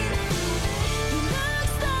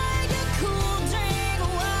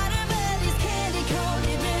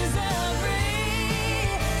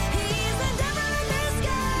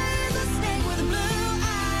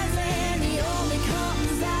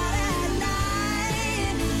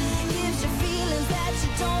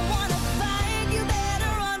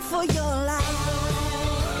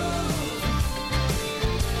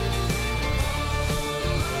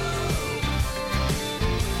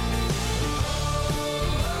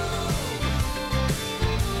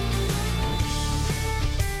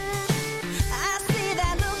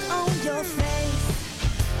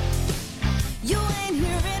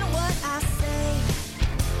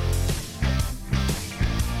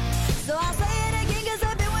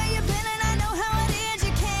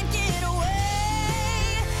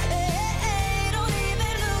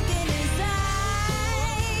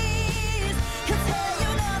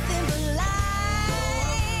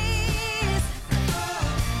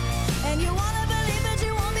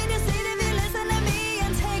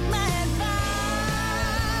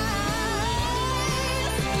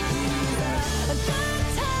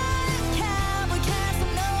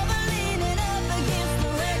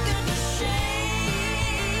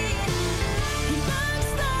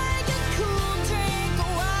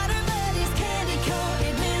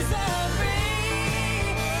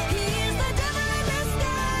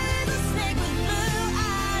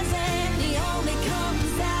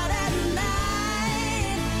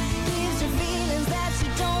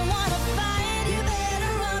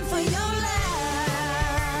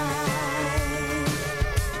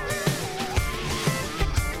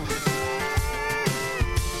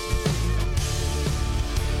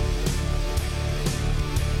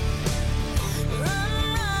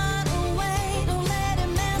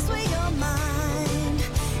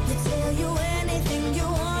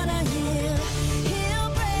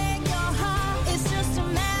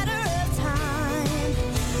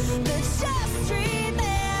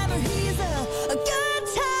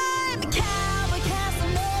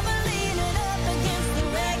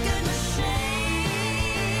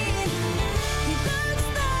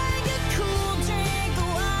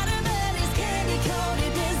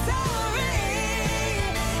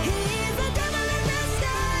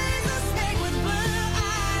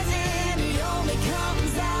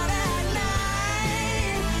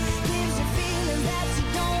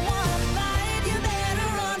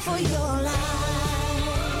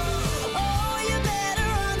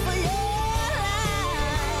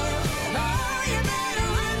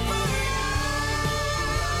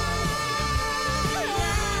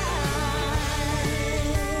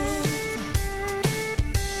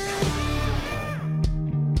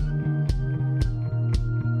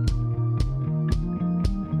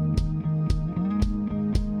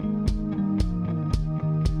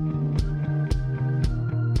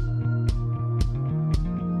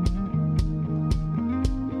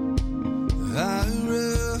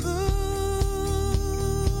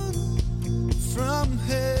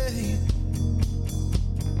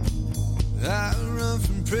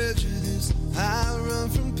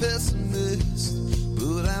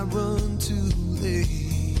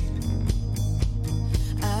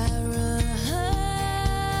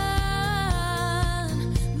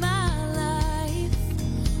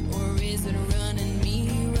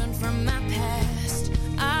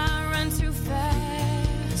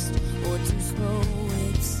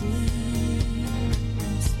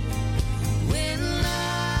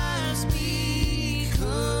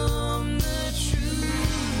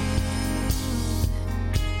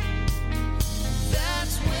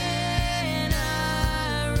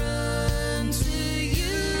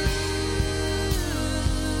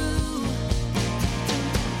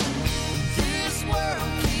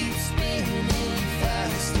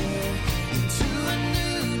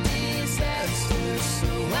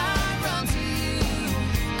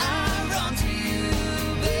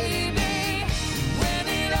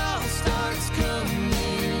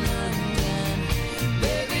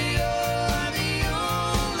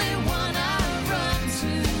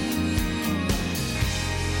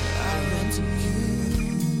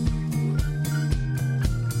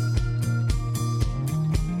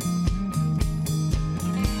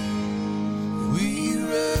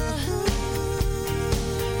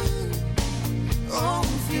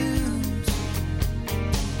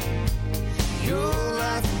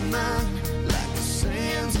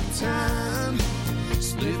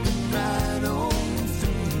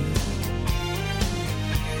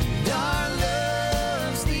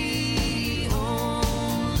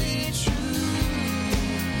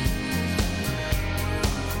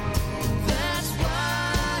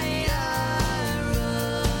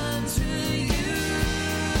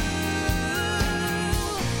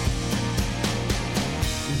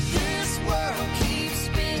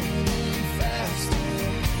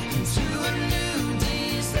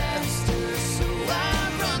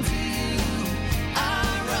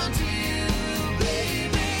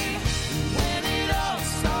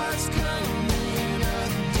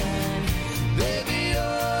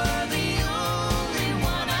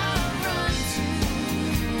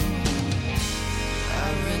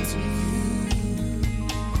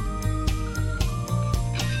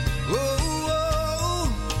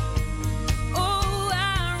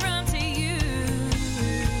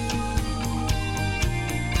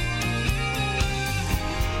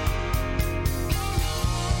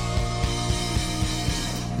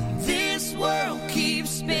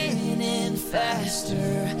 faster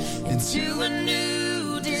into a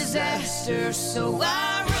new disaster. So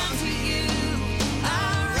I run to you,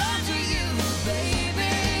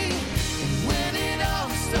 baby. And when it all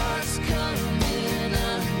starts coming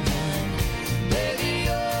undone, baby,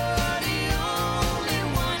 you're the only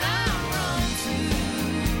one I run to.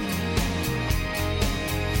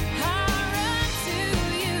 I run to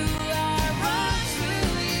you, I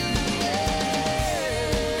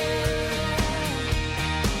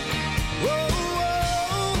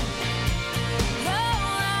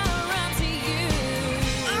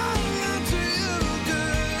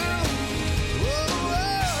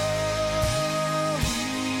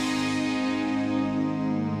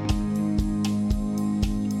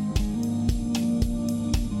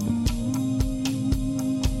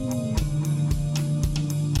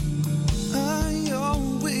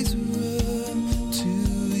always run to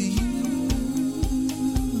you.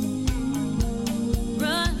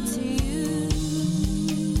 run to you.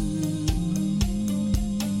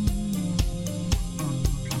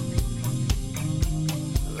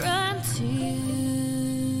 Run to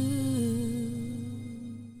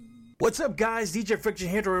What's up, guys? DJ Friction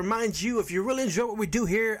here to remind you, if you really enjoy what we do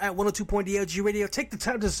here at 102.DLG Radio, take the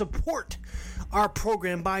time to support our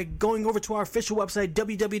program by going over to our official website,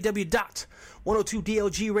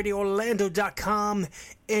 www.102dlgradioorlando.com,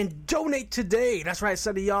 and donate today. That's right,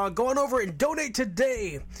 son of y'all. Go on over and donate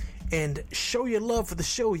today and show your love for the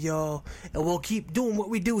show, y'all, and we'll keep doing what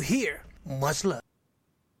we do here. Much love.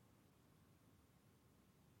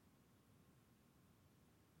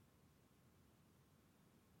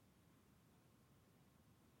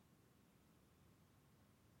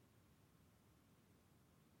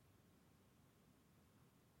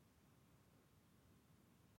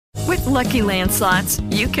 With Lucky Land Slots,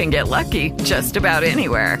 you can get lucky just about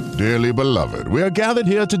anywhere. Dearly beloved, we are gathered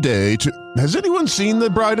here today to... Has anyone seen the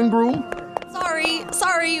bride and groom?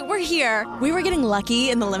 Sorry, we're here. We were getting lucky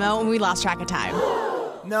in the limo and we lost track of time.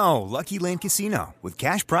 No, Lucky Land Casino, with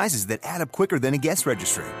cash prizes that add up quicker than a guest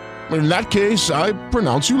registry. In that case, I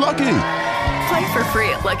pronounce you lucky. Play for free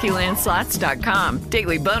at LuckyLandSlots.com.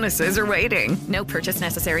 Daily bonuses are waiting. No purchase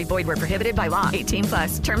necessary. Void where prohibited by law.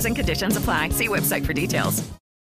 18+. Terms and conditions apply. See website for details.